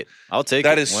bullshit. I'll take it. I'll take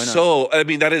that it. Is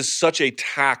that is such a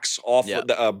tax off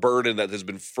the burden that has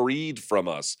been freed from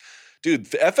us. Dude,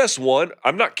 the FS1,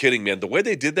 I'm not kidding, man. The way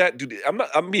they did that, dude,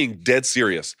 I'm being dead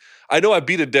serious. I know I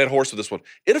beat a dead horse with this one.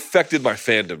 It affected my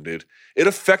fandom, dude. It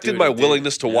affected my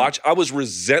willingness to watch. I was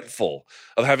resentful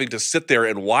of having to sit there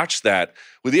and watch that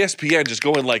with ESPN just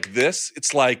going like this.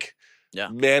 It's like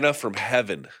manna from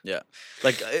heaven. Yeah.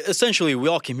 Essentially, we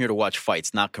all came here to watch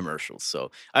fights, not commercials.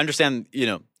 So I understand,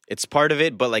 it's part of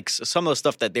it, but some of the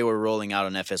stuff that they were rolling out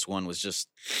on FS1 was just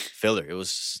filler. It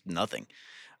was nothing.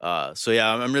 So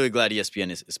yeah, I'm really glad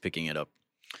ESPN is picking it up.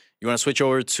 You want to switch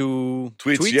over to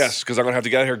tweets? Yes, because I'm going to have to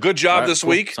get out of here. Good job this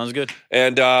week. Sounds good.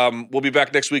 And we'll be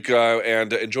back next week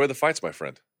and enjoy the fights, my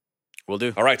friend. Will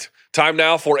do. All right. Time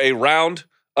now for a round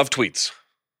of tweets.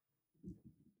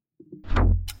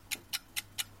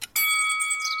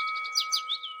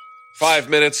 Five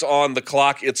minutes on the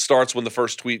clock. It starts when the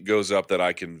first tweet goes up that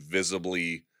I can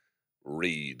visibly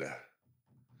read.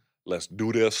 Let's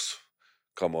do this.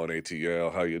 Come on,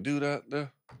 ATL. How you do that?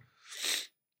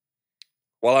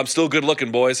 Well, I'm still good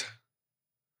looking, boys.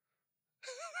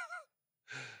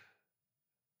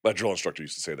 My drill instructor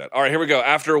used to say that. All right, here we go.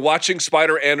 After watching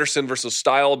Spider Anderson versus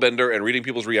Stylebender and reading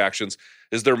people's reactions,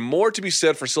 is there more to be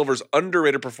said for Silver's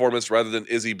underrated performance rather than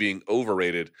Izzy being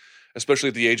overrated, especially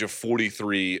at the age of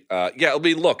 43?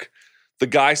 Look, the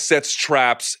guy sets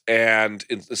traps and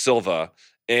in Silva,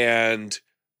 and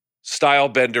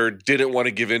Stylebender didn't want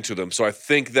to give in to them. So I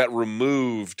think that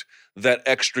removed that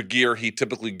extra gear he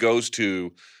typically goes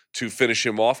to finish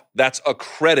him off. That's a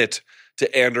credit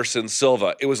to Anderson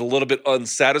Silva. It was a little bit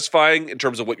unsatisfying in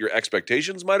terms of what your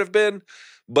expectations might have been,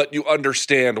 but you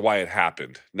understand why it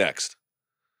happened. Next.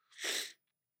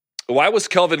 Why was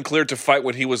Kelvin cleared to fight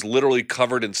when he was literally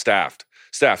covered in staph?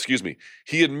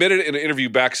 He admitted in an interview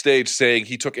backstage saying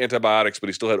he took antibiotics, but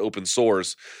he still had open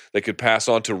sores that could pass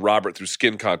on to Robert through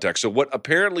skin contact. So what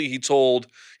apparently he told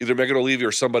either Megan Olivi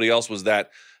or somebody else was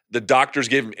that the doctors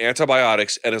gave him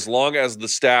antibiotics, and as long as the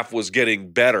staff was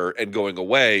getting better and going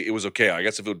away, it was okay. I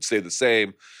guess if it would stay the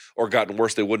same or gotten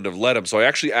worse, they wouldn't have let him. So I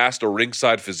actually asked a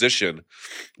ringside physician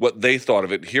what they thought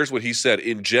of it. Here's what he said.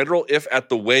 In general, if at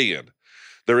the weigh-in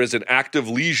there is an active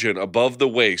lesion above the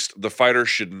waist, the fighter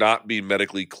should not be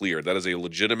medically cleared. That is a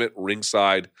legitimate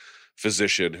ringside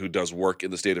physician who does work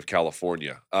in the state of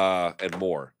California and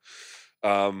more.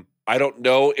 I don't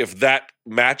know if that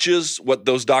matches what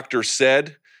those doctors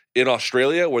said in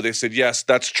Australia, where they said, yes,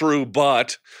 that's true,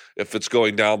 but if it's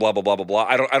going down, blah, blah, blah, blah, blah.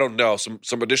 I don't know.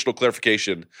 Some additional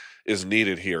clarification is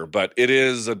needed here, but it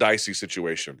is a dicey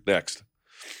situation. Next.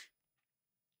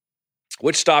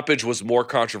 Which stoppage was more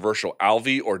controversial,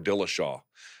 Alvey or Dillashaw?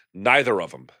 Neither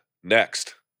of them.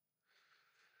 Next.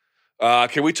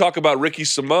 Can we talk about Ricky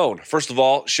Simone? First of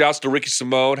all, shouts to Ricky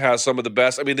Simone, has some of the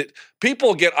best. I mean,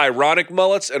 people get ironic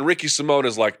mullets, and Ricky Simone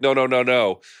is like,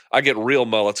 no. I get real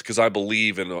mullets because I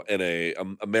believe in a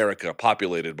America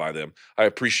populated by them. I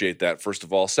appreciate that, first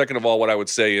of all. Second of all, what I would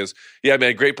say is, yeah,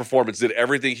 man, great performance. Did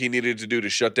everything he needed to do to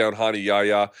shut down Hani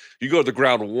Yahya. You go to the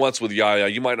ground once with Yahya,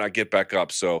 you might not get back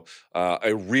up. So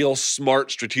a real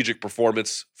smart, strategic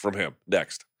performance from him.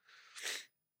 Next.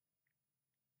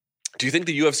 Do you think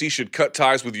the UFC should cut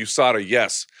ties with USADA?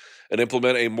 Yes. And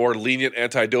implement a more lenient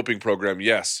anti-doping program?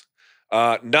 Yes.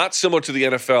 Not similar to the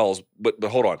NFL's, but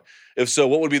hold on. If so,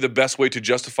 what would be the best way to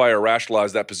justify or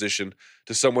rationalize that position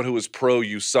to someone who is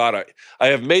pro-USADA? I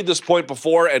have made this point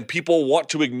before, and people want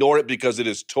to ignore it because it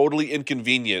is totally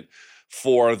inconvenient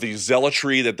for the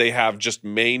zealotry that they have just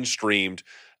mainstreamed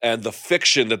and the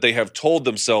fiction that they have told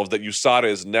themselves that USADA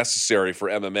is necessary for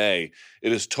MMA.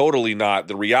 It is totally not.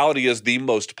 The reality is the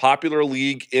most popular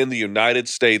league in the United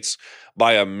States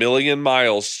by a million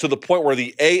miles, to the point where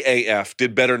the AAF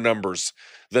did better numbers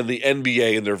than the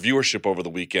NBA in their viewership over the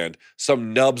weekend.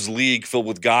 Some nubs league filled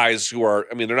with guys who are,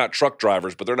 I mean, they're not truck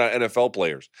drivers, but they're not NFL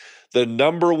players. The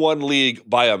number one league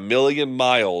by a million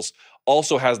miles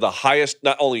also has the highest,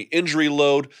 not only injury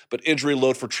load, but injury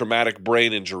load for traumatic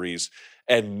brain injuries.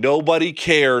 And nobody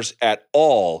cares at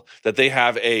all that they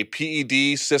have a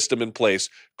PED system in place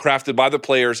crafted by the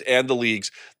players and the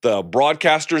leagues. The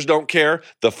broadcasters don't care.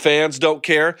 The fans don't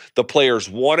care. The players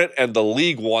want it, and the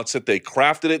league wants it. They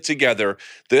crafted it together.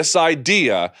 This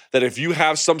idea that if you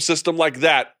have some system like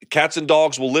that, cats and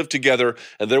dogs will live together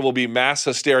and there will be mass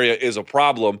hysteria is a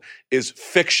problem is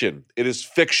fiction. It is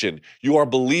fiction. You are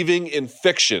believing in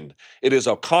fiction. It is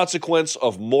a consequence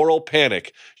of moral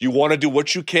panic. You want to do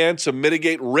what you can to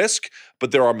mitigate risk, but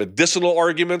there are medicinal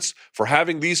arguments for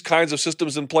having these kinds of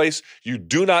systems in place. You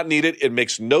do not need it. It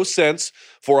makes no sense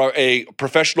for a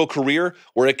professional career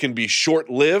where it can be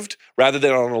short-lived rather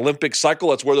than on an Olympic cycle.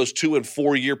 That's where those 2 and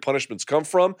 4 year punishments come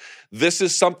from. This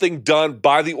is something done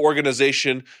by the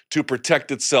organization to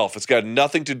protect itself. It's got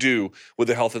nothing to do with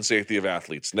the health and safety of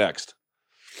athletes. Next.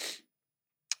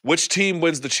 Which team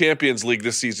wins the Champions League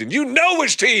this season? You know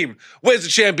which team wins the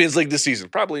Champions League this season.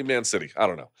 Probably Man City. I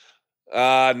don't know.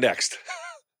 Next.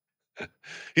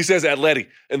 He says, Atleti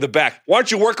in the back. Why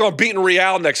don't you work on beating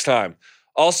Real next time?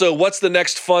 Also, what's the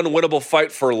next fun, winnable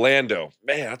fight for Lando?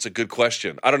 Man, that's a good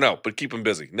question. I don't know, but keep him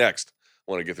busy. Next.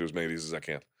 I want to get through as many of these as I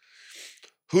can.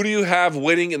 Who do you have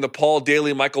winning in the Paul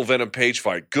Daly, Michael Venom Page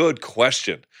fight? Good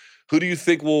question. Who do you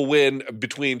think will win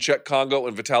between Chet Kongo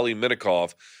and Vitaly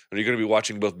Minakov? And you're going to be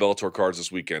watching both Bellator cards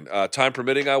this weekend. Time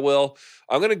permitting, I will.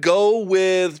 I'm going to go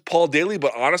with Paul Daly,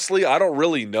 but honestly, I don't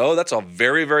really know. That's a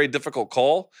very, very difficult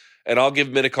call. And I'll give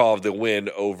Minakov the win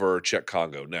over Chet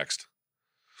Kongo. Next.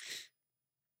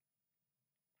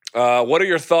 What are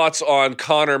your thoughts on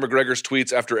Conor McGregor's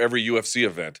tweets after every UFC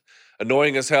event?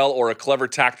 Annoying as hell or a clever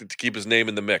tactic to keep his name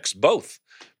in the mix? Both.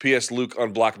 P.S. Luke,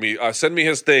 unblock me. Send me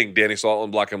his thing, Danny, so I'll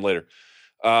unblock him later.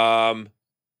 Yeah,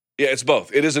 it's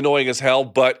both. It is annoying as hell,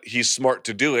 but he's smart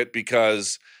to do it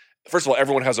because, first of all,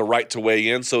 everyone has a right to weigh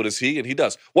in. So does he, and he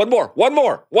does. One more.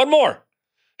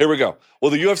 Here we go.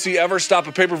 Will the UFC ever stop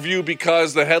a pay-per-view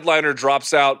because the headliner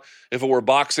drops out? If it were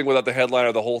boxing without the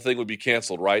headliner, the whole thing would be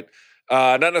canceled, right?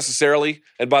 Not necessarily.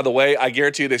 And by the way, I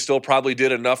guarantee you they still probably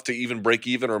did enough to even break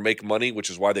even or make money,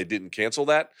 which is why they didn't cancel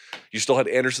that. You still had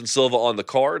Anderson Silva on the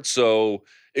card, so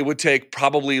it would take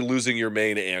probably losing your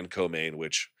main and co-main,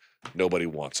 which nobody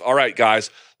wants. All right,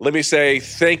 guys, let me say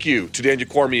thank you to Daniel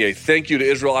Cormier. Thank you to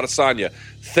Israel Adesanya.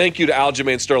 Thank you to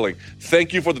Aljamain Sterling.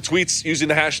 Thank you for the tweets using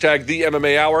the hashtag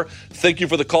 #TheMMAHour. Thank you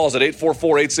for the calls at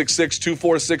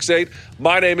 844-866-2468.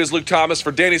 My name is Luke Thomas.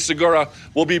 For Danny Segura,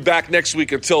 we'll be back next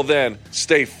week. Until then,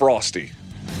 stay frosty.